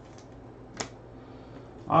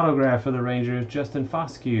 Autograph for the Rangers, Justin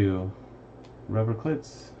Foscue. Rubber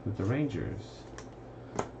Clits with the Rangers.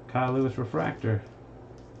 Kyle Lewis refractor.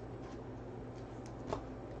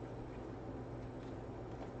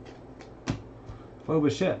 Bo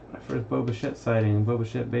Bichette, first Bo Bichette sighting. Bo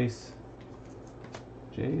Bichette base.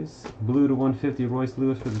 Jays. Blue to 150, Royce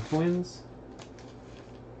Lewis for the Twins.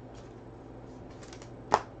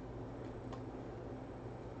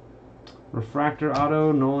 Refractor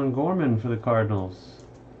auto, Nolan Gorman for the Cardinals.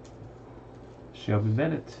 Shelby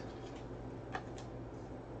Bennett.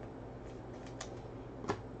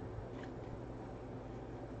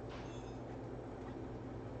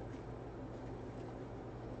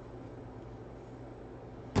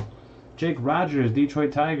 Jake Rogers,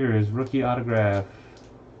 Detroit Tigers, rookie autograph.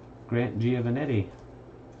 Grant Giovannetti.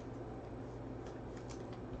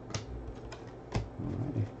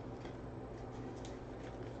 Alrighty.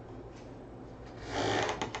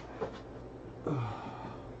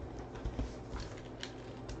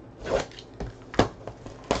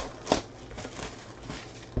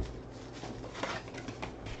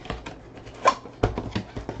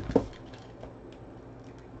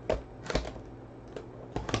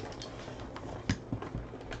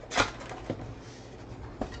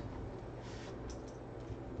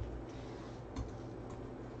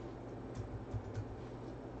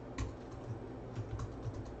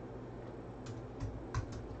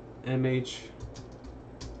 MH,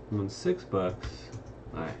 I'm on $6. All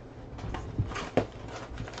right.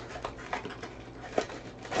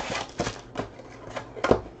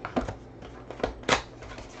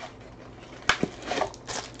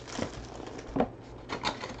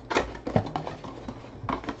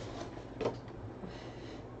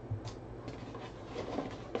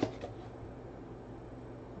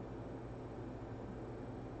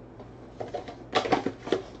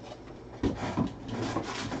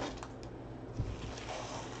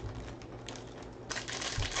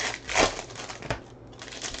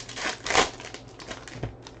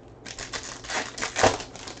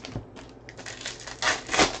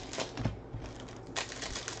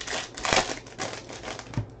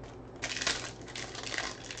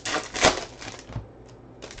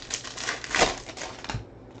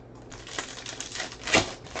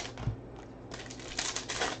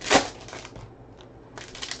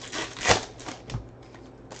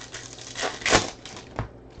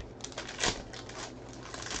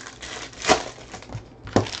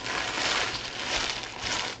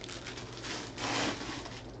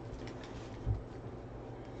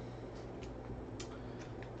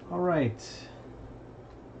 right.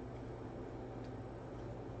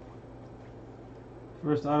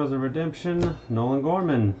 First autos of redemption, Nolan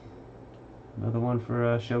Gorman. Another one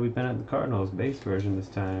for Shelby Bennett and the Cardinals, base version this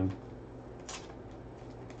time.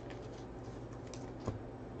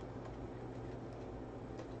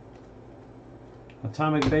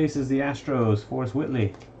 Atomic base is the Astros, Forrest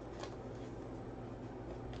Whitley.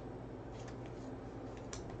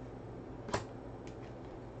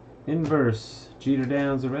 Inverse, Jeter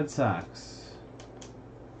Downs, the Red Sox.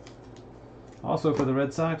 Also for the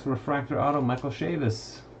Red Sox, refractor auto, Michael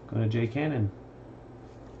Chavis. Going to Jay Cannon.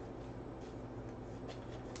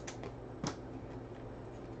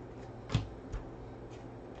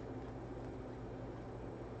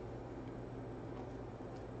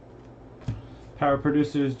 Power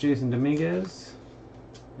producers, Jason Dominguez.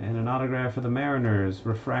 And an autograph for the Mariners,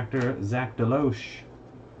 refractor, Zach Deloche.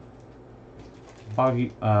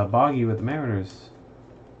 Boggy with the Mariners.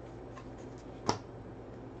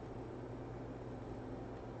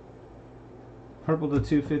 Purple to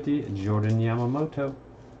 250, Jordan Yamamoto.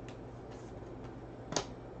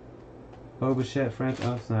 Bo Bichette,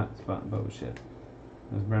 oh, it's not Bo Bichette.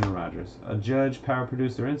 That's Brendan Rodgers. A Judge power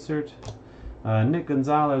producer insert. Nick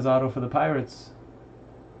Gonzalez auto for the Pirates.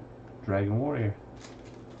 Dragon Warrior.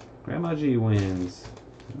 Grandma G wins.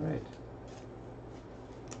 All right.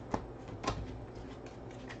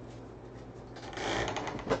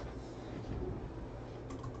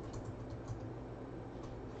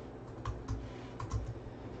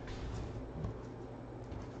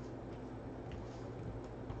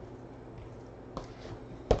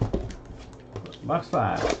 Box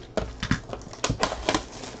 5.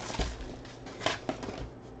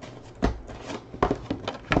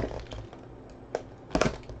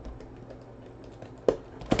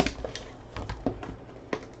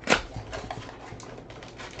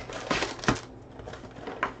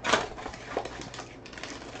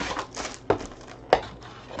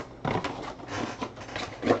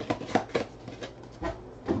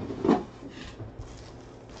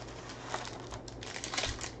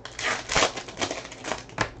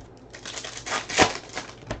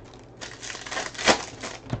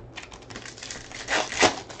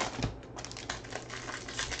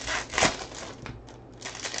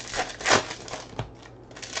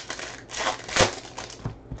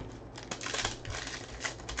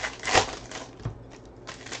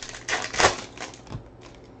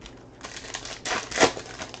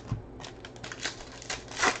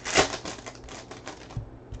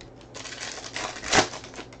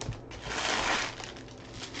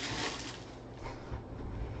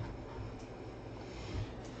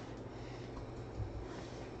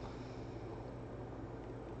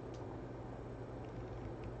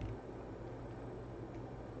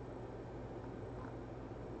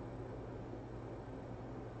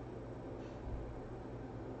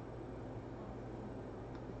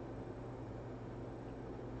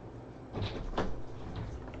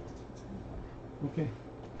 Okay.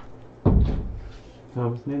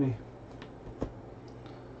 Thomas Nene.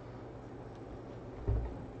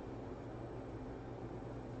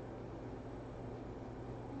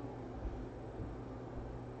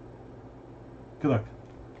 Good luck.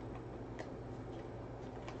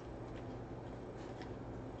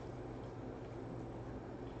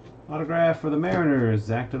 Autograph for the Mariners,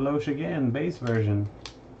 Zach Deloche again, base version.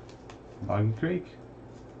 Boggy Creek.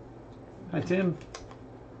 Hi, Tim.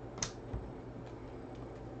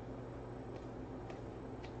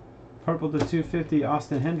 Purple to 250,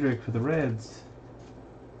 Austin Hendrick for the Reds.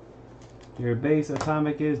 Your base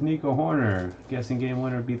atomic is Nico Horner. Guessing game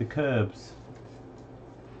winner would be the Cubs.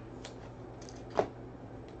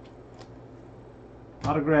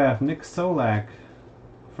 Autograph, Nick Solak.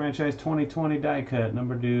 Franchise 2020 die cut,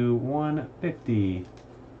 number due 150.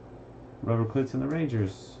 Rubber Clits and the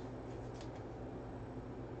Rangers.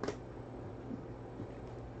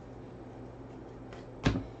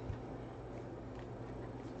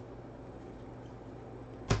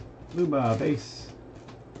 Luba, base.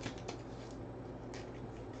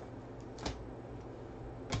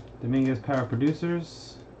 Dominguez power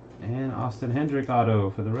producers. And Austin Hendrick auto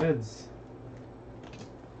for the Reds.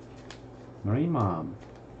 Marine Mom.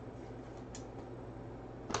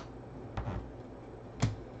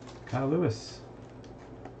 Kyle Lewis.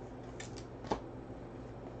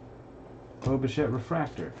 Bo Bichette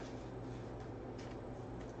refractor.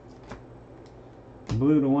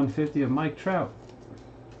 Blue to 150 of Mike Trout.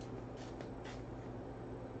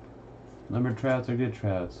 Numbered Trouts are good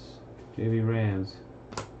Trouts. JV Rams.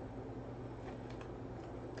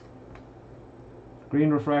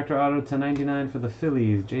 Green refractor auto to 99 for the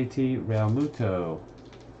Phillies. JT Realmuto.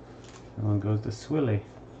 That one goes to Swilly.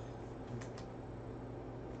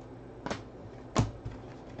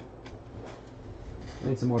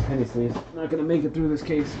 Need some more penny sleeves. Not gonna make it through this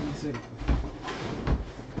case. One second.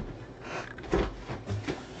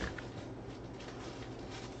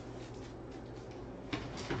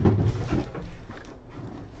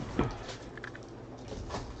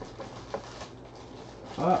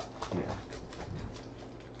 Oh, yeah.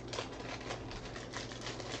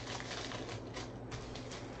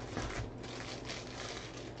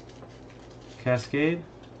 Cascade.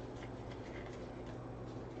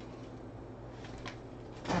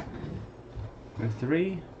 Or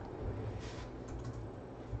 3.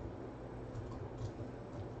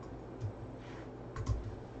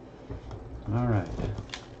 All right.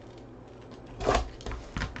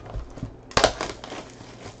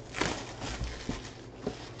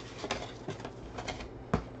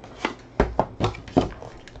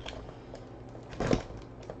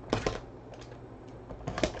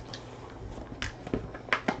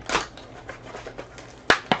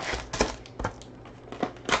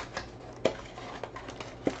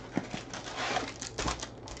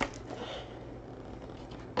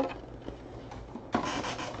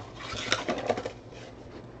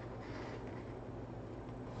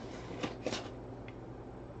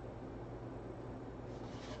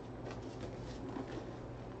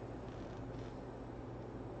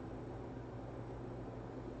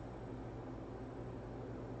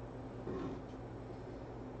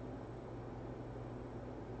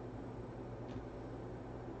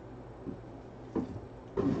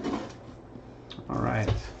 All right.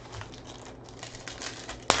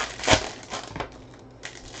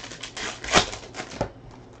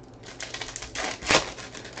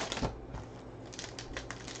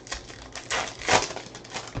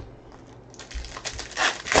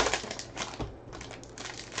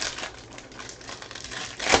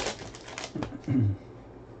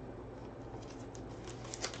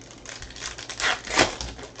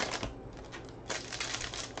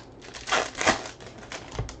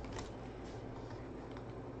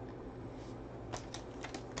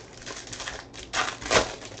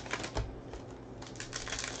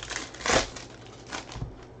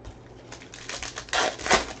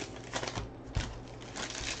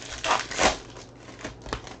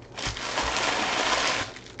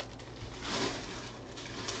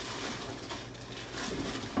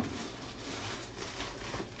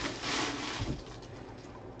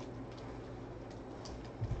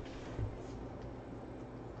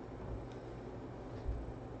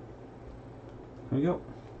 Here we go.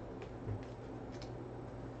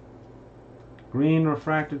 Green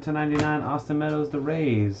refractor to 99. Austin Meadows, the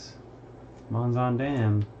Rays. Monzon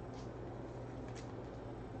Dam.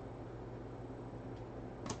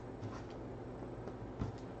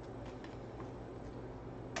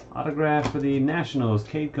 Autograph for the Nationals,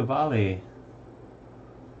 Cade Cavalli.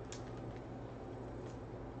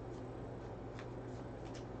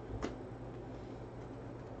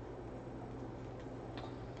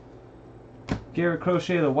 Garrett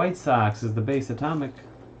Crochet, the White Sox, is the base atomic.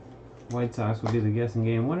 White Sox will be the guessing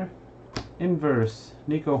game winner. Inverse,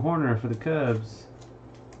 Nico Horner for the Cubs.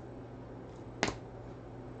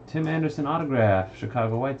 Tim Anderson autograph,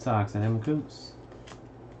 Chicago White Sox, and M. Coots.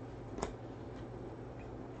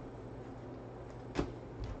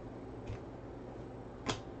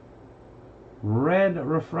 Red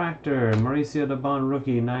refractor, Mauricio Dubon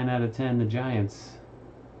rookie, 9 out of 10, the Giants.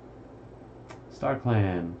 Star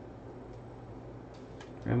Clan.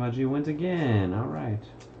 Grandma G wins again. All right.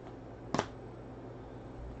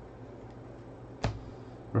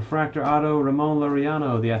 Refractor auto, Ramon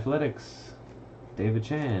Laureano, the Athletics. David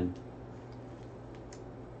Chan.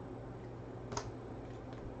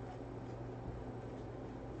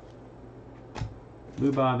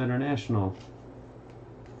 Blue Bob International.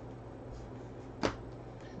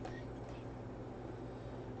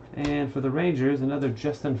 And for the Rangers, another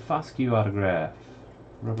Justin Foscue autograph.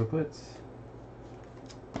 Rubber Blitz.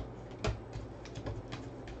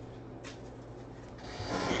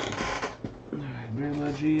 Alright,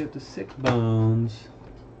 Grandma G up to 6 bones.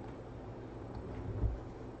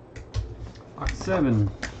 Box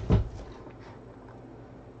 7.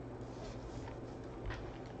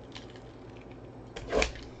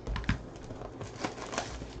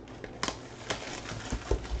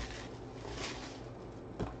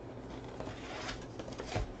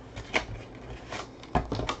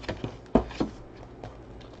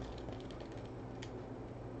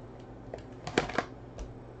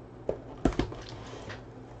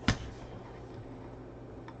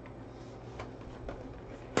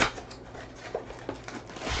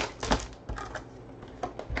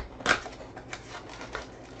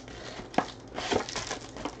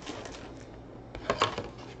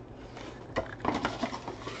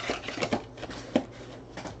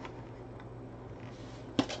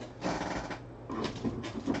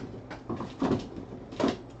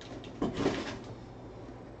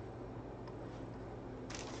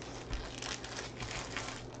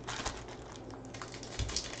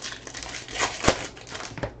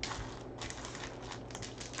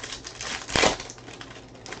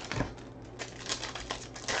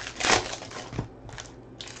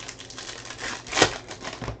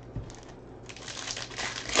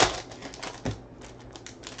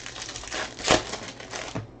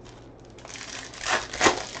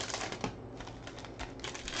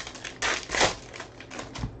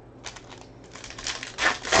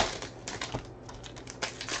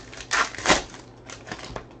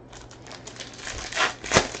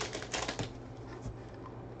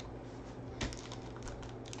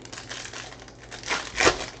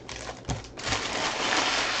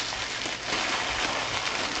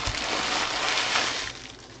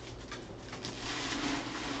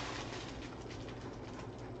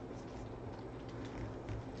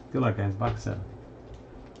 Good luck, guys. Box 7.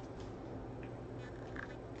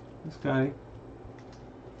 This guy.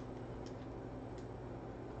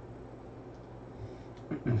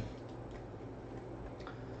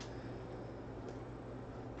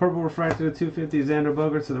 Purple refractor to 250, Xander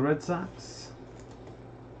Bogaerts to the Red Sox.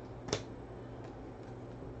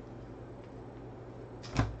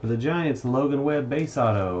 For the Giants, Logan Webb base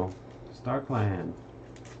auto, Starkland.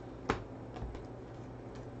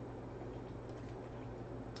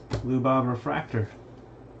 Lou Bob refractor.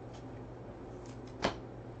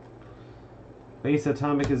 Base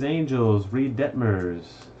atomic is Angels, Reed Detmers.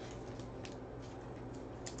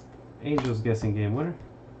 Angels guessing game winner.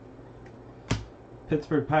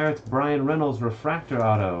 Pittsburgh Pirates, Brian Reynolds refractor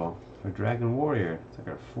auto for Dragon Warrior. It's like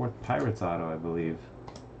our 4th Pirates auto, I believe.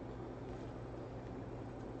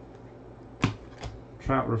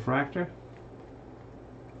 Trout refractor.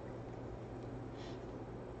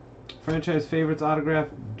 Franchise favorites autograph,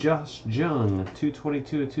 Josh Jung,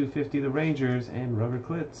 222 to 250, the Rangers, and rubber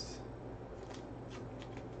clits.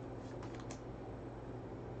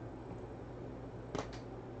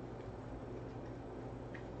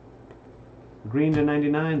 Green to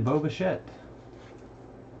 99, Bo Bichette.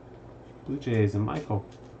 Blue Jays and Michael.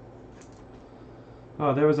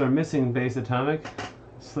 Oh, there was our missing base atomic.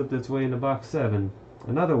 Slipped its way into box 7.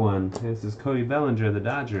 Another one. This is Cody Bellinger, the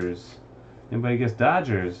Dodgers. Anybody guess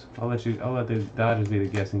Dodgers? I'll let the Dodgers be the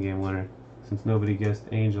guessing game winner, since nobody guessed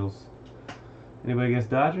Angels. Anybody guess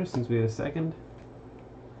Dodgers, since we had a second?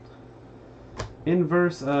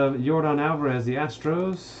 Inverse of Yordan Alvarez, the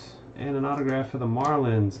Astros. And an autograph for the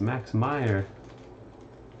Marlins, Max Meyer.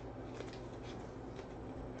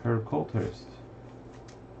 Herb Colthurst.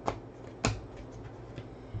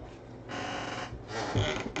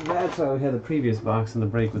 That's why we had the previous box in the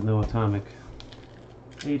break with no atomic.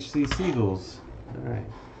 HC Seagulls. Alright.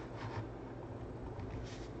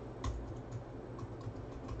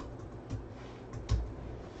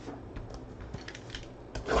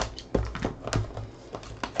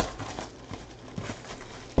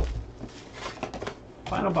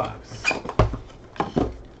 Final box.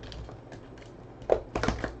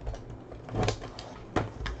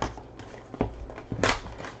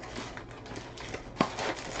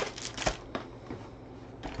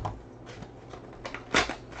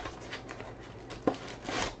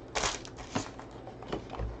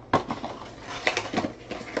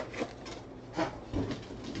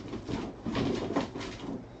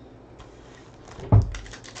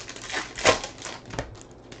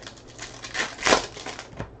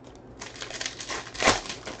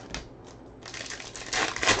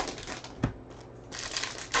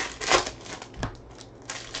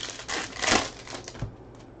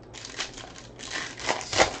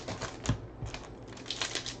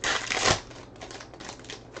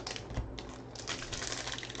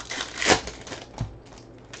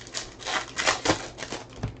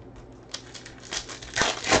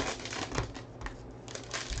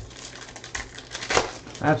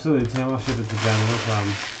 Absolutely, Tim. I'll ship it to Johnny, no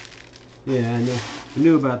problem. Yeah, I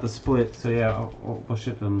knew about the split, so yeah, we'll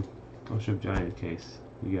ship them. I'll ship Johnny a case.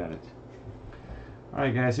 You got it.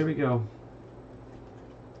 Alright, guys, here we go.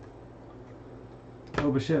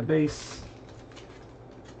 Bichette base.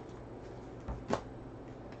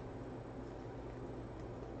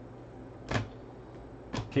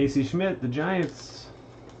 Casey Schmidt, the Giants.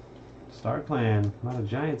 Star Clan. A lot of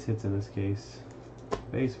Giants hits in this case.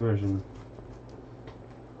 Base version.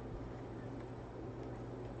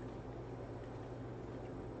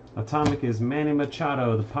 Atomic is Manny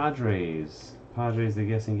Machado, the Padres. Padres, the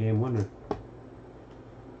guessing game winner.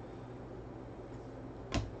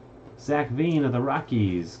 Zach Veen of the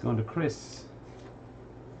Rockies, going to Chris.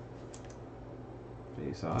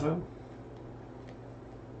 Base auto.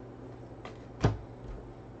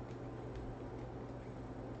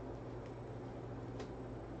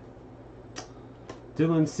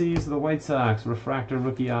 Dylan Cease of the White Sox, refractor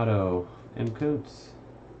rookie auto. M. Coots.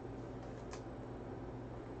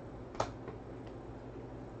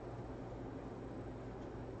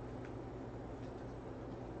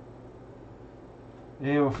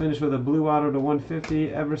 And we'll finish with a blue auto to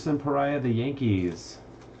 150, Everson Pariah, the Yankees.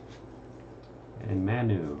 And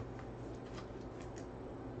Manu.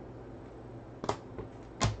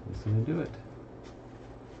 That's going to do it.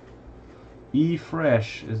 E.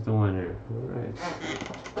 Fresh is the winner. Alright.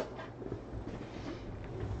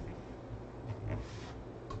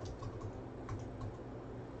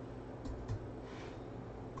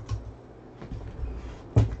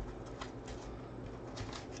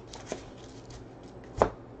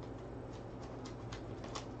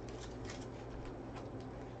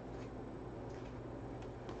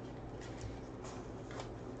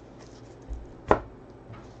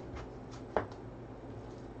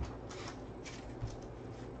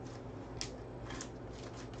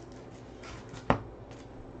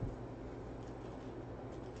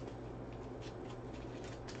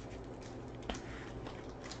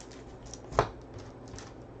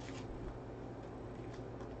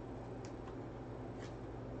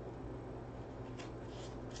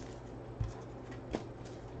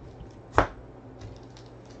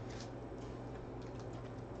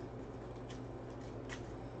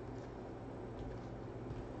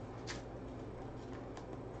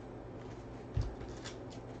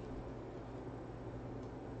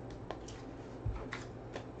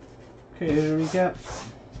 Okay, to recap.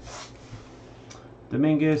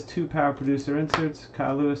 Dominguez, 2 power producer inserts.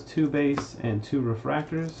 Kyle Lewis, 2 base and 2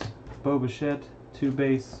 refractors. Bo Bichette, 2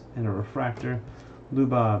 base and a refractor. Lou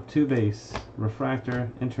Bob, 2 base,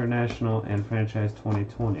 refractor, international, and franchise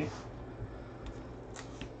 2020.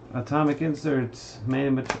 Atomic inserts,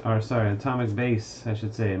 atomic base, I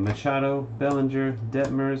should say. Machado, Bellinger,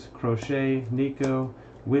 Detmers, Crochet, Nico,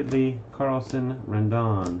 Whitley, Carlson,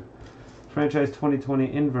 Rendon. Franchise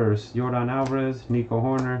 2020 inverse, Yordan Alvarez, Nico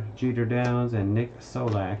Horner, Jeter Downs, and Nick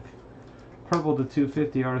Solak. Purple to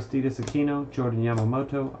 250, Aristides Aquino, Jordan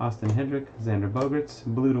Yamamoto, Austin Hendrick, Xander Bogaerts.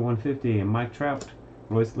 Blue to 150, Mike Trout,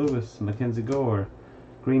 Royce Lewis, Mackenzie Gore.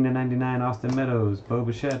 Green to 99, Austin Meadows, Bo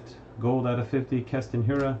Bichette. Gold out of 50, Keston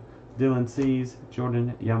Hiura, Dylan Cease,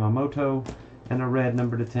 Jordan Yamamoto. And a red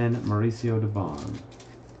number to 10, Mauricio Dubon.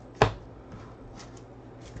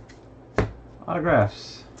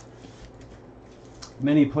 Autographs.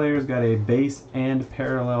 Many players got a base and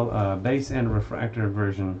parallel, base and refractor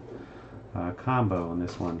version combo in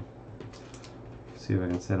this one. Let's see if I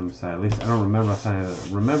can set them aside. At least I don't remember. Let's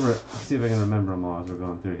see if I can remember them all as we're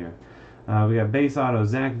going through here. We got base auto: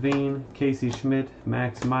 Zach Veen, Casey Schmidt,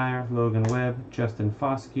 Max Meyer, Logan Webb, Justin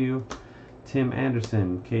Foscue, Tim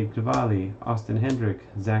Anderson, Cade Cavalli, Austin Hendrick,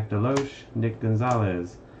 Zach Deloche, Nick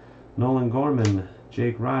Gonzalez, Nolan Gorman,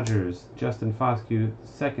 Jake Rogers, Justin Foscue,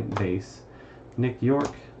 second base, Nick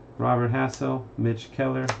York, Robert Hassel, Mitch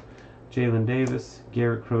Keller, Jalen Davis,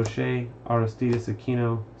 Garrett Crochet, Aristides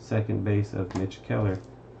Aquino, second base of Mitch Keller.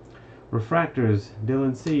 Refractors: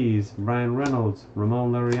 Dylan Cease, Brian Reynolds,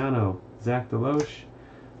 Ramon Laureano, Zach Deloche,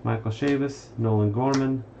 Michael Chavis, Nolan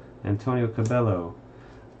Gorman, Antonio Cabello.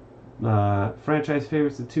 Franchise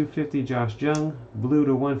favorites to 250, Josh Jung. Blue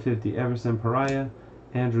to 150, Everson Pariah,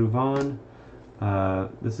 Andrew Vaughn.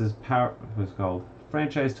 This is what's called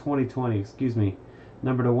Franchise 2020, excuse me.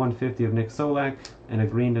 Number to 150 of Nick Solak, and a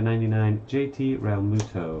green to 99, JT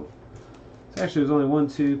Realmuto. So actually there's only 1,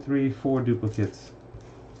 2, 3, 4 duplicates.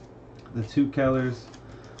 The 2 Kellers,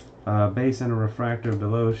 base and a refractor of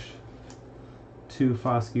Deloche, 2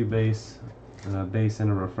 Foscue base, base and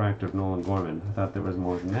a refractor of Nolan Gorman. I thought there was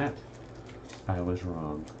more than that. I was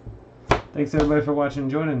wrong. Thanks everybody for watching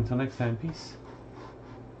and joining. Until next time, peace.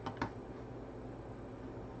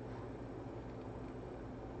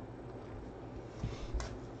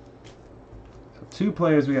 So 2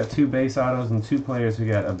 players, we got 2 base autos, and 2 players, we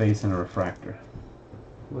got a base and a refractor.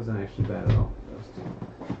 Wasn't actually bad at all.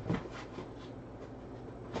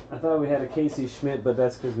 I thought we had a Casey Schmidt, but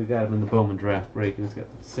that's because we got him in the Bowman draft break, and it's got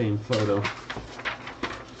the same photo.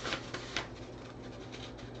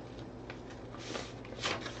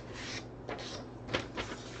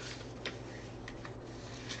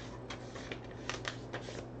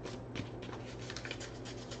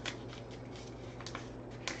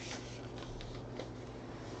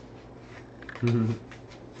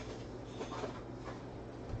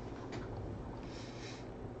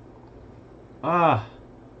 Ah!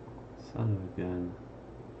 Son of a gun.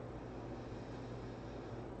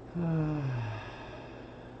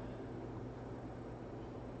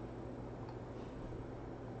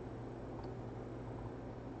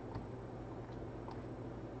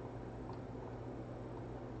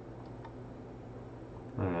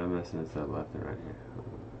 Alright, I'm messing this up left and right here.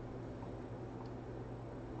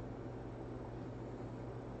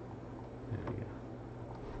 There we go.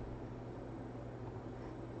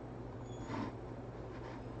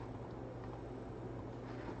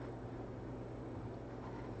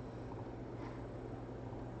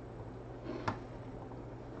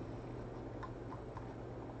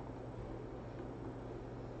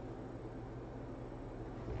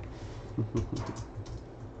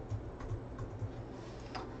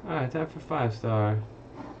 Alright, time for 5-star.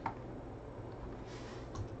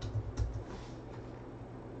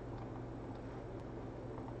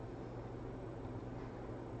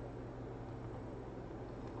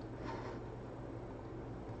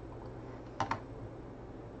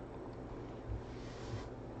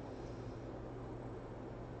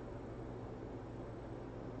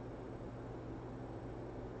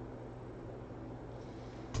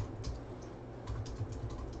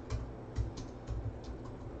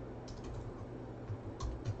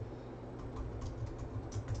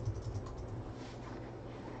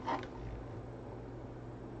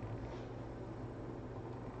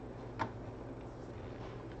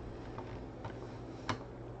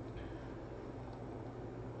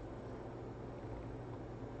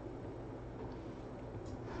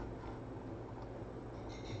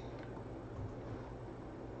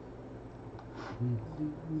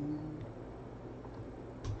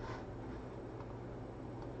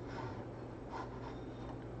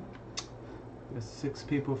 There's 6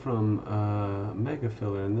 people from Mega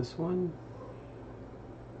Filler in this one.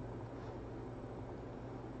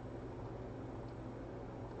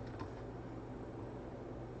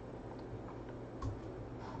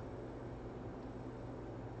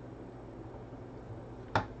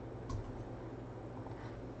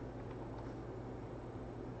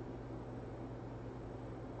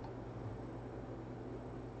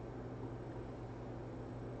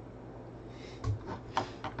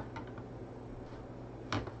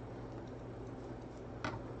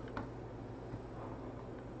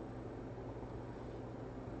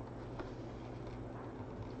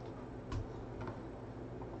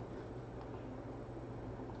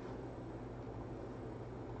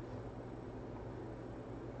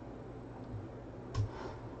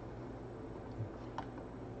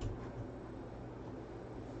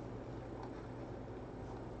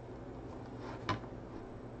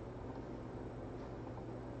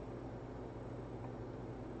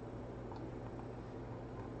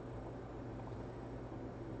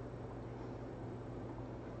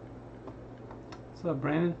 What's up,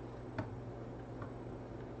 Brandon?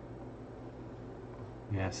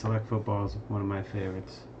 Yeah, select football is one of my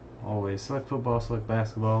favorites. Always. Select football, select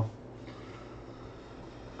basketball.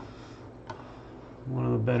 One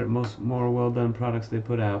of the better, more well done products they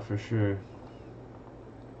put out for sure.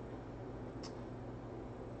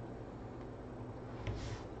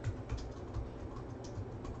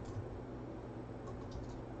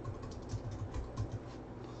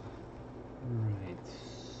 Right.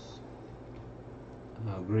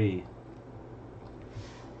 I agree.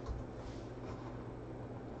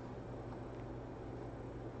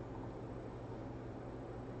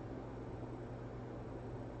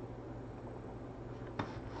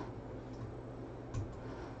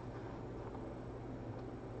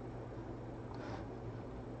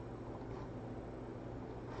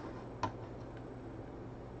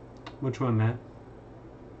 Which one, Matt?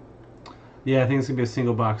 Yeah, I think it's gonna be a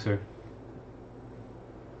single boxer.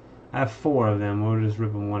 I have 4 of them. We'll just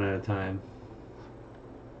rip them one at a time.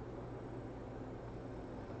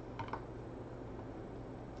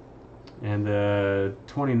 And the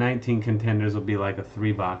 2019 contenders will be like a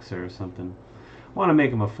 3 boxer or something. I want to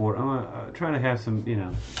make them a 4. I'm trying to have some,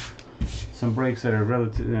 some breaks that are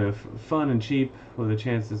relatively fun and cheap with a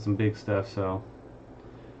chance at some big stuff. So,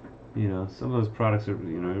 some of those products are,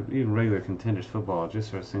 even regular contenders football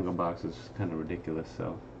just for a single box is kind of ridiculous.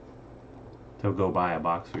 So, to go buy a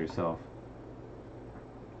box for yourself.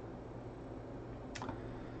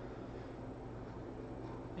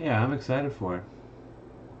 Yeah, I'm excited for it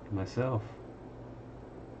myself.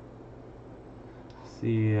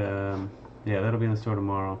 See, yeah, that'll be in the store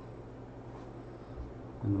tomorrow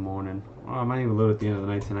in the morning. Oh, I might even load it at the end of the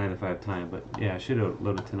night tonight if I have time. But yeah, I should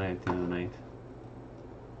load it tonight at the end of the night.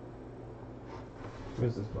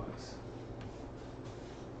 Where's this box?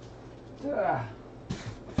 Ah.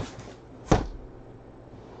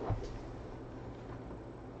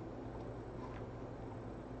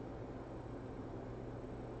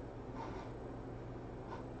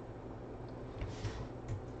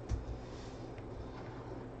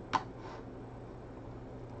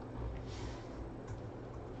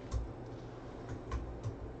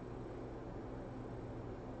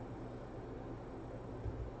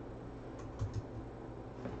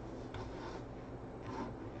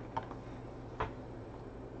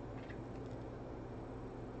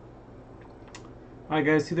 Alright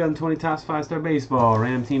guys, 2020 Topps 5-Star Baseball,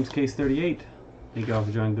 Random Teams Case 38. Thank you all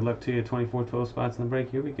for joining. Good luck to you. 24 12 spots in the break.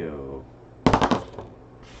 Here we go.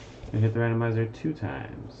 We hit the randomizer 2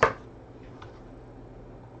 times.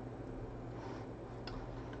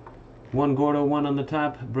 1 Gordo, 1 on the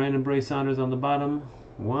top. Brandon Bray Saunders on the bottom.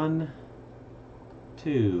 1,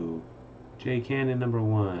 2. Jay Cannon, number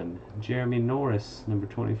 1. Jeremy Norris, number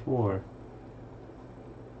 24.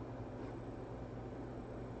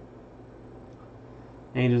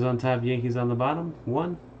 Angels on top, Yankees on the bottom.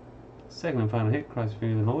 1. Second and final hit. Cross your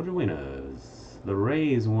fingers and hold your winners. The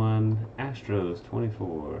Rays 1, Astros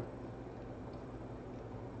 24.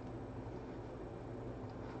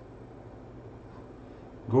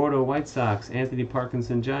 Gordo, White Sox. Anthony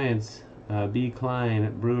Parkinson, Giants. B.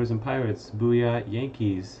 Klein, Brewers and Pirates. Booyah,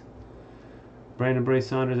 Yankees. Brandon Bray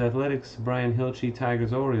Saunders, Athletics. Brian Hilchey,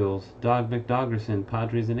 Tigers, Orioles. Dog McDoggerson,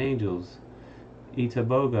 Padres and Angels.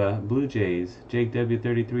 Itaboga, Blue Jays. Jake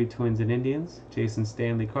W33, Twins and Indians. Jason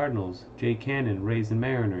Stanley, Cardinals. Jay Cannon, Rays and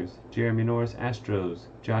Mariners. Jeremy Norris, Astros.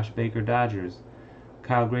 Josh Baker, Dodgers.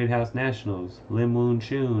 Kyle Greathouse, Nationals. Lim Woon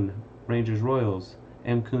Choon, Rangers, Royals.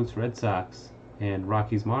 M. Kuntz, Red Sox. And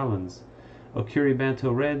Rockies, Marlins. Okuri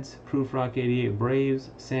Banto, Reds. Proof Rock 88,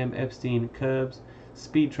 Braves. Sam Epstein, Cubs.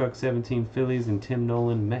 Speed Truck 17 Phillies, and Tim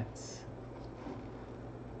Nolan Mets.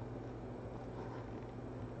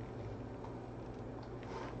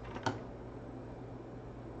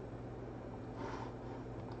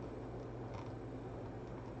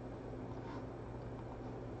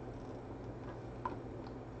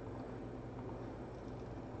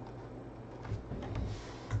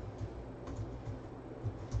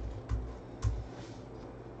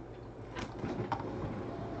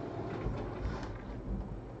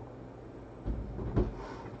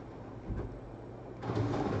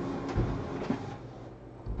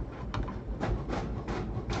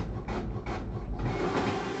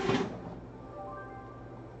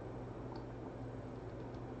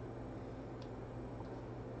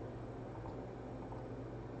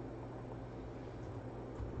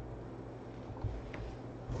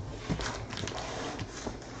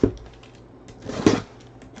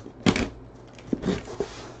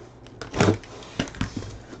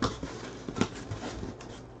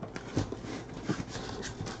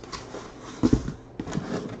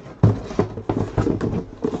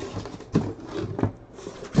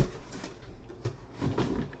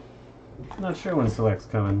 Not sure when Select's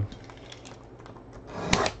coming.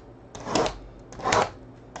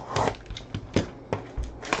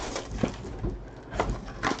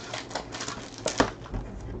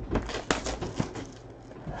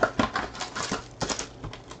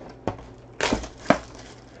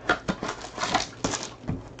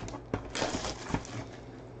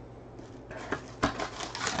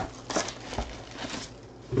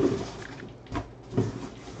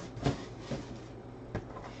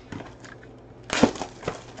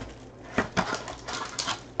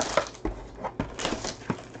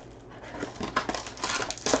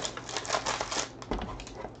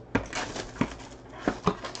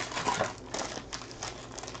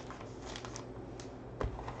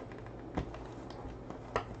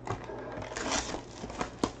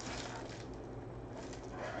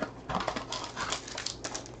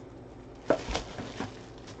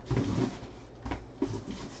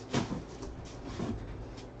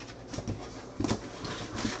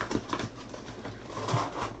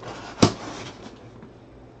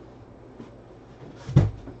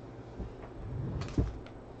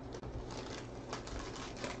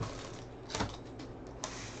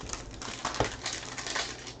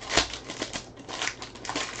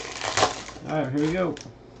 Alright, here we go.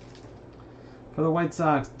 For the White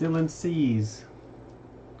Sox, Dylan Cease.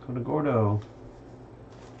 Go to Gordo.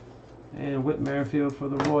 And Whit Merrifield for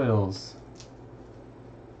the Royals.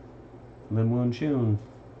 Lim Woon Chun.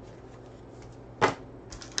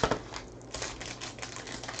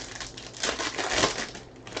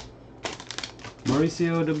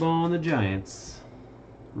 Mauricio Dubon, the Giants.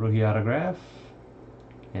 Rookie autograph.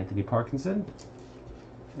 Anthony Parkinson.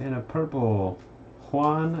 And a purple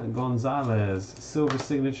Juan Gonzalez. Silver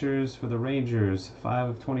signatures for the Rangers. 5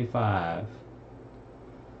 of 25.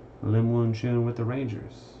 Lim Woon Chun with the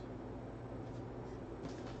Rangers.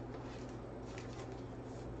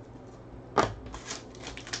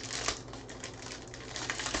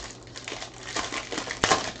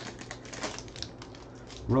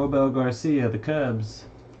 Robel Garcia, the Cubs.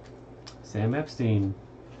 Sam Epstein.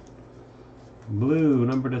 Blue,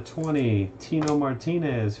 number to 20, Tino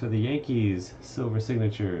Martinez for the Yankees. Silver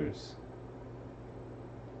signatures.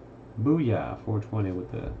 Booyah, 420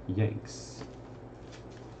 with the Yanks.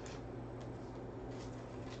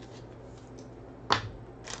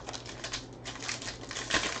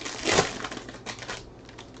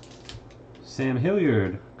 Sam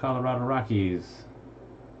Hilliard, Colorado Rockies.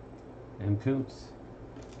 M. Kuntz.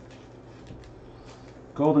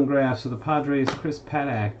 Golden Graphs for the Padres, Chris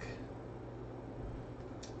Paddock.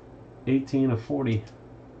 18 of 40.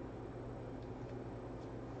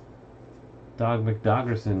 Doug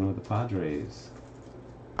McDoggerson with the Padres.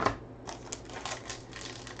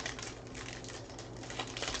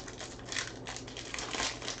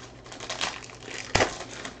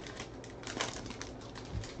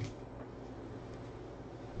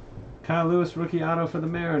 Kyle Lewis rookie auto for the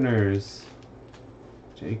Mariners.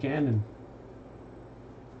 Jake Cannon.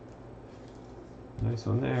 Nice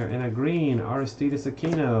one there. And a green, Aristides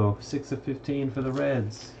Aquino, 6 of 15 for the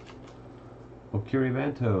Reds. Okiri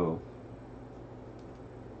Vanto.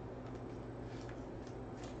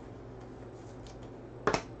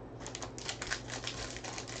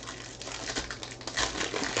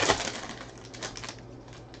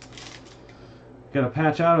 Got a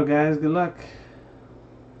patch auto, guys. Good luck.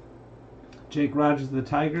 Jake Rogers of the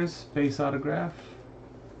Tigers, base autograph.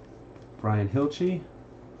 Brian Hilchey.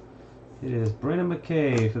 It is Brennan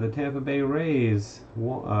McKay for the Tampa Bay Rays.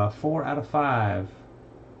 4 out of 5.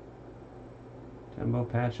 Jumbo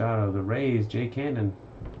patch auto. The Rays, Jay Cannon.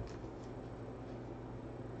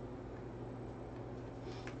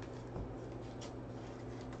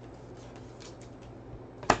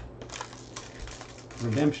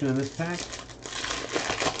 Redemption in this pack.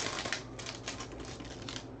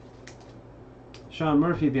 Sean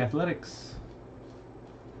Murphy, the Athletics.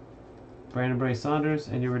 Brandon Bray Saunders,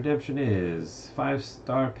 and your redemption is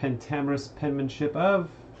 5-star pentamerous penmanship of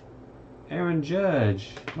Aaron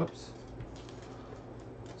Judge. Whoops.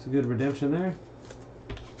 It's a good redemption there.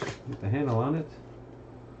 Get the handle on it.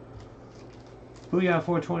 Booyah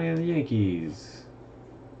 420 on the Yankees.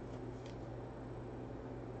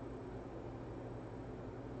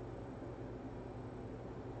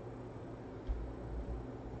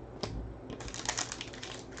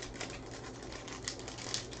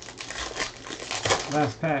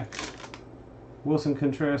 Last pack. Wilson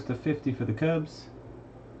Contreras to 50 for the Cubs.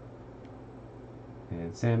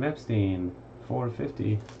 And Sam Epstein,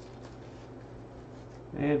 4/50.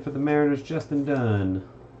 And for the Mariners, Justin Dunn.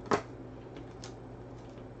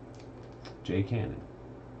 Jay Cannon.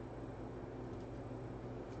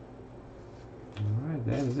 Alright,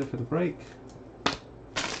 that is it for the break.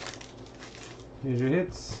 Here's your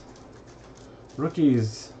hits.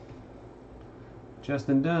 Rookies.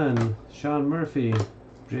 Justin Dunn, Sean Murphy,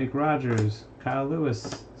 Jake Rogers, Kyle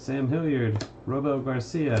Lewis, Sam Hilliard, Robel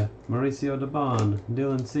Garcia, Mauricio Debon,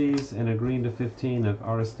 Dylan Cease, and a green to 15 of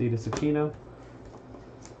Aristides Aquino.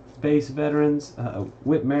 Base veterans,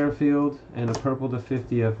 Whit Merrifield, and a purple to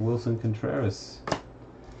 50 of Wilson Contreras.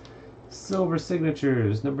 Silver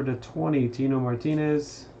signatures, number to 20, Tino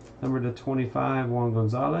Martinez, number to 25, Juan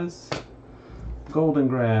Gonzalez. Golden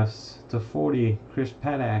graphs to 40, Chris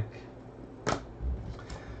Paddock.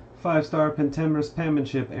 5-star pentamerous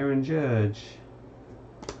penmanship, Aaron Judge.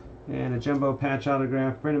 And a jumbo patch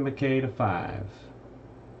autograph, Brendan McKay to 5.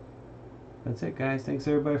 That's it, guys. Thanks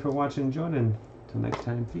everybody for watching and joining. Until next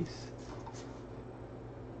time, peace.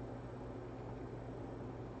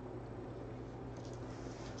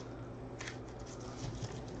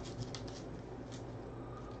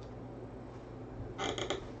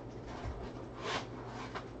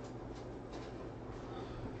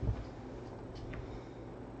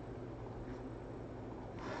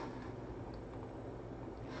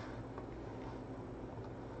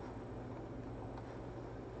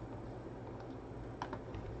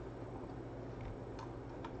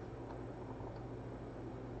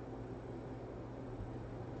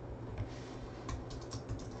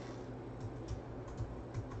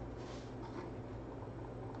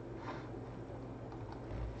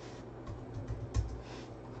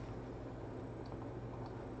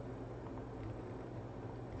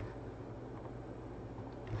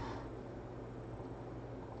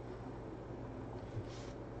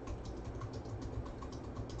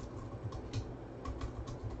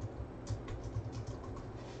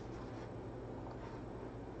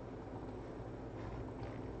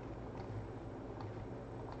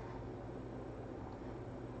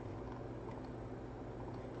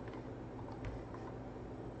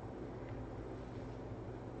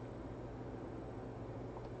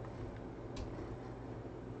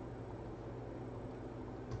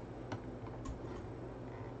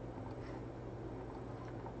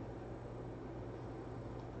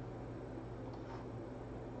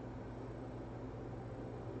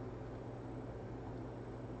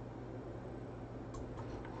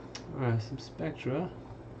 Alright, some Spectra.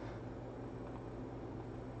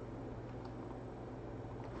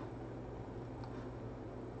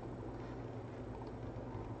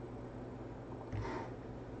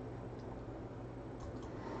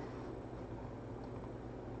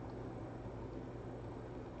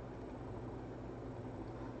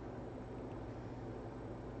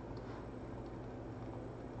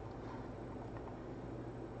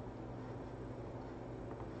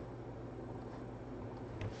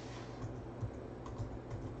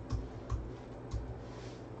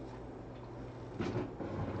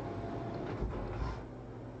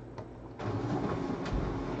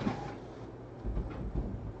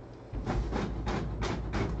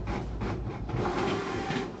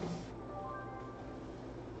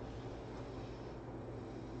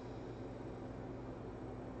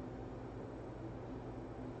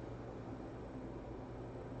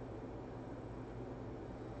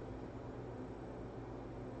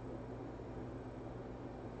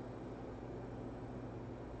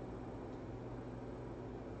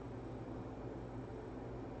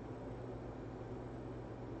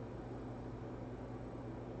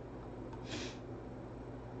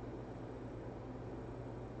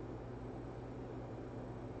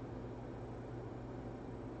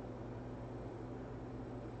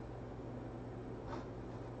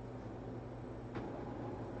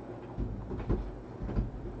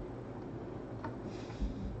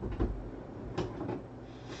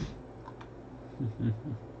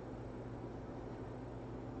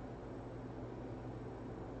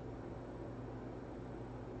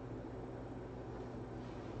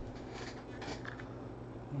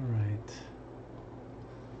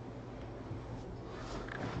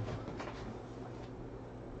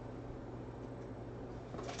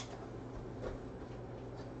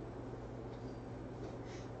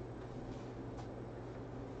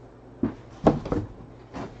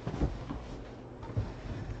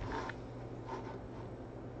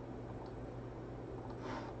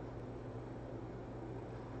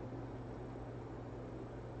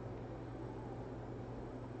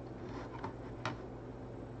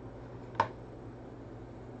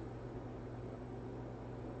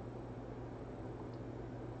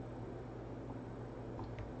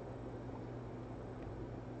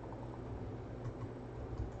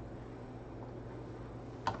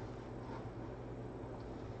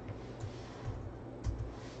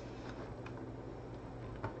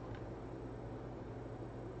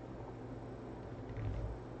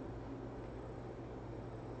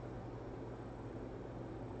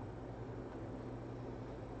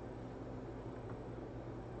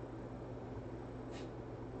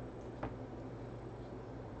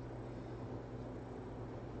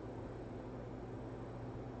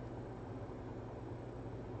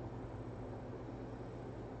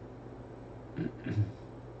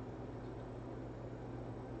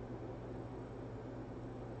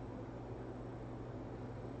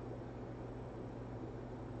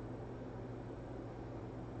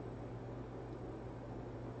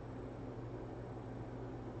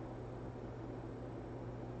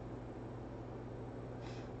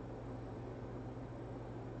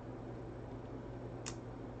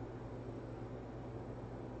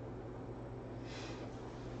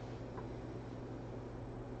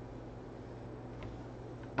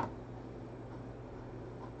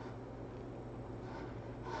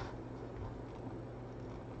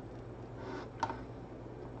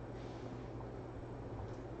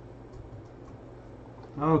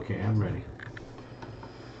 Okay, I'm ready.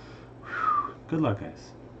 Good luck,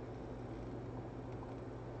 guys.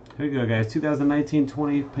 Here we go, guys.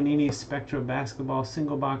 2019-20 Panini Spectra Basketball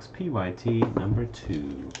Single Box PYT number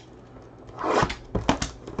 2.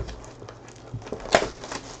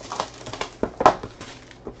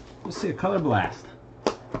 Let's see a color blast.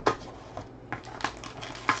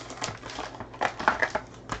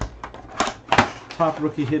 Top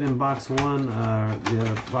rookie hit in box 1.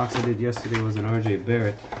 The box I did yesterday was an RJ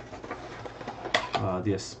Barrett.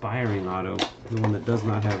 The aspiring auto, the one that does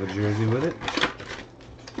not have a jersey with it.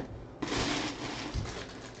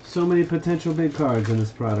 So many potential big cards in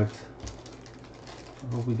this product.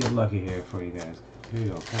 I hope we get lucky here for you guys. Here you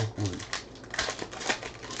go, pack 1.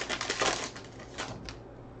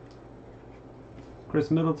 Chris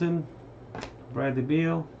Middleton, Bradley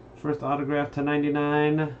Beal, first autograph to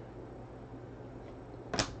 99.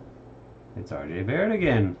 It's RJ Barrett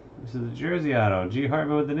again. This is the jersey auto. G.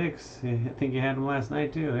 Hartman with the Knicks. I think you had him last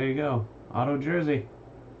night too. There you go. Auto jersey.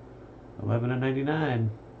 11/99.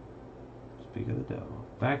 Speak of the devil.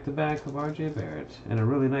 Back to back of RJ Barrett. And a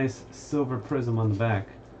really nice silver prism on the back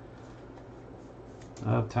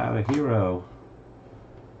of Tyler Hero.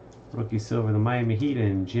 Rookie silver, the Miami Heat,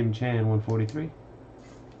 and Jim Chan 143.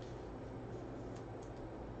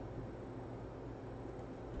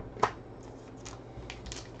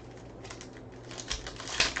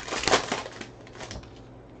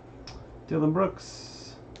 Dylan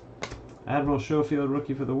Brooks, Admiral Schofield,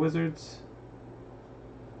 rookie for the Wizards.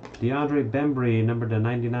 DeAndre Bembry, number to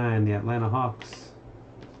 99, the Atlanta Hawks.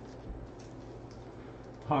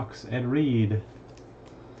 Hawks, Ed Reed.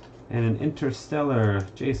 And an Interstellar,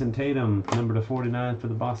 Jason Tatum, number to 49 for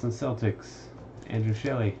the Boston Celtics. Andrew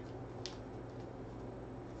Shelley.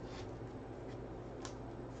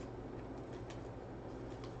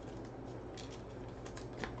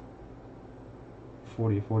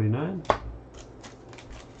 (40/49).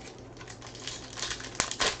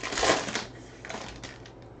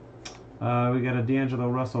 We got a D'Angelo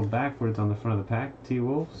Russell backwards on the front of the pack.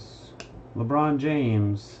 T-Wolves. LeBron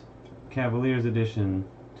James, Cavaliers edition,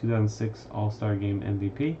 2006 All-Star Game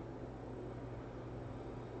MVP.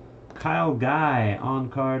 Kyle Guy on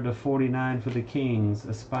card to 49 for the Kings,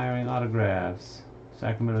 aspiring autographs.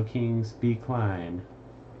 Sacramento Kings, B. Klein.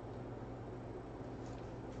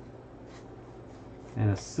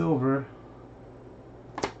 And a silver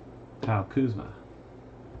Kyle Kuzma.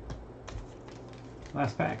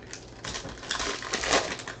 Last pack.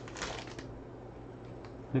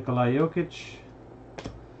 Nikola Jokic.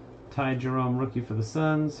 Ty Jerome, rookie for the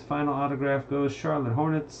Suns. Final autograph goes Charlotte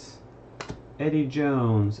Hornets. Eddie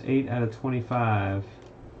Jones, 8/25.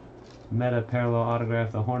 Meta parallel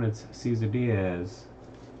autograph, the Hornets, Cesar Diaz.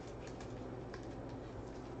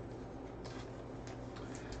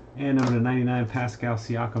 And number 99, Pascal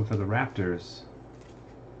Siakam for the Raptors.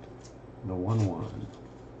 The 1/1.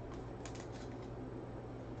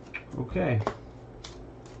 Okay.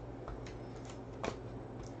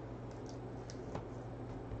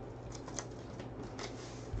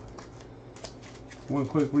 One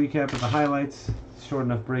quick recap of the highlights. Short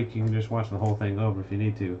enough break, you can just watch the whole thing over if you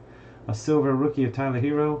need to. A silver rookie of Tyler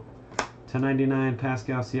Hero. To 99,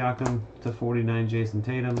 Pascal Siakam. To 49, Jason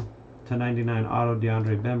Tatum. To 99, auto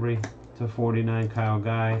DeAndre Bembry. To 49, Kyle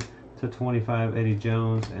Guy. To 25, Eddie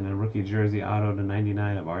Jones. And a rookie jersey auto to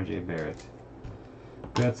 99 of RJ Barrett.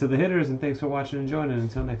 Congrats to the hitters, and thanks for watching and joining.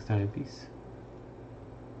 Until next time, peace.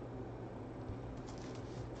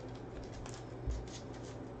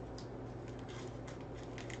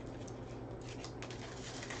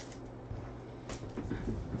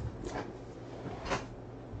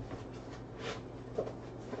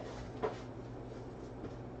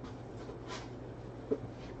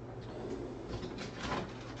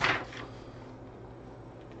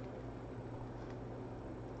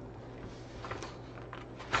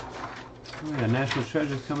 We got National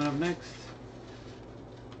Treasures coming up next.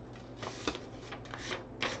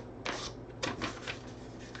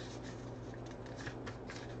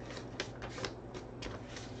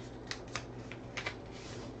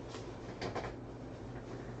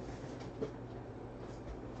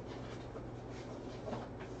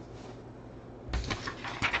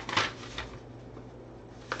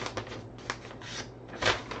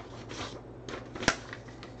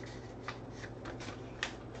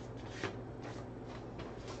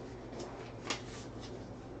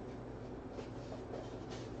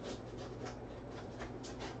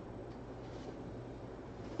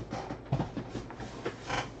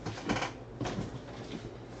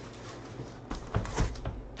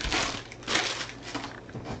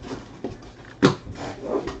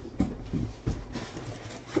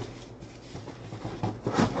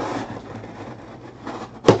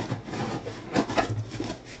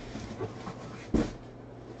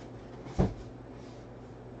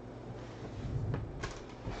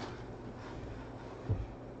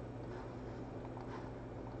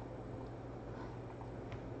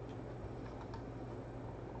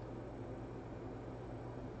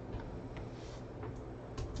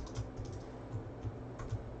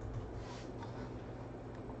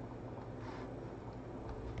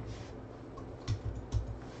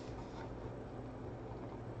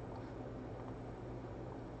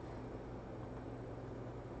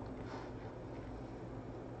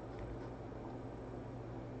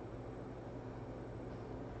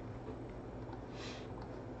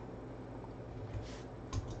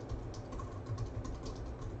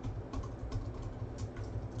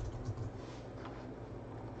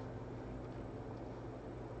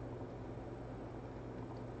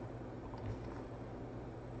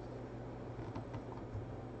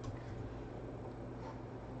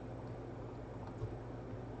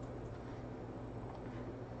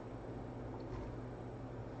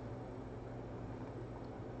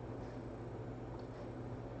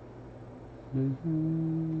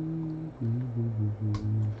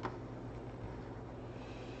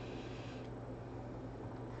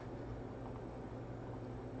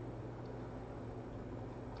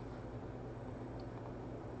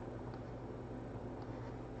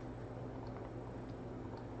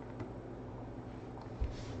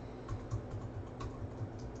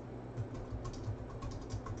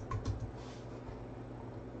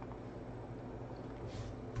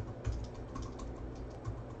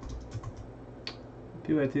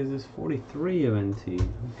 PYT is 43 of NT.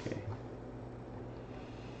 Okay.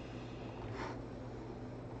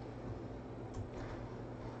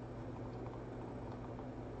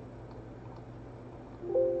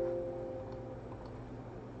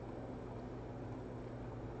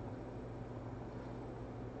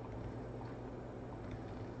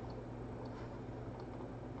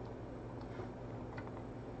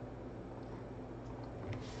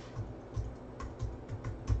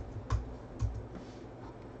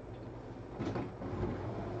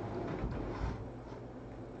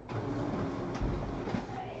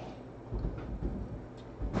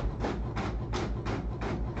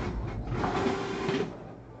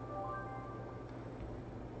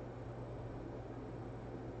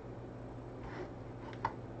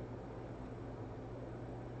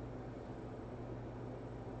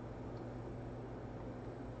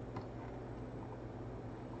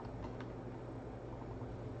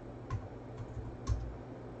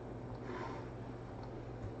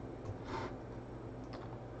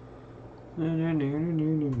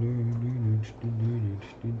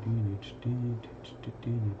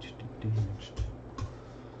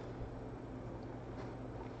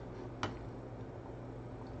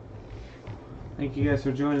 Thank you guys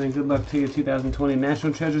for joining, and good luck to you. 2020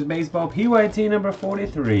 National Treasures Baseball PYT number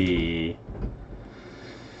 43.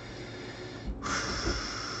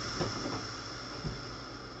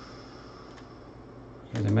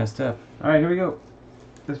 Guys are messed up. Alright, here we go.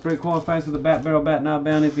 This break qualifies for the bat barrel bat knob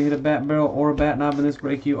bounty. If you hit a bat barrel or a bat knob in this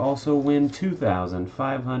break, you also win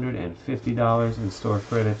 $2,550 in store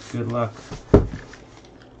credit. Good luck.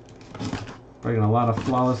 Breaking a lot of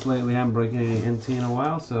flawless lately. Haven't breaking any NT in a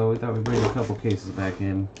while, so we thought we'd bring a couple cases back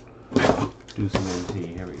in. Do some NT.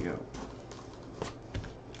 Here we go.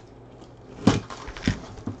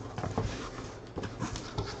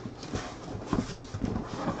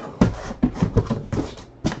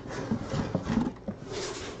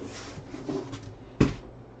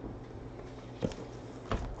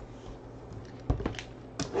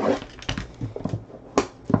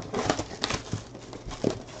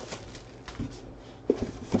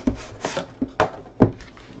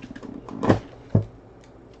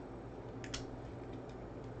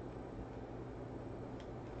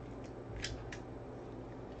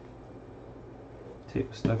 Tape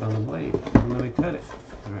was stuck on the blade. I'm going to cut it.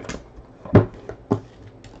 Alright.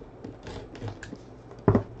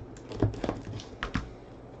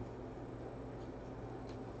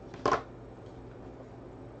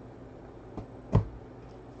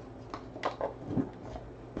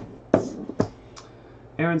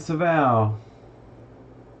 Aaron Saval,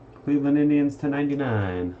 Cleveland Indians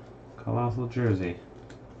 /99. Colossal jersey.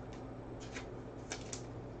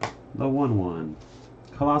 The 1/1.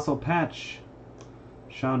 Colossal patch.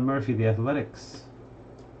 Sean Murphy, the Athletics.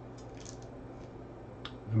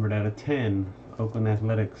 Numbered out of 10. Oakland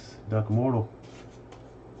Athletics, Duck Mortal.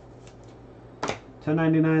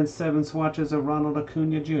 /99 7 swatches of Ronald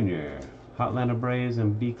Acuna Jr. Hotlanta Braves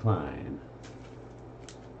and B. Klein.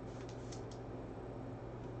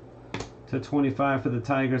 /25 for the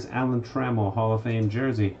Tigers, Alan Trammell, Hall of Fame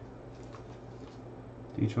jersey.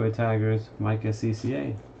 Detroit Tigers, Mike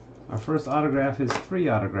SCCA. Our first autograph is 3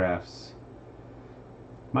 autographs.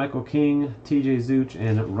 Michael King, TJ Zuch,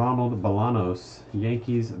 and Ronald Bolanos,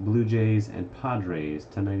 Yankees, Blue Jays, and Padres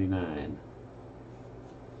 /99.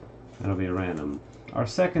 That'll be a random. Our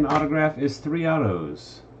second autograph is 3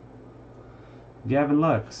 autos. Gavin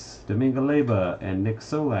Lux, Domingo Leyba, and Nick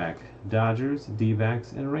Solak, Dodgers,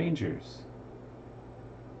 D-backs, and Rangers.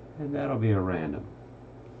 And that'll be a random.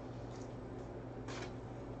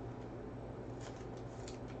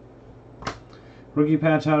 Rookie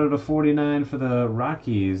patch auto /49 for the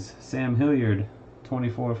Rockies, Sam Hilliard,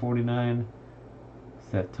 24/49,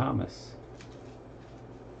 Seth Thomas.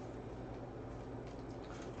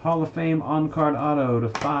 Hall of Fame on-card auto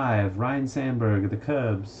 /5, Ryan Sandberg, the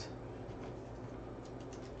Cubs.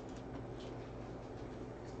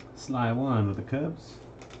 Sly 1 with the Cubs.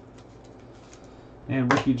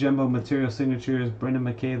 And rookie jumbo material signatures, Brendan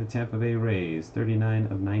McKay, the Tampa Bay Rays,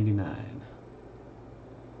 39/99.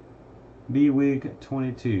 B-Wig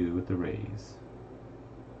 22 with the Rays.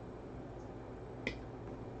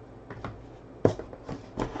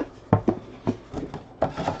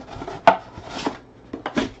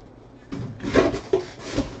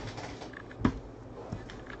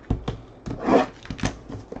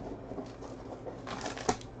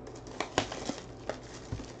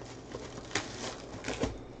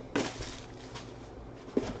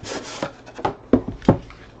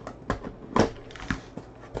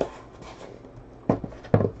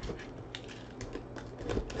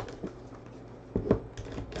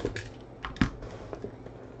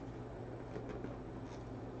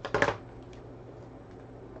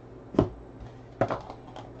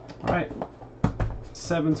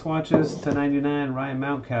 7 swatches to 99. Ryan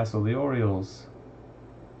Mountcastle, the Orioles.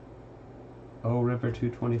 O River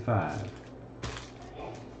 225.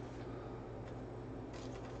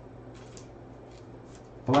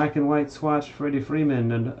 Black and white swatch, Freddie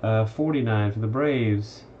Freeman, and 49 for the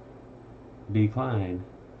Braves. B. Klein.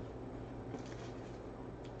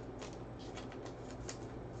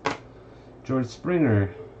 George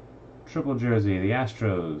Springer, triple jersey, the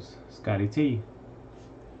Astros, Scotty T.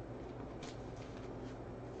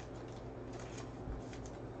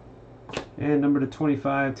 And number to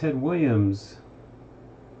 25, Ted Williams,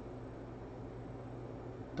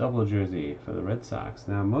 double jersey for the Red Sox.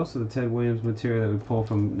 Now, most of the Ted Williams material that we pull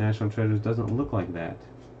from National Treasures doesn't look like that.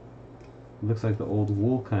 It looks like the old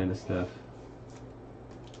wool kind of stuff.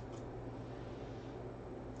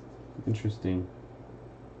 Interesting.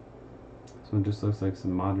 This one just looks like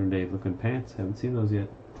some modern day looking pants. Haven't seen those yet.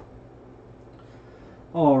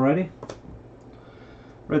 Alrighty.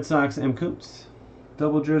 Red Sox, M. Coots.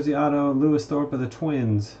 Double jersey auto, Lewis Thorpe of the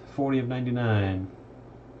Twins, 40 of 99.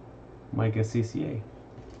 Mike SCCA.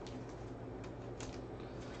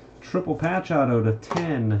 Triple patch auto to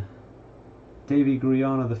 10. Davey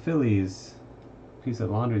Grullon of the Phillies. Piece of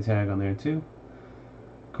laundry tag on there too.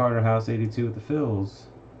 Carter House 82 with the Phils.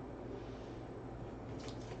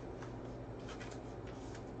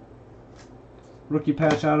 Rookie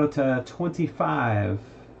patch auto to 25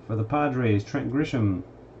 for the Padres, Trent Grisham.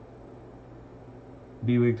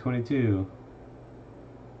 B-Wig 22.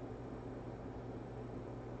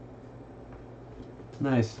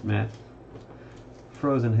 Nice, Matt.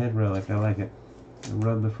 Frozen head relic, I like it.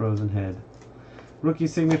 Rub the frozen head. Rookie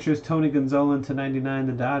signatures, Tony Gonzalez to 99,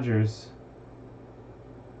 the Dodgers.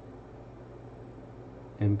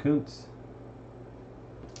 M. Kuntz.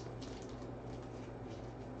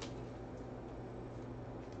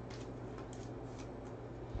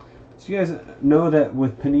 So you guys know that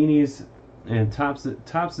with Panini's and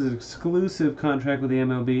Topps' exclusive contract with the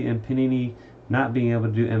MLB, and Panini not being able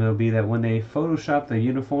to do MLB, that when they Photoshop the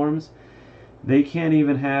uniforms, they can't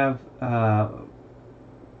even have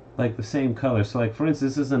like the same color. So like for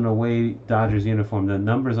instance, this is an away Dodgers uniform. The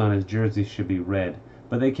numbers on his jersey should be red,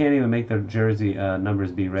 but they can't even make their jersey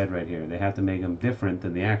numbers be red right here. They have to make them different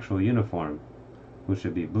than the actual uniform, which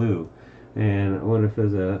should be blue. And I wonder if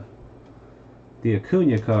there's the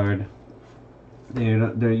Acuna card.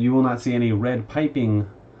 You will not see any red piping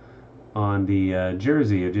on the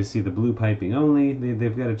jersey. You'll just see the blue piping only.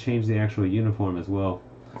 They've got to change the actual uniform as well.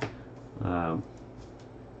 I've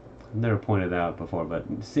never pointed out before, but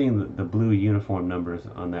seeing the blue uniform numbers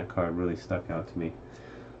on that card really stuck out to me,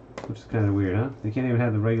 which is kind of weird, huh? They can't even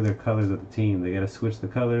have the regular colors of the team. They got to switch the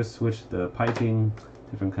colors, switch the piping,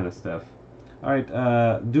 different kind of stuff. All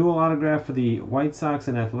right, dual autograph for the White Sox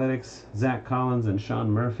and Athletics, Zach Collins and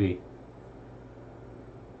Sean Murphy.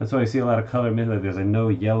 That's why I see a lot of color. Like there's no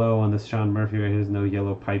yellow on this Sean Murphy right here. There's no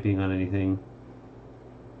yellow piping on anything.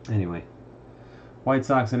 Anyway, White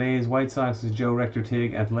Sox and A's. White Sox is Joe Rector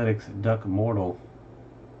Tig. Athletics, Duck Mortal.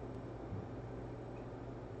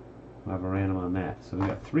 I'll have a random on that. So we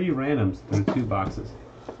got 3 randoms through 2 boxes.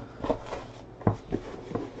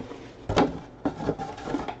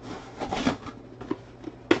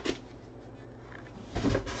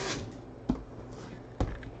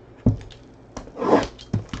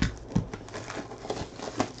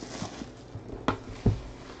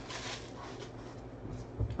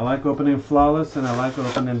 I like opening Flawless and I like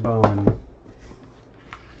opening Bowen.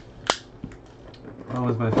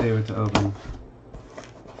 Bowen's my favorite to open.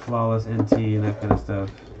 Flawless, NT, and that kind of stuff.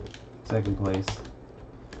 Second place.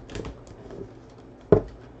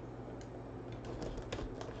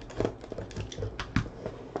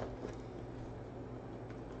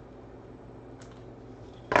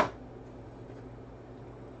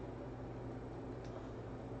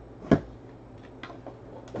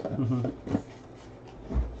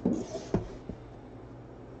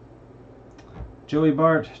 Joey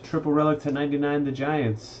Bart, triple relic to 99, the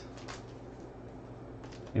Giants.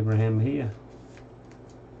 Abraham Mejia.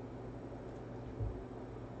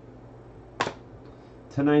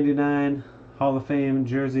 To 99, Hall of Fame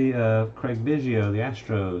jersey of Craig Biggio, the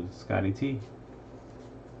Astros, Scotty T.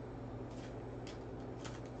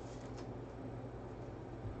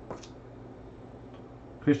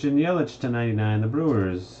 Christian Yelich to 99, the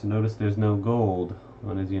Brewers. Notice there's no gold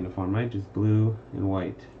on his uniform, right? Just blue and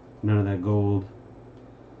white. None of that gold.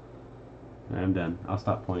 I'm done. I'll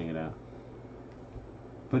stop pointing it out.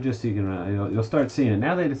 But just so you can, you'll start seeing it.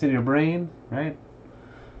 Now that it's in your brain, right?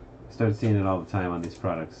 Start seeing it all the time on these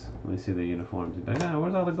products. When you see the uniforms, you're like,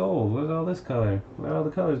 where's all the gold? Where's all this color? Where are all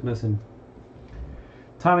the colors missing?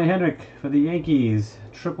 Tommy Hendrick for the Yankees.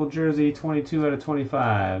 Triple jersey, 22 out of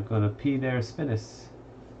 25. Going to P. there, Spinnis.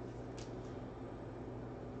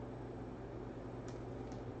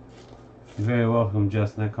 You're very welcome,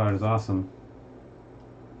 Justin. That card is awesome.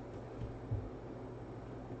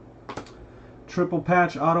 Triple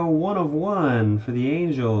patch auto 1 of 1 for the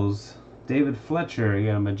Angels. David Fletcher.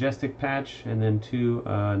 You got a majestic patch and then 2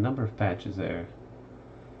 number of patches there.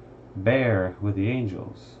 Bear with the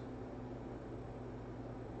Angels.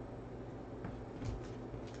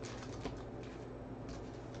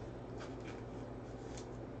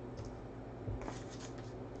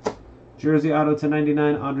 Jersey auto to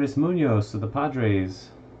 99, Andres Munoz of the Padres.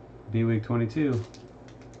 B-Week 22.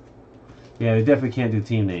 Yeah, they definitely can't do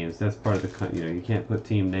team names. That's part of the, you can't put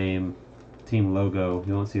team name, team logo.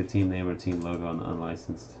 You won't see a team name or team logo on the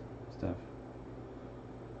unlicensed stuff.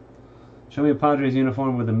 Show me a Padres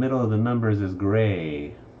uniform where the middle of the numbers is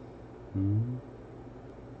gray.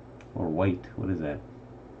 Or white. What is that?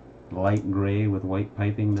 Light gray with white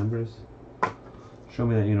piping numbers? Show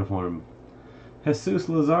me that uniform. Jesus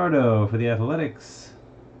Luzardo for the Athletics.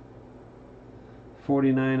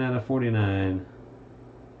 49 out of 49.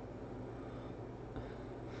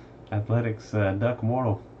 Athletics, Duck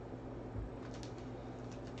Morrill.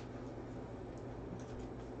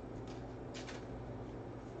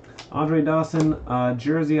 Andre Dawson,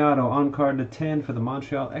 jersey auto on card to 10 for the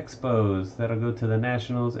Montreal Expos. That'll go to the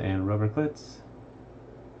Nationals and Rubber Clits.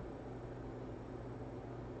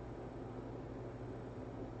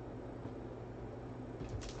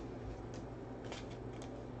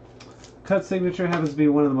 Cut signature happens to be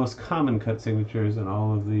one of the most common cut signatures in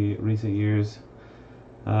all of the recent years.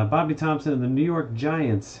 Bobby Thompson and the New York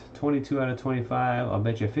Giants, 22 out of 25. I'll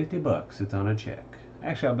bet you $50 it's on a check.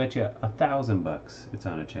 Actually, I'll bet you $1,000 it's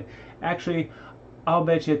on a check. Actually, I'll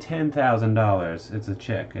bet you $10,000 it's a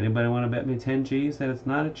check. Anybody want to bet me 10 G's that it's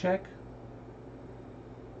not a check?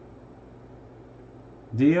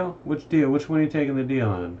 Deal? Which deal? Which one are you taking the deal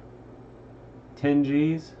on? 10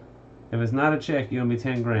 G's? If it's not a check, you owe me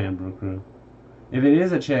 10 grand, Brew Crew. If it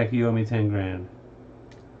is a check, you owe me 10 grand.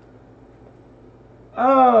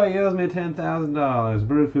 Oh, he owes me $10,000.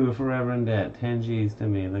 Brew Crew forever in debt. 10 G's to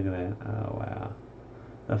me. Look at that. Oh, wow.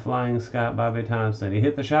 The Flying Scott Bobby Thompson. He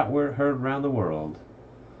hit the shot where it heard around the world.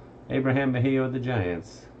 Abraham Mejia with the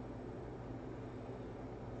Giants.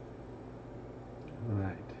 All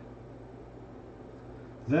right.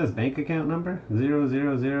 Is that his bank account number?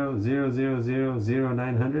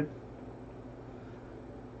 000000900?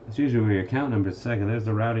 That's usually where your account number is second. There's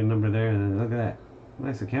the routing number there, and then look at that.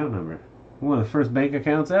 Nice account number. One of the first bank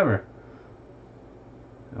accounts ever.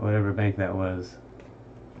 Whatever bank that was.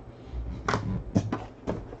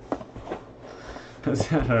 What's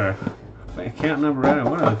that? Our account number right?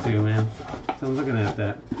 What are the two, man? So I'm looking at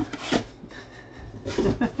that.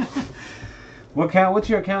 What's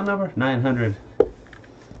your account number? 900.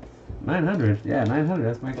 900? Yeah, 900.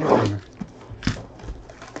 That's my account number.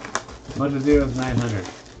 Bunch of zeros, 900.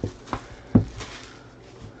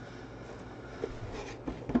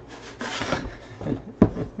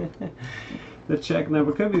 The check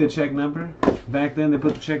number could be the check number. Back then they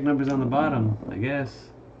put the check numbers on the bottom, I guess.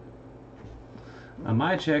 On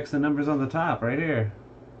my checks, the number's on the top, right here.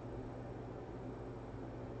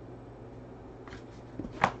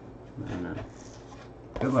 I don't know.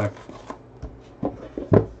 Good luck.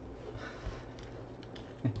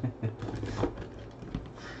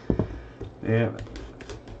 Yeah,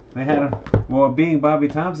 they had well, being Bobby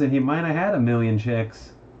Thompson, he might have had 1,000,000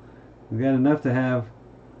 checks. He's got enough to have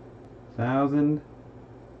 1,000,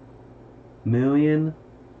 million.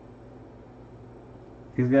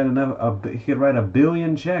 He's got enough. He could write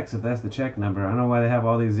 1,000,000,000 checks if that's the check number. I don't know why they have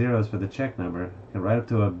all these zeros for the check number. He could write up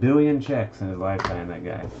to 1,000,000,000 checks in his lifetime. That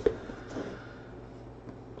guy.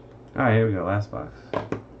 All right, here we go. Last box.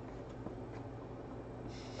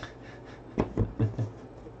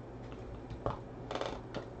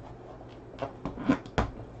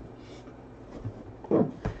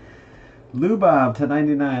 Lou Bob to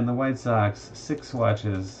 99, the White Sox, 6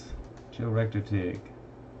 swatches. Joe Rector Tig.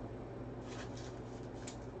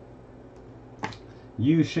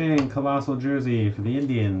 Yu Sheng, colossal jersey for the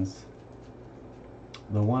Indians.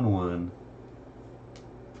 The 1/1.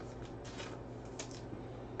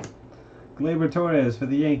 Gleyber Torres for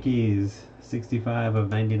the Yankees, 65 of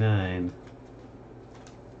 99.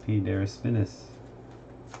 P. Darris Spinnis.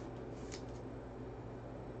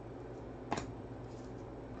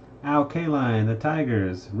 Al Kaline, the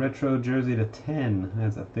Tigers, retro jersey to 10.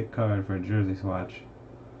 That's a thick card for a jersey swatch.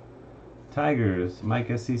 Tigers,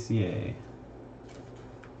 Micah CCA.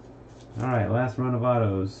 Alright, last run of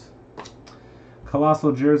autos.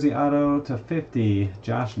 Colossal Jersey Auto to 50.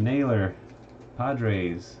 Josh Naylor,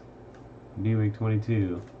 Padres. B-Week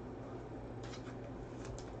 22.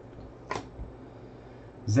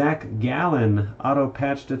 Zach Gallen, Auto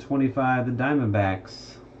Patch to 25. The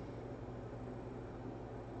Diamondbacks.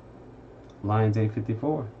 Lions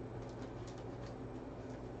 854.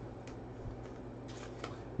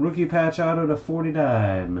 Rookie Patch Auto to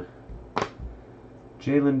 49.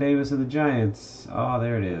 Jalen Davis of the Giants. Oh,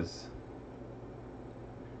 there it is.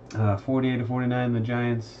 48 to 49. The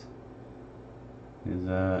Giants is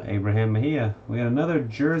Abraham Mejia. We got another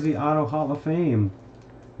Jersey Auto Hall of Fame.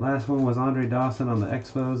 Last one was Andre Dawson on the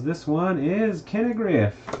Expos. This one is Kenny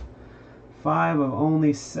Griff. 5 of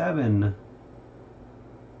only 7.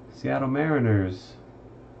 Seattle Mariners.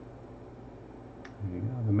 There you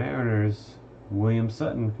go. The Mariners. William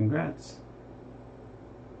Sutton. Congrats.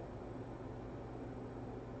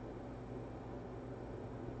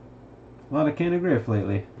 A lot of Kenny Griff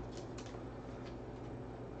lately.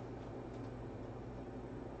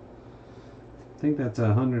 I think that's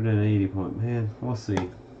 180 point. Man, we'll see.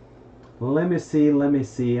 Let me see.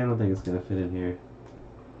 I don't think it's going to fit in here.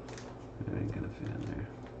 It ain't going to fit in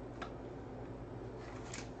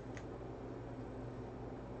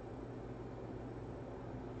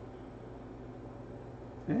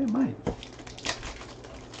there. It might.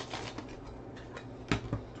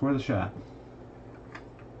 It's worth a shot.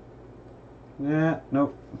 Yeah,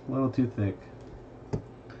 nope. A little too thick.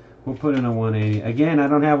 We'll put in a 180. Again, I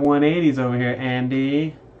don't have 180s over here,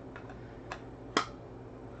 Andy.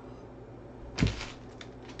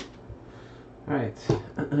 Alright.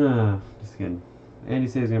 Just kidding. Andy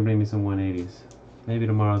says he's going to bring me some 180s. Maybe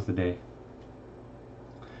tomorrow's the day.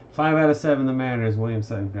 5 out of 7, the Mariners. William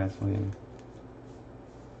Sutton. Congrats, William.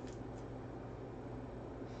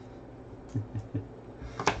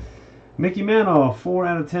 Mickey Mantle, 4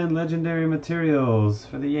 out of 10 legendary materials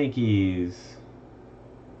for the Yankees.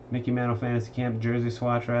 Mickey Mantle Fantasy Camp jersey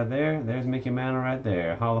swatch right there. There's Mickey Mantle right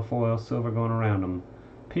there. Hollow foil, silver going around him.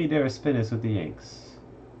 P. Deraspinnis with the Yanks.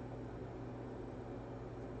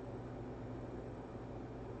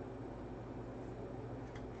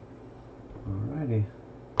 Alrighty.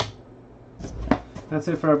 That's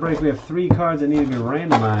it for our break. We have 3 cards that need to be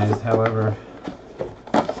randomized, however.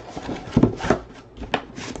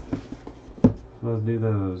 Let's do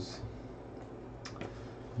those.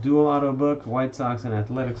 Dual auto book, White Sox and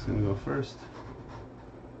Athletics going to go first.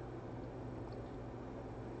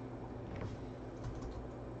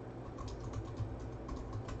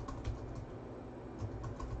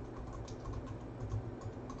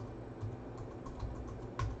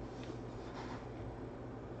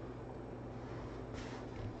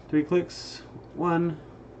 Three clicks. 1,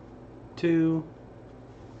 2,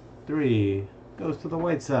 3. Goes to the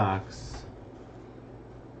White Sox.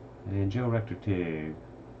 And Joe Rector-Tig.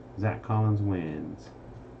 Zach Collins wins.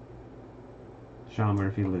 Sean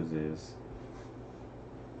Murphy loses.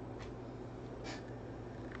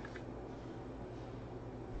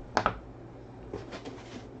 I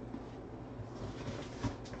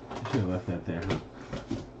should have left that there, huh?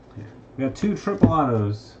 Here. We got 2 triple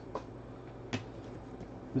autos.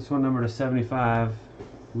 This one numbered to 75.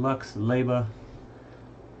 Lux, Leba,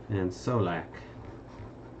 and Solak.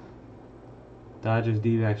 Dodgers,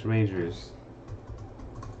 D-backs, Rangers.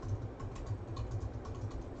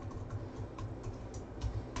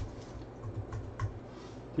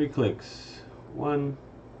 Three clicks. 1,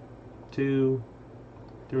 2,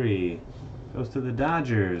 3. Goes to the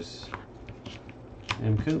Dodgers.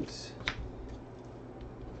 M. Kuntz.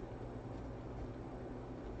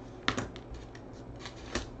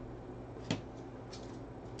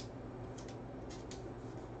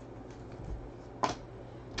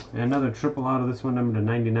 And another triple auto, this one number to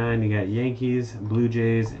 99. You got Yankees, Blue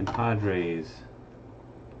Jays, and Padres.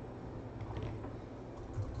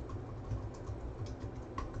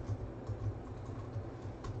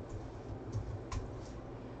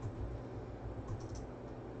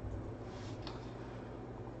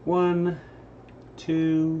 One,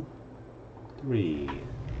 2, 3.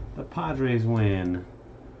 The Padres win.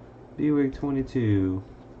 B-Week 22.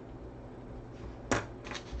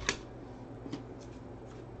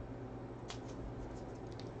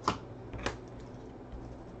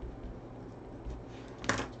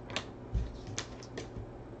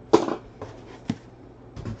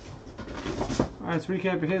 Alright, let's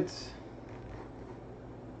recap your hits.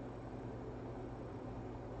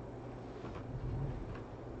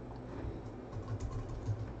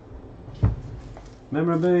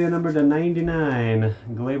 Memorabilia number to 99.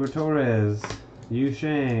 Gleyber Torres, Yu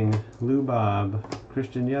Shang, Lou Bob,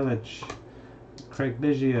 Christian Yelich, Craig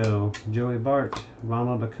Biggio, Joey Bart,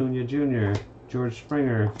 Ronald Acuna Jr., George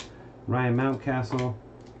Springer, Ryan Mountcastle,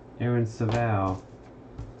 Aaron Saval.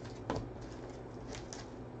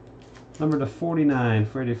 Number to 49,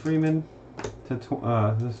 Freddie Freeman.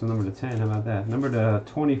 This is number to 10, how about that? Number to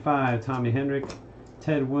 25, Tommy Hendrick,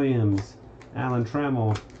 Ted Williams, Alan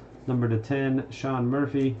Trammell. Number to 10, Sean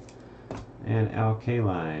Murphy, and Al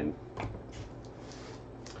Kaline.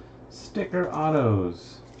 Sticker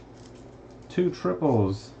autos. 2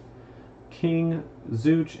 triples. King,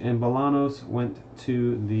 Zuch, and Bolanos went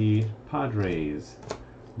to the Padres.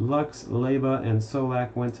 Lux, Leyba, and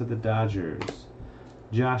Solak went to the Dodgers.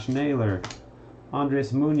 Josh Naylor,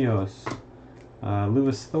 Andres Munoz,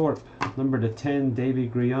 Lewis Thorpe, number to 10, Davy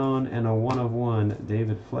Grion, and a 1/1,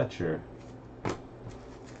 David Fletcher.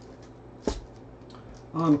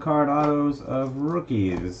 On-card autos of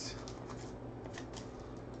rookies.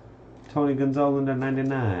 Tony Gonzalez to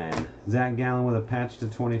 99. Zach Gallen with a patch to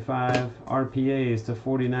 25. RPAs to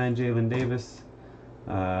 49, Jalen Davis.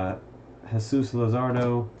 Jesus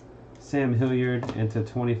Luzardo. Sam Hilliard. And to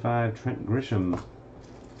 25, Trent Grisham.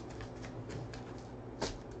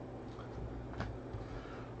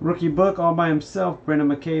 Rookie book all by himself, Brendan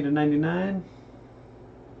McKay to 99.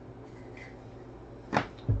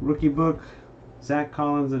 Rookie book, Zach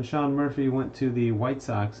Collins and Sean Murphy went to the White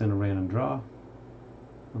Sox in a random draw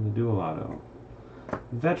on the dual auto.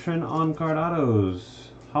 Veteran on-card autos.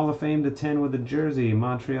 Hall of Fame to 10 with a jersey,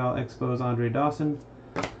 Montreal Expos Andre Dawson.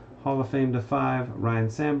 Hall of Fame to 5, Ryan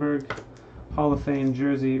Sandberg. Hall of Fame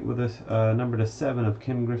jersey with a number to 7 of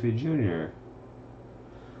Ken Griffey Jr.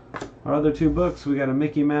 Our other 2 books, we got a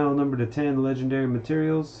Mickey Mantle number to 10, Legendary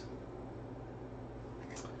Materials.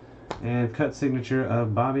 And cut signature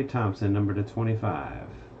of Bobby Thompson, number to 25.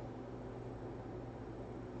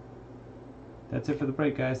 That's it for the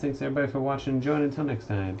break, guys. Thanks everybody for watching and joining. Until next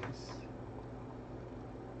time. Peace.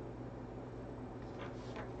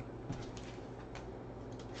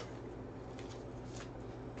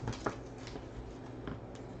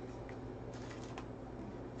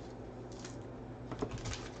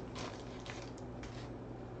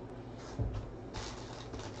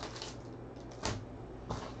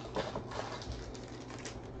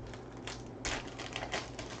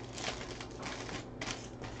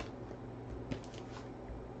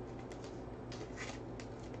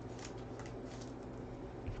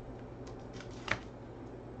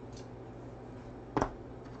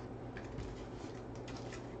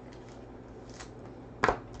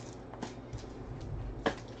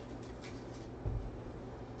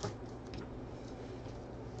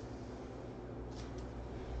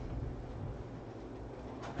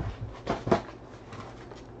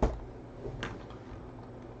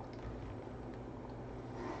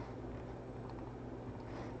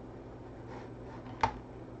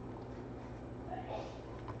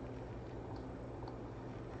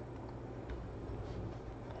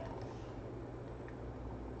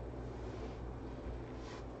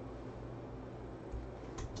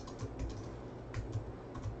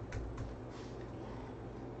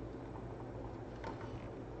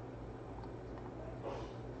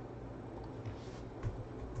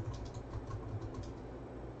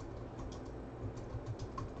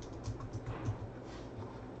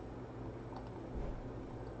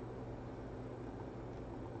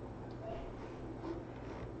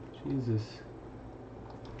 Jesus.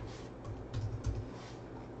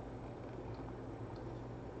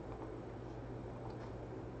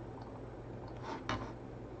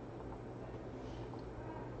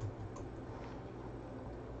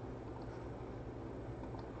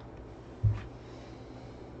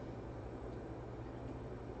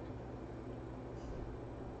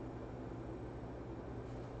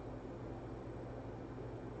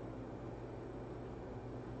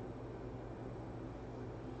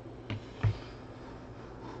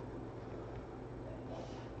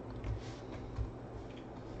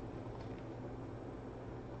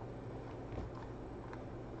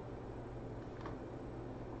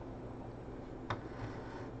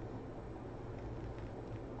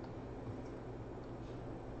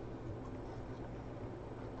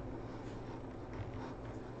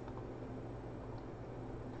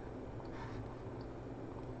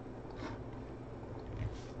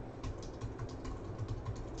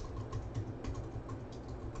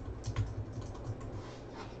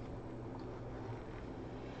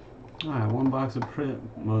 Alright, 1 box of print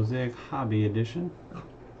Mosaic Hobby Edition.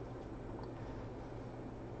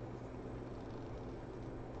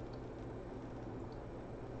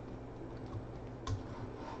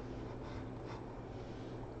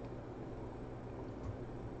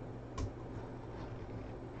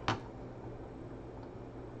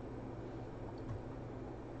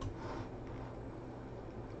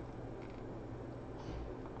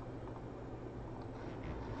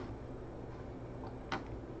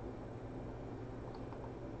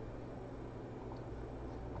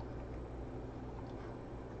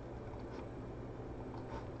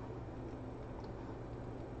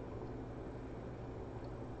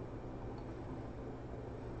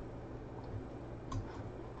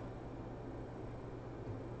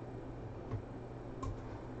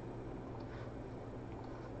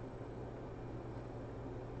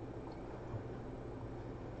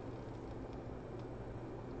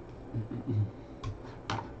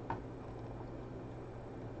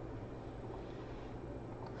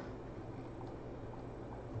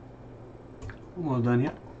 Almost done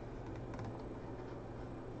yet.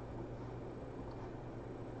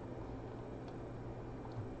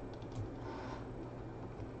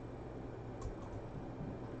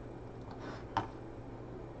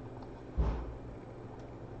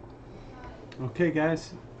 Okay,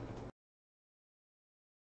 guys.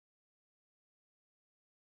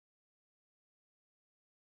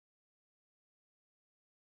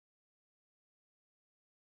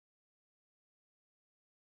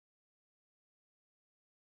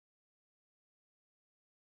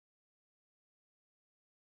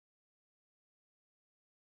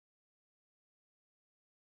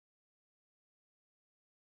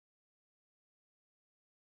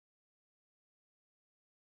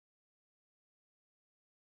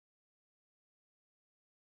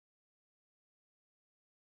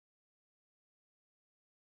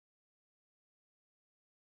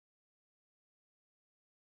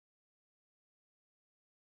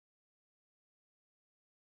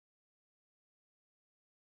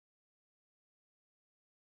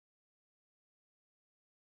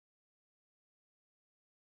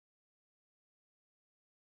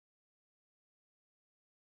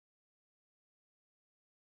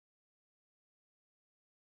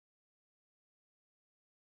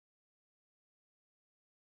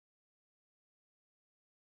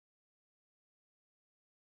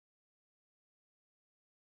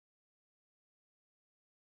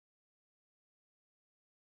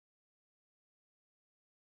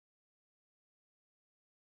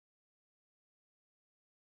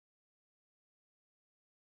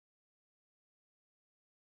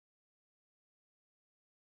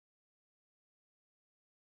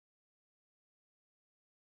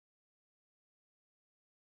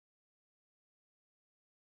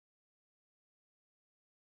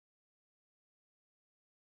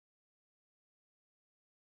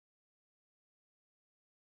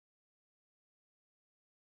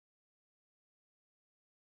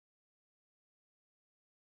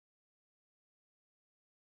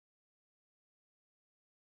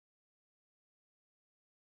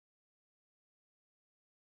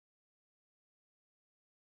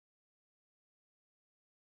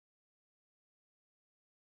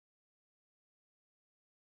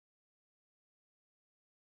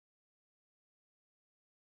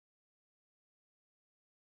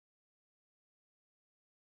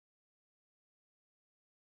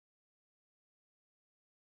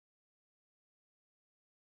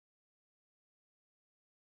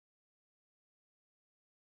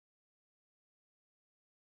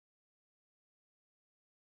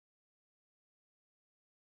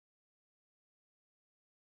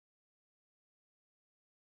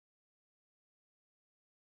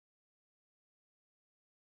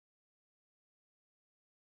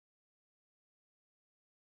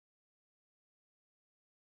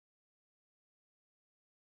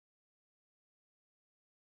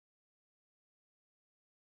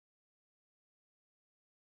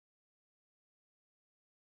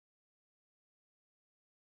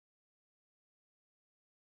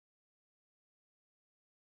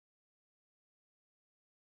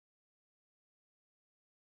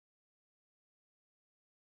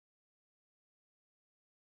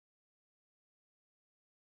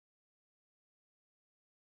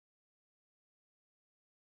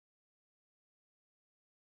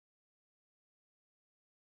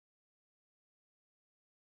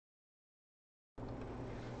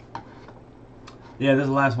 Yeah, this is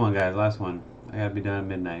the last one, guys. Last one. I gotta be done at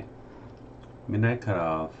midnight. Midnight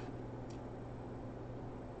cutoff.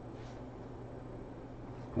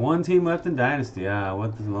 One team left in Dynasty. Ah,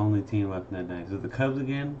 what's the lonely team left in that Dynasty? Is it the Cubs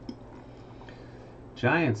again?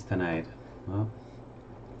 Giants tonight. Well,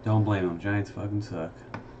 don't blame them. Giants fucking suck.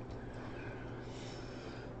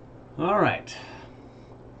 Alright.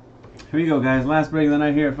 Here we go, guys. Last break of the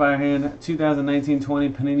night here at Firehand.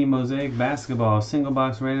 2019-20 Panini Mosaic Basketball. Single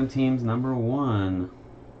box random teams number 1.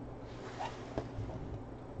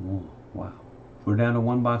 Ooh, wow. We're down to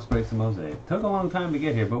 1 box breaks of Mosaic. Took a long time to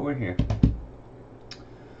get here, but we're here.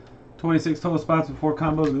 26 total spots with 4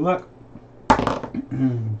 combos. Good luck.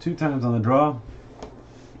 2 times on the draw.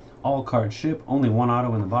 All cards ship. Only 1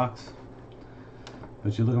 auto in the box.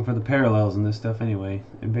 But you're looking for the parallels in this stuff anyway.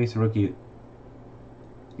 And base rookie.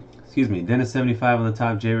 Excuse me. Dennis 75 on the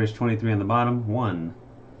top. J-Rich 23 on the bottom. 1,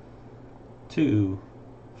 2.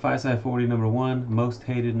 5 side 40 number 1. Most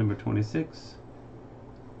hated number 26.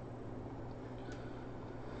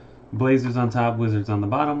 Blazers on top. Wizards on the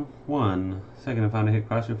bottom. 1. Second and final hit.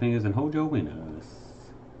 Cross your fingers and hold your winners.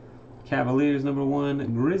 Cavaliers number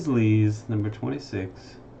 1, Grizzlies number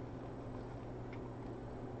 26.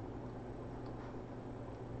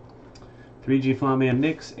 G Flamme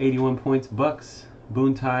Knicks, 81 points, Bucks,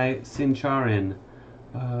 Buntai Sincharin.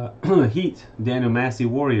 Heat, Daniel Massey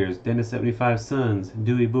Warriors, Dennis 75 Suns,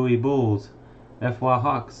 Dewey Bowie Bulls, FY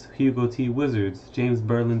Hawks, Hugo T Wizards, James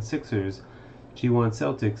Berlin Sixers, G1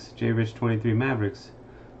 Celtics, J Rich 23 Mavericks,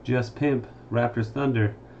 Just Pimp, Raptors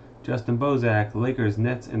Thunder, Justin Bozak, Lakers,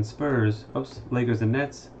 Nets, and Spurs. Lakers and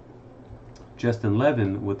Nets. Justin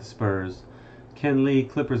Levin with the Spurs. Ken Lee,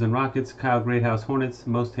 Clippers and Rockets. Kyle Greathouse Hornets.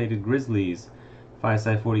 Most Hated Grizzlies.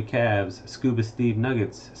 Fireside 40 Cavs. Scuba Steve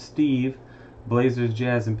Nuggets. Steve, Blazers,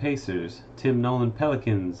 Jazz, and Pacers. Tim Nolan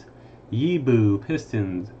Pelicans. Yeeboo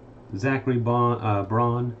Pistons. Zachary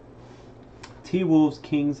Braun. T-Wolves,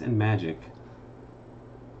 Kings, and Magic.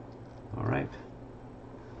 Alright.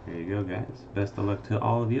 There you go, guys. Best of luck to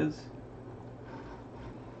all of yous.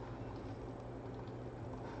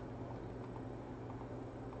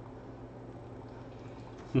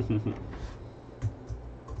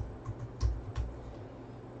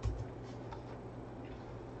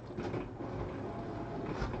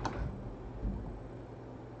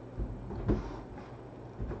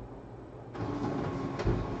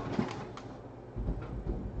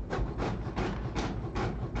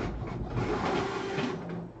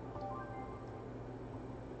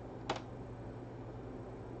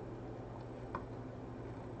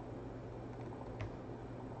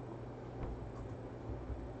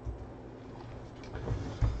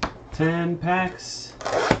 Ten packs,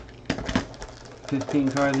 15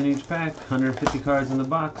 cards in each pack, 150 cards in the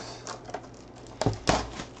box.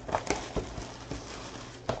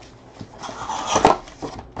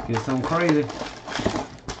 Get something crazy.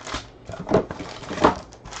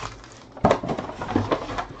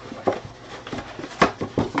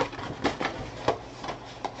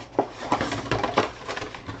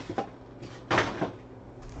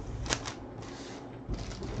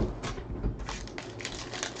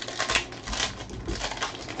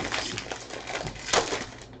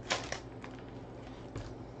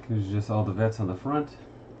 Here's just all the vets on the front.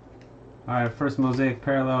 Alright, first Mosaic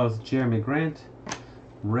Parallel is Jeremy Grant.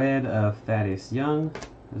 Red of Thaddeus Young.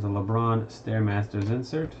 There's a LeBron Stairmasters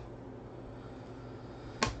insert.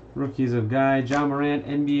 Rookies of Guy Ja Morant,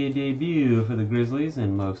 NBA debut for the Grizzlies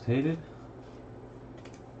and Most Hated.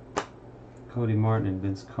 Cody Martin and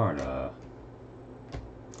Vince Carter.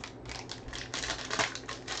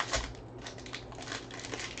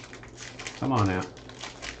 Come on now.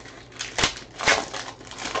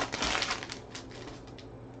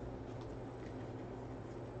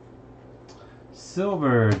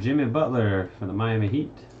 Silver, Jimmy Butler for the Miami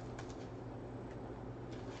Heat.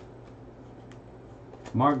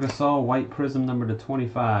 Marc Gasol, White Prism number to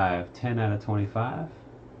 25, 10 out of 25.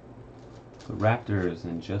 The Raptors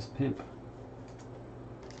and Just Pimp.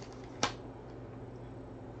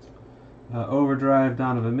 Overdrive,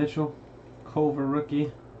 Donovan Mitchell. Culver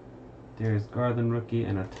rookie. Darius Garland rookie,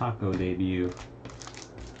 and a Taco debut.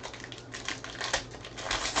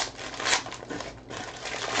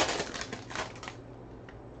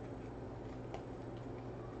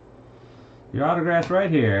 Your autographs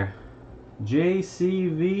right here.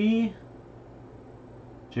 JCV.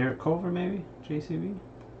 Jarrett Culver, maybe? JCV?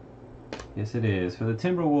 Yes, it is. For the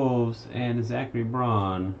Timberwolves and Zachary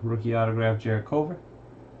Braun. Rookie autograph, Jarrett Culver.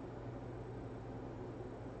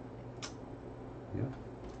 Yeah.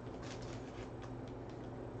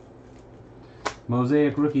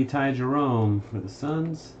 Mosaic rookie Ty Jerome for the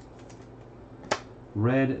Suns.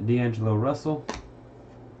 Red D'Angelo Russell.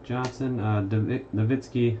 Johnson,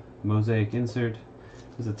 Nowitzki Mosaic insert.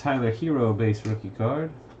 There's a Tyler Hero base rookie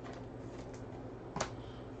card.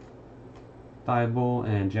 Thibault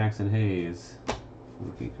and Jackson Hayes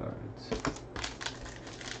rookie cards.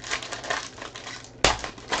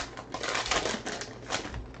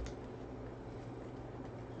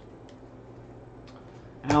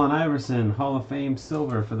 Allen Iverson, Hall of Fame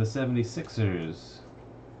silver for the 76ers.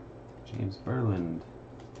 James Berland.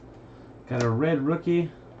 Got a red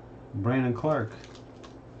rookie, Brandon Clark.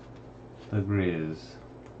 The Grizz,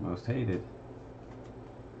 Most Hated.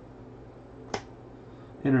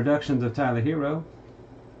 Introductions of Tyler Hero.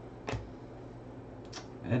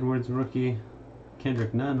 Edwards rookie,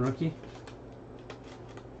 Kendrick Nunn rookie.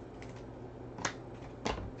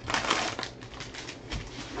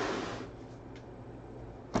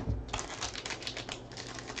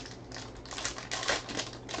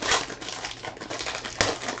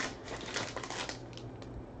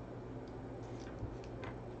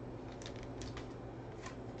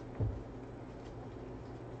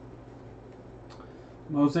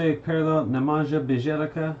 Mosaic Parallel, Nemanja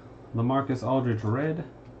Bjelica LaMarcus Aldridge red.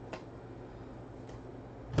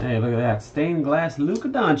 Hey, look at that. Stained glass Luka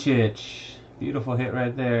Doncic. Beautiful hit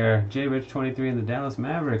right there. J. Rich 23 in the Dallas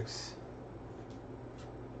Mavericks.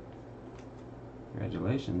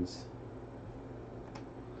 Congratulations.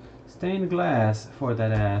 Stained glass for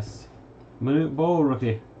that ass. Manute Bol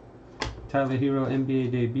rookie. Tyler Hero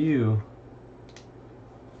NBA debut.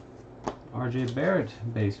 RJ Barrett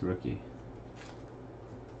base rookie.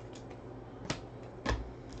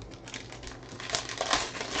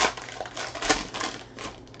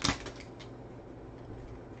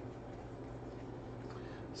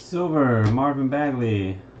 Silver, Marvin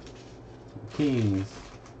Bagley, Kings.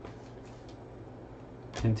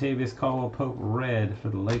 Kentavious Caldwell-Pope red for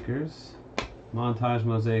the Lakers. Montage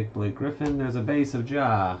Mosaic Blake Griffin. There's a base of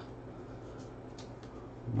Ja.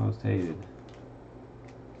 Most hated.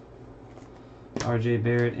 RJ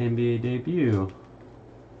Barrett NBA debut.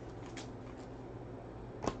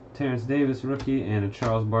 Terrence Davis rookie and a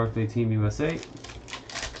Charles Barkley Team USA.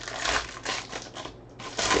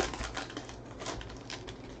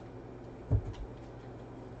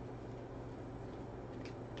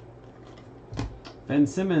 Ben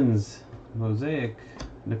Simmons, Mosaic,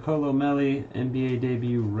 Nicolo Melli, NBA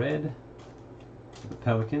debut red for the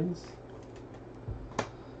Pelicans.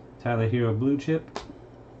 Tyler Hero blue chip.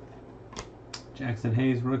 Jackson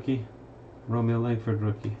Hayes rookie. Romeo Langford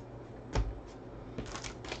rookie.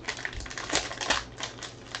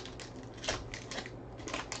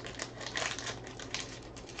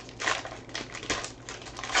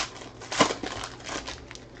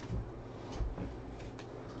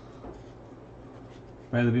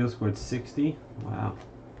 Bradley Beal scored 60. Wow.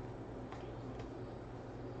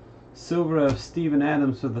 Silver of Steven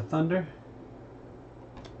Adams for the Thunder.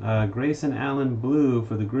 Grayson Allen blue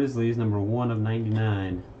for the Grizzlies, number 1 of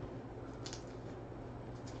 99.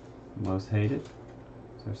 Most hated.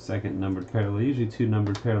 It's our second numbered parallel. Usually 2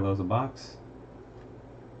 numbered parallels a box.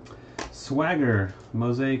 Swagger,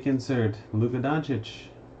 Mosaic insert, Luka Doncic.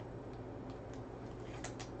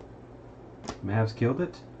 Mavs killed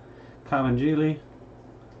it. Kabengele,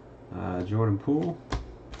 Jordan Poole.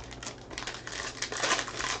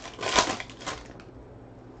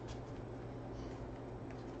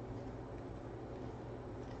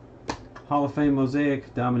 Hall of Fame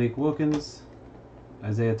Mosaic, Dominique Wilkins.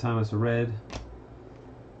 Isaiah Thomas red.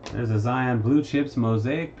 There's a Zion Blue Chips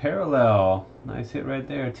Mosaic parallel. Nice hit right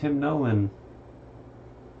there. Tim Nolan.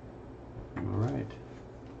 Alright.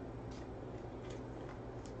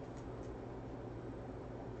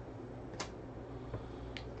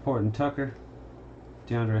 Horton Tucker.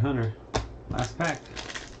 DeAndre Hunter. Last pack.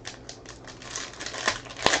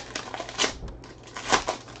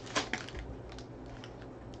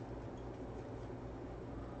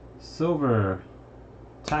 Silver.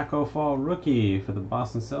 Taco Fall rookie for the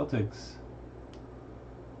Boston Celtics.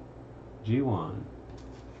 G1.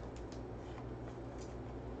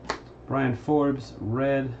 Brian Forbes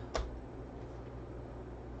red.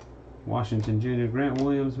 Washington Jr. Grant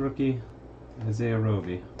Williams rookie. Isaiah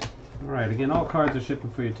Roby. Alright, again, all cards are shipping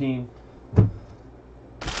for your team. I'll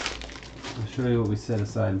show you what we set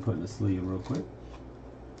aside and put in the sleeve real quick.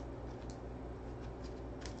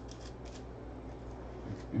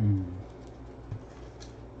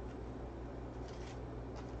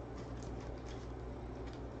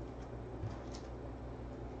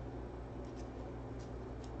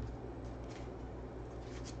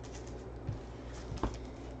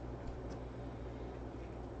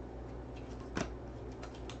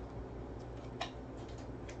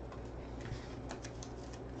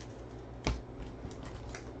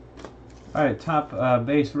 Alright, top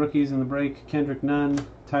base rookies in the break. Kendrick Nunn,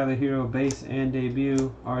 Tyler Hero base and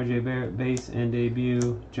debut. RJ Barrett base and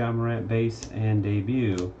debut. John Morant base and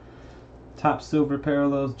debut. Top silver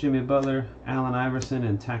parallels, Jimmy Butler, Allen Iverson,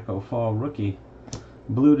 and Taco Fall rookie.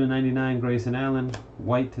 Blue to 99, Grayson Allen.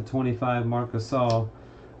 White to 25, Marc Gasol.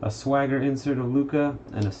 A swagger insert of Luka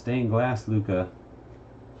and a stained glass Luka.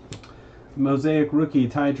 Mosaic rookie,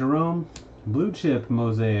 Ty Jerome. Blue chip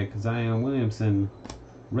Mosaic, Zion Williamson.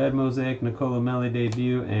 Red Mosaic, Nicolo Melli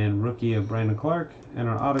debut, and rookie of Brandon Clark. And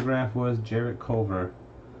our autograph was Jarrett Culver.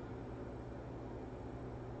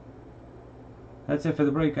 That's it for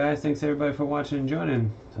the break, guys. Thanks everybody for watching and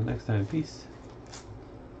joining. Until next time, peace.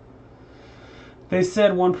 They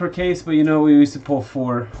said 1 per case, but you know we used to pull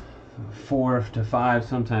 4 to 5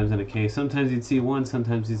 sometimes in a case. Sometimes you'd see 1,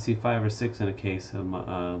 sometimes you'd see 5 or 6 in a case of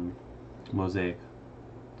Mosaic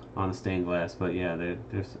on the stained glass. But yeah,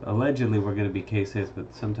 there's allegedly we're going to be case hits,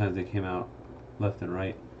 but sometimes they came out left and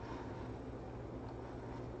right.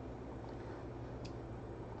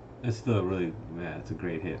 It's still really, yeah, it's a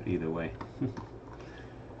great hit either way.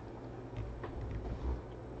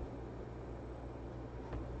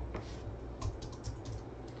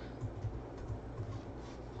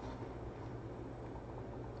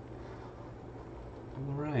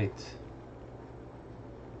 All right.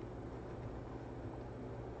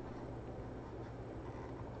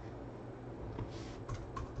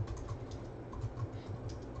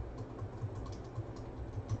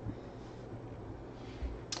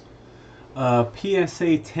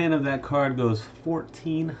 PSA 10 of that card goes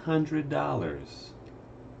 $1,400.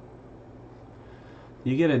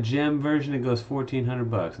 You get a gem version, it goes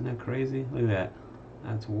 $1,400. Isn't that crazy? Look at that.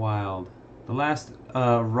 That's wild. The last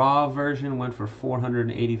raw version went for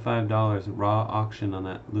 $485. Raw auction on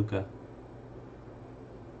that Luca.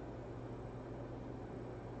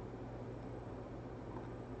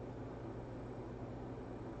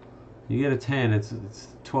 You get a 10, it's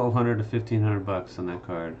 $1,200 to $1,500 on that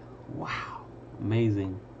card. Wow,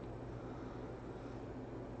 amazing.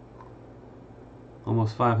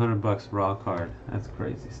 Almost $500 raw card. That's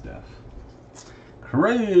crazy stuff.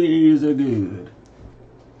 Crazy good.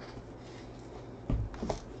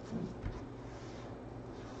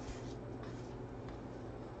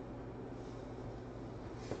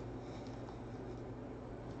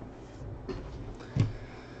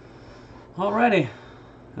 Alrighty,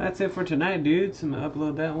 that's it for tonight, dudes. I'm gonna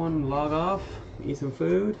upload that one, log off, eat some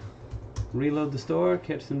food, reload the store,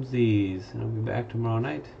 catch some Z's, and I'll be back tomorrow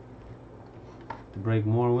night to break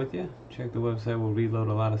more with you. Check the website, we'll reload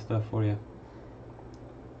a lot of stuff for you.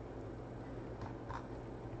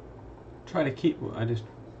 Try to keep, I just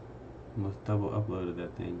almost double uploaded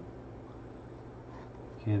that thing.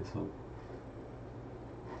 Cancel.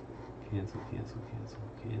 Cancel, cancel, cancel,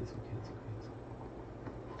 cancel, cancel, cancel.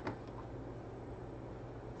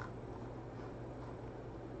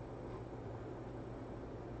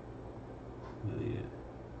 Delete it.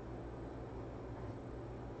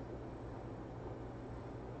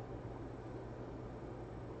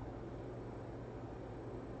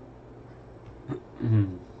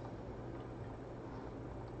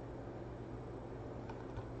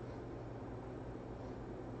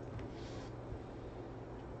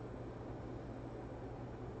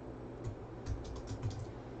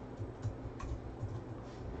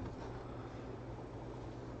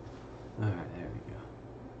 Alright, there we go.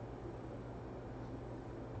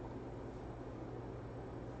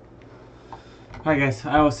 Alright guys,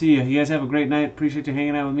 I will see you. You guys have a great night. Appreciate you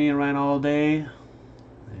hanging out with me and Ryan all day.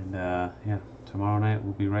 And yeah, tomorrow night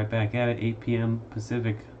we'll be right back at it, 8 p.m.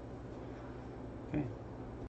 Pacific.